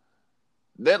girl.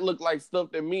 That looked like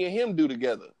stuff that me and him do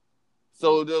together.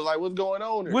 So they're like, what's going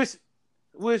on here?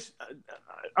 Which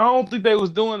I don't think they was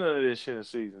doing none of this shit in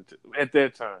season 2 at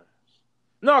that time.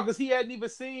 No, because he hadn't even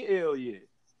seen L yet.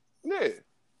 Yeah,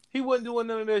 he wasn't doing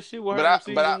none of that shit with her in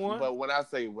season 1. But when I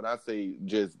say they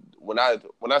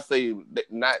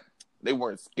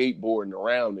weren't skateboarding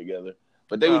around together,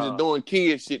 but they were just doing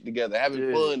kid shit together,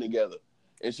 having fun together.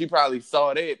 And she probably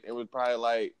saw that and was probably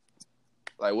like,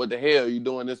 what the hell, you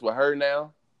doing this with her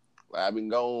now? Like, I've been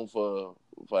gone for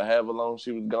however long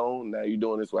she was gone. Now you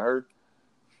doing this with her?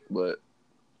 But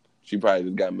she probably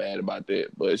just got mad about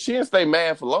that. But she didn't stay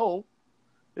mad for long.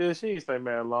 Yeah, she didn't stay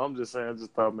mad long. I'm just saying, I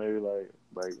just thought maybe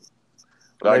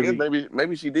I guess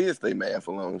maybe she did stay mad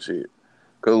for long shit.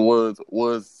 Cause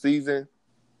was season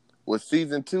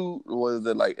 2, was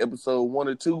it like episode 1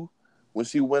 or 2 when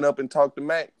she went up and talked to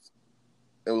Max?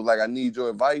 It was like, I need your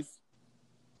advice.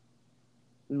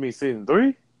 You mean season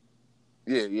 3?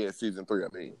 Yeah, season 3, I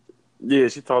mean. Yeah,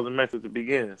 she talked to Max at the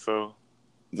beginning, so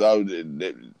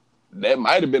that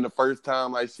might have been the first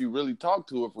time like she really talked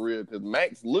to her for real, because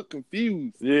Max looked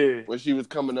confused when she was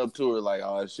coming up to her like,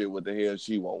 oh shit, what the hell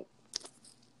she want?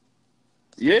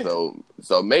 Yeah.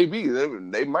 So maybe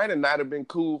they might have not have been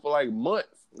cool for like months.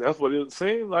 That's what it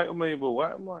seemed like. I mean, but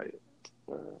why? I'm like,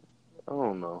 I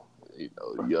don't know. You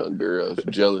know, young girls,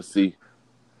 jealousy.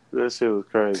 That shit was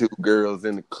crazy. 2 girls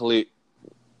in the clique.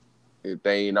 If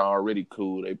they ain't already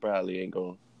cool, they probably ain't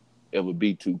gonna ever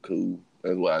be too cool.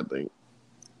 That's what I think.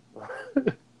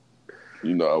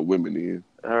 You know how women is.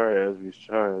 Her ass is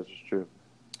true.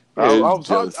 Yeah, I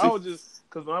was just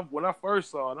because when I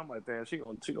first saw it, I'm like, damn, she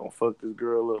gonna fuck this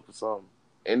girl up or something.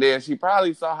 And then she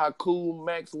probably saw how cool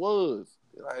Max was.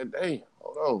 Like, damn,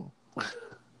 hold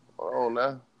on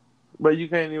now. But you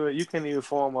can't even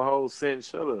form a whole sentence.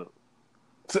 Shut up.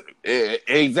 Yeah,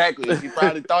 exactly. She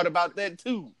probably thought about that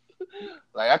too.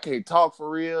 Like, I can't talk for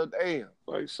real. Damn.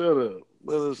 Like, shut up.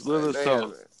 Let us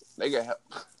talk. They got help.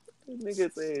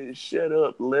 Nigga said, "Shut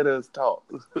up, let us talk."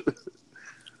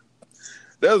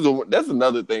 That's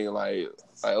another thing. Like,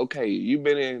 okay, you've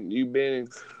been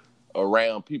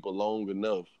around people long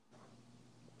enough.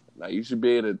 Like, you should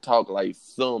be able to talk like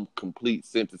some complete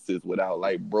sentences without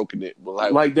like broken it.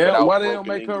 Like that. Why they don't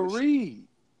make her read?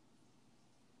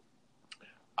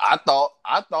 I thought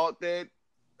that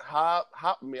I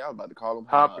was about to call him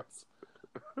Hopper.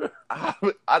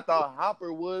 I thought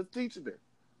Hopper was teaching her.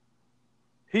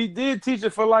 He did teach it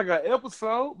for like an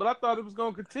episode, but I thought it was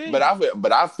going to continue.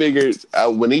 But I figured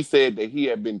when he said that he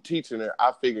had been teaching her,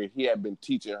 I figured he had been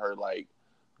teaching her like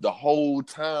the whole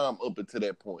time up until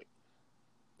that point.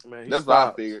 Man, that's what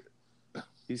I figured.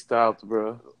 He stopped,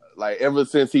 bro. Like ever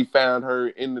since he found her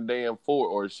in the damn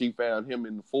forest, or she found him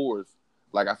in the forest,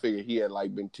 like I figured he had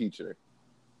like been teaching her.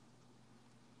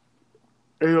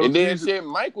 And then shit,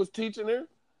 Mike was teaching her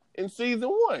in season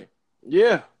 1.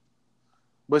 Yeah.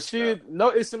 But it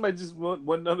seemed like just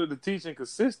wasn't under the teaching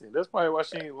consistent. That's probably why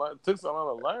she took so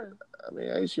long to learn. I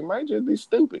mean, she might just be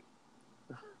stupid.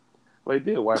 Well, they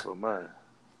did wipe her mind.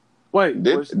 Wait,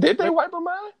 did they wipe her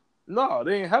mind? No,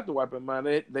 they didn't have to wipe her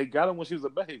mind. They got her when she was a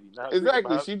baby.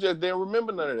 Exactly. She just didn't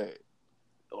remember none of that.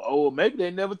 Oh, maybe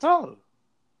they never taught her.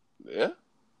 Yeah.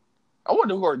 I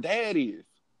wonder who her dad is.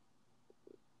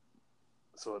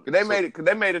 Cause they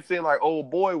made it seem like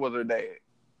old boy was her dad.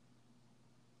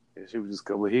 And she was just,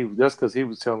 well, that's because he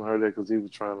was telling her that because he was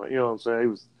trying to, you know what I'm saying? He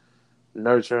was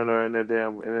nurturing her in that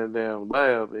damn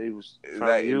lab, and he was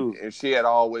trying to use her. And she had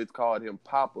always called him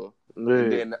Papa. Yeah.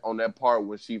 And then on that part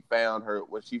when she found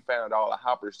all of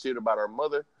Hopper's shit about her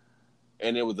mother,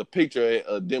 and it was a picture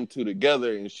of them two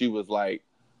together, and she was like,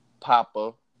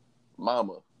 Papa,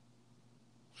 Mama.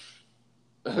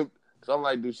 So I'm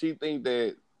like, does she think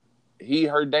that he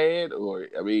her dad? Or,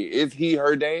 I mean, is he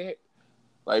her dad?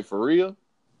 Like, for real?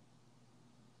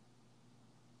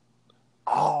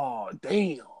 Oh,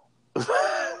 damn.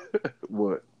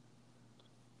 What?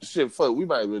 Shit, fuck, we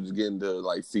might as well just get into,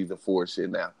 like, season 4 shit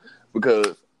now.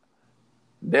 Because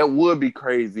that would be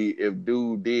crazy if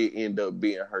dude did end up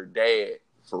being her dad,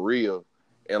 for real.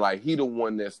 And, like, he the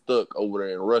one that's stuck over there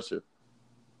in Russia.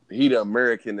 He the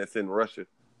American that's in Russia.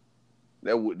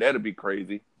 That'd be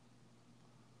crazy.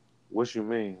 What you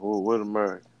mean? What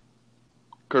American?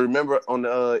 Cause remember on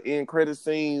the end credit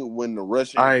scene when the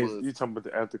Russian you talking about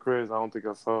the after credits? I don't think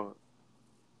I saw it.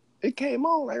 It came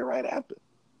on like right after.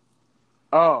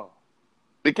 Oh,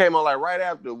 it came on like right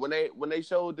after when they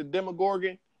showed the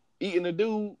Demogorgon eating the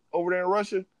dude over there in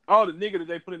Russia. Oh, the nigga that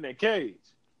they put in that cage.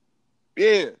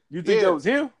 Yeah, you think that was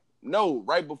him? No,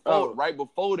 right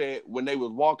before that, when they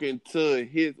was walking to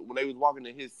his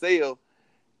cell,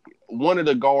 one of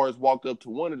the guards walked up to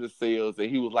one of the cells and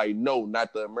he was like, "No,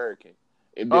 not the American."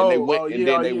 And then they went and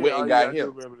got him. I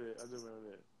do remember that.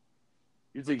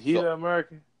 You think he's the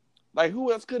American? Like,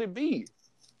 who else could it be?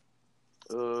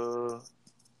 Cause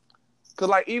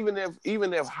like even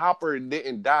if Hopper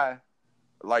didn't die,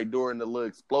 like during the little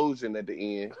explosion at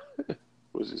the end,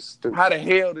 which is stupid. How the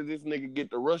hell did this nigga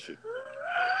get to Russia?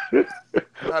 Who,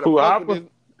 Hopper?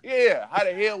 How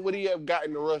the hell would he have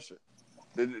gotten to Russia?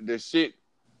 The shit,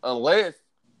 unless,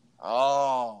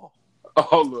 hold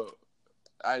up.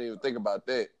 I didn't even think about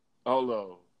that. Hold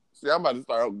on. See, I'm about to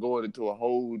start going into a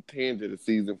whole tangent of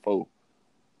season 4.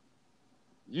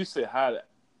 You said how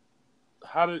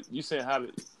did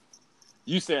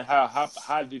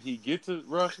he get to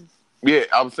Russia? Yeah,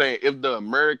 I'm saying if the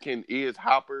American is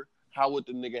Hopper, how would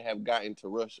the nigga have gotten to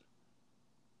Russia?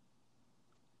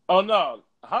 Oh no,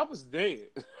 Hopper's dead.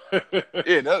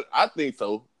 Yeah, I think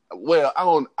so. Well, I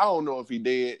don't know if he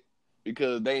dead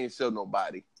because they ain't show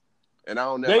nobody, and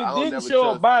they didn't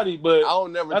show a body, but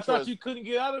I thought you couldn't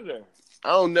get out of there.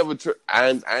 I don't never trust.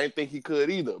 I didn't think he could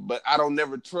either, but I don't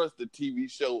never trust a TV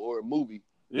show or a movie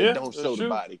that don't show the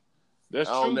body. That's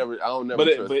true. I don't never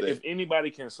trust that. But if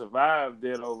anybody can survive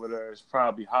that over there, it's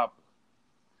probably Hopper.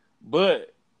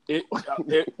 But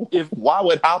if why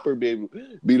would Hopper be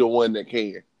the one that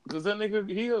can? Because that nigga,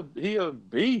 he a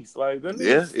beast. Like that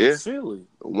nigga silly.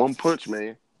 One punch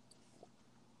man.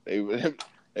 So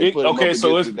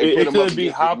it could be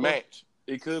Hopper. Match.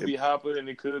 It could be Hopper, and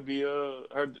it could be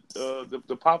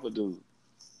the Papa dude.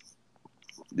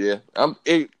 Yeah,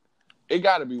 it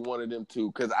got to be one of them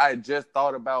two. Because I just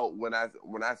thought about when I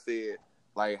said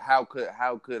like how could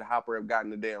Hopper have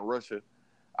gotten to damn Russia?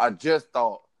 I just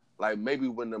thought like maybe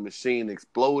when the machine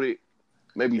exploded,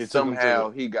 maybe somehow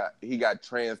he got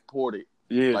transported.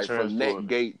 Yeah, from that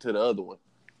gate to the other one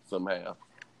somehow,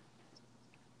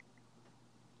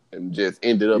 and just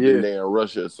ended up in there in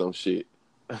Russia or some shit.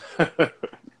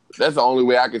 That's the only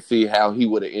way I could see how he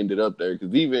would have ended up there.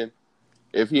 Because even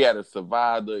if he had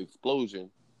survived the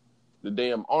explosion, the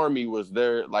damn army was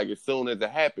there like as soon as it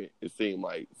happened. It seemed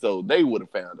like so they would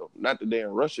have found him, not the damn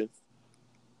Russians.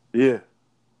 Yeah,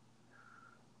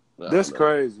 that's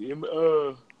crazy.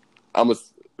 I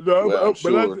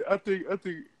think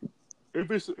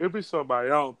if it's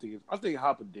somebody, I think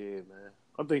Hopper dead, man.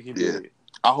 I think he dead.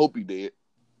 I hope he did.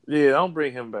 Yeah, don't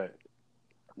bring him back.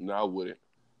 No, I wouldn't.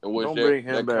 Don't bring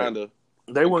him back.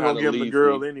 They weren't gonna give him the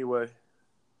girl anyway.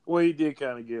 Well, he did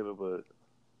kind of give her, but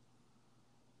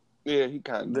yeah, he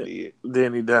kind of did.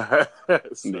 Then he died.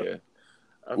 Yeah,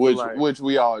 which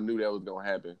we all knew that was gonna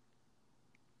happen.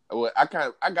 Well, I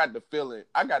got the feeling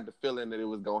that it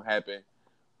was gonna happen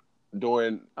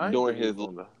during his. I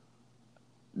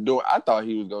thought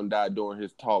he was gonna die during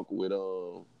his talk with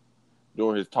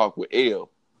Elle.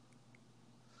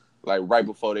 Like right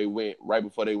before they went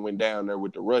down there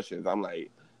with the Russians. I'm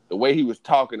like, the way he was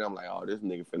talking, I'm like, oh, this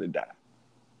nigga finna die.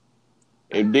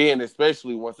 And then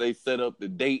especially once they set up the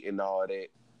date and all that,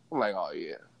 I'm like, oh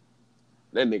yeah,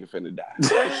 that nigga finna die.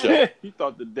 Sure. You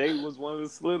thought the date was one of the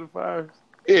solidifiers?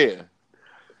 Yeah.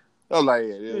 I'm like,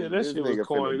 that shit was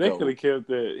corny. They could have kept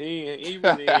that. He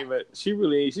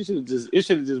really ain't. She should have just. It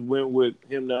should have just went with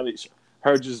him.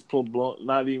 Her just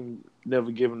not even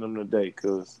never giving them the date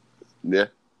because. Yeah.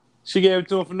 She gave it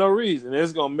to him for no reason.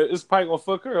 It's probably gonna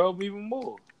fuck her up even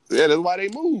more. Yeah, that's why they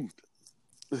moved.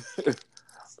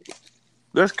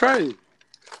 That's crazy.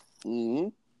 Mm-hmm.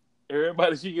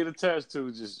 Everybody she get attached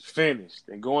to just finished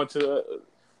and going to.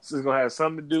 This is gonna have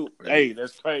something to do. Hey,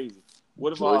 that's crazy.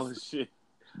 What if all this shit?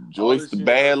 All Joyce this the shit.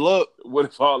 bad luck. What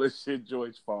if all this shit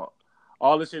Joy's fault?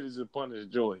 All this shit is to punish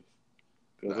Joy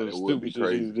because of the That would be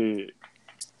stupid shit he crazy. did.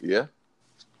 Yeah.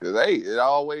 Because, hey, it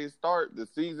always start. The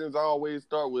seasons always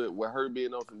start with her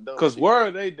being on some dumb Because shit. where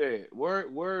are they dead?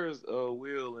 Where's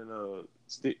Will and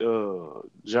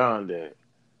John dead?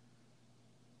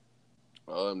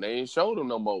 They ain't showed them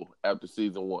no more after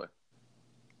season 1.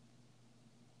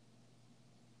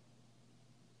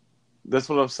 That's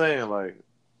what I'm saying. Like,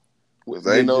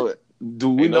 They know it. do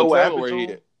we know what happened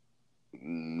to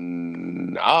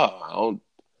him? Nah,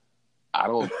 I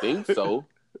don't think so.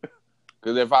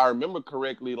 Because if I remember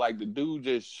correctly, like the dude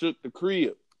just shook the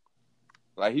crib.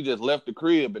 Like he just left the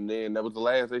crib, and then that was the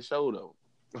last they showed him.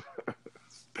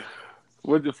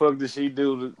 What the fuck did she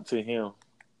do to him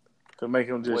to make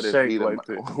him just shake like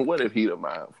that? What if he the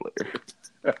mind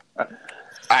flayer?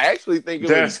 I actually think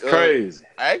that's crazy.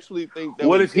 I actually think that.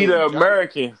 What if he the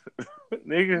American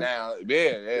nigga? Now,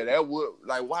 yeah, that would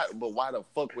like why? But why the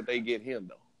fuck would they get him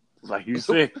though? Like you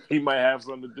said, he might have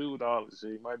something to do with all this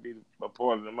shit. He might be a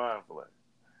part of the mind flayer.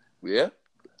 Yeah.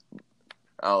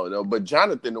 I don't know, but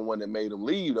Jonathan, the one that made him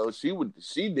leave, though, she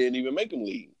didn't even make him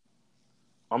leave.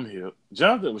 I'm here.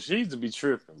 Jonathan, she used to be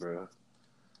tripping, bro.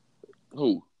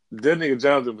 Who? That nigga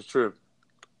Jonathan was tripping.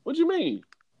 What you mean?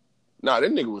 Nah,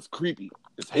 that nigga was creepy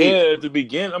as hell. Yeah, at the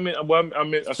beginning.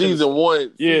 Season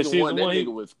one. Yeah, season one. That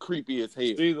nigga was creepy as hell.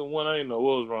 Season 1, I didn't know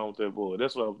what was wrong with that boy.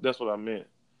 That's what I meant.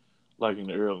 Like in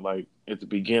the early, like at the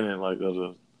beginning, like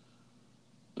of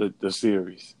the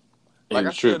series. Like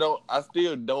I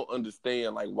still don't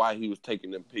understand like why he was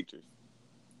taking them pictures.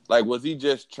 Like, was he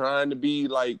just trying to be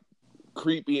like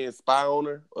creepy and spy on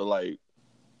her, or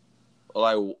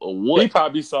what? He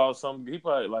probably saw something. He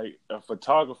probably like a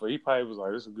photographer. He probably was like,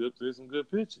 "There's some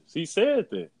good pictures." He said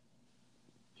that.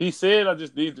 He said, "I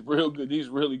just need these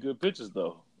really good pictures,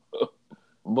 though."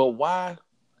 But why?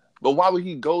 But why would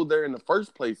he go there in the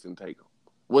first place and take them?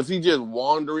 Was he just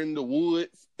wandering the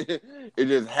woods? It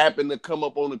just happened to come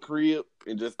up on the crib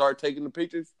and just start taking the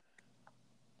pictures?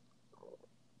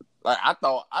 Like I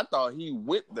thought he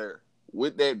went there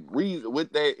with that reason,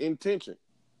 with that intention.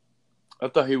 I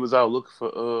thought he was out looking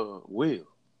for Will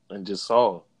and just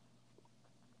saw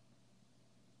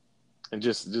and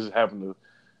just happened to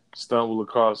stumble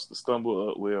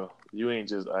up. Well, you ain't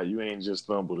just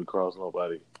stumbled across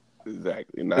nobody.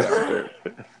 Exactly, not out there.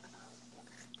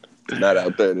 Not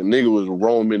out there. The nigga was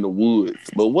roaming the woods,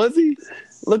 but was he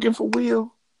looking for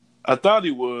Will? I thought he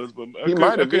was, but he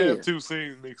might have been. Have two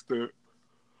scenes mixed up.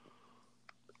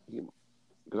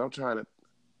 Because I'm trying to.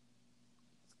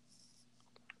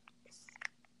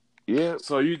 Yeah.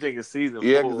 So you think it's season 4?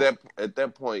 Yeah, because at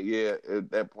that point,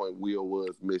 Will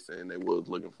was missing and they was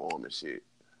looking for him and shit.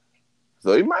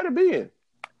 So he might have been.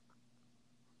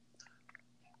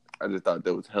 I just thought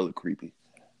that was hella creepy.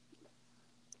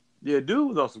 Yeah, dude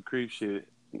was on some creep shit.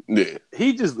 Yeah.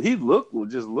 He looked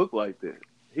like that.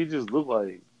 He just looked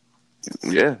like.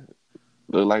 Yeah.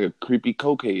 Looked like a creepy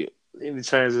cokehead. He need to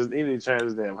change his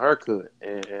damn haircut.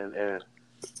 And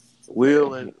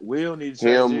Will need to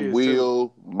change his Will,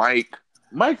 too. Mike.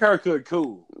 Mike haircut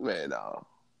cool. Man, no.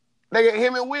 Nigga,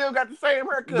 him and Will got the same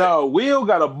haircut. No, Will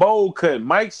got a bowl cut.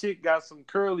 Mike shit got some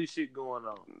curly shit going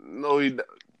on. No,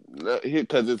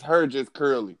 because it's her just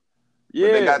curly.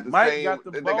 Yeah, they got the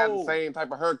they got the same type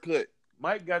of haircut.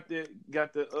 Mike got the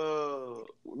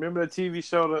remember the TV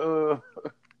show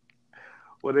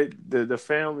where the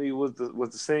family was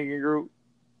the singing group?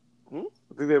 I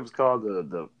think that was called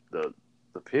the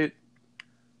Pit.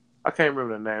 I can't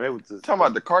remember the name. They was talking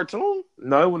about the cartoon?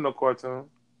 No, it wasn't no cartoon.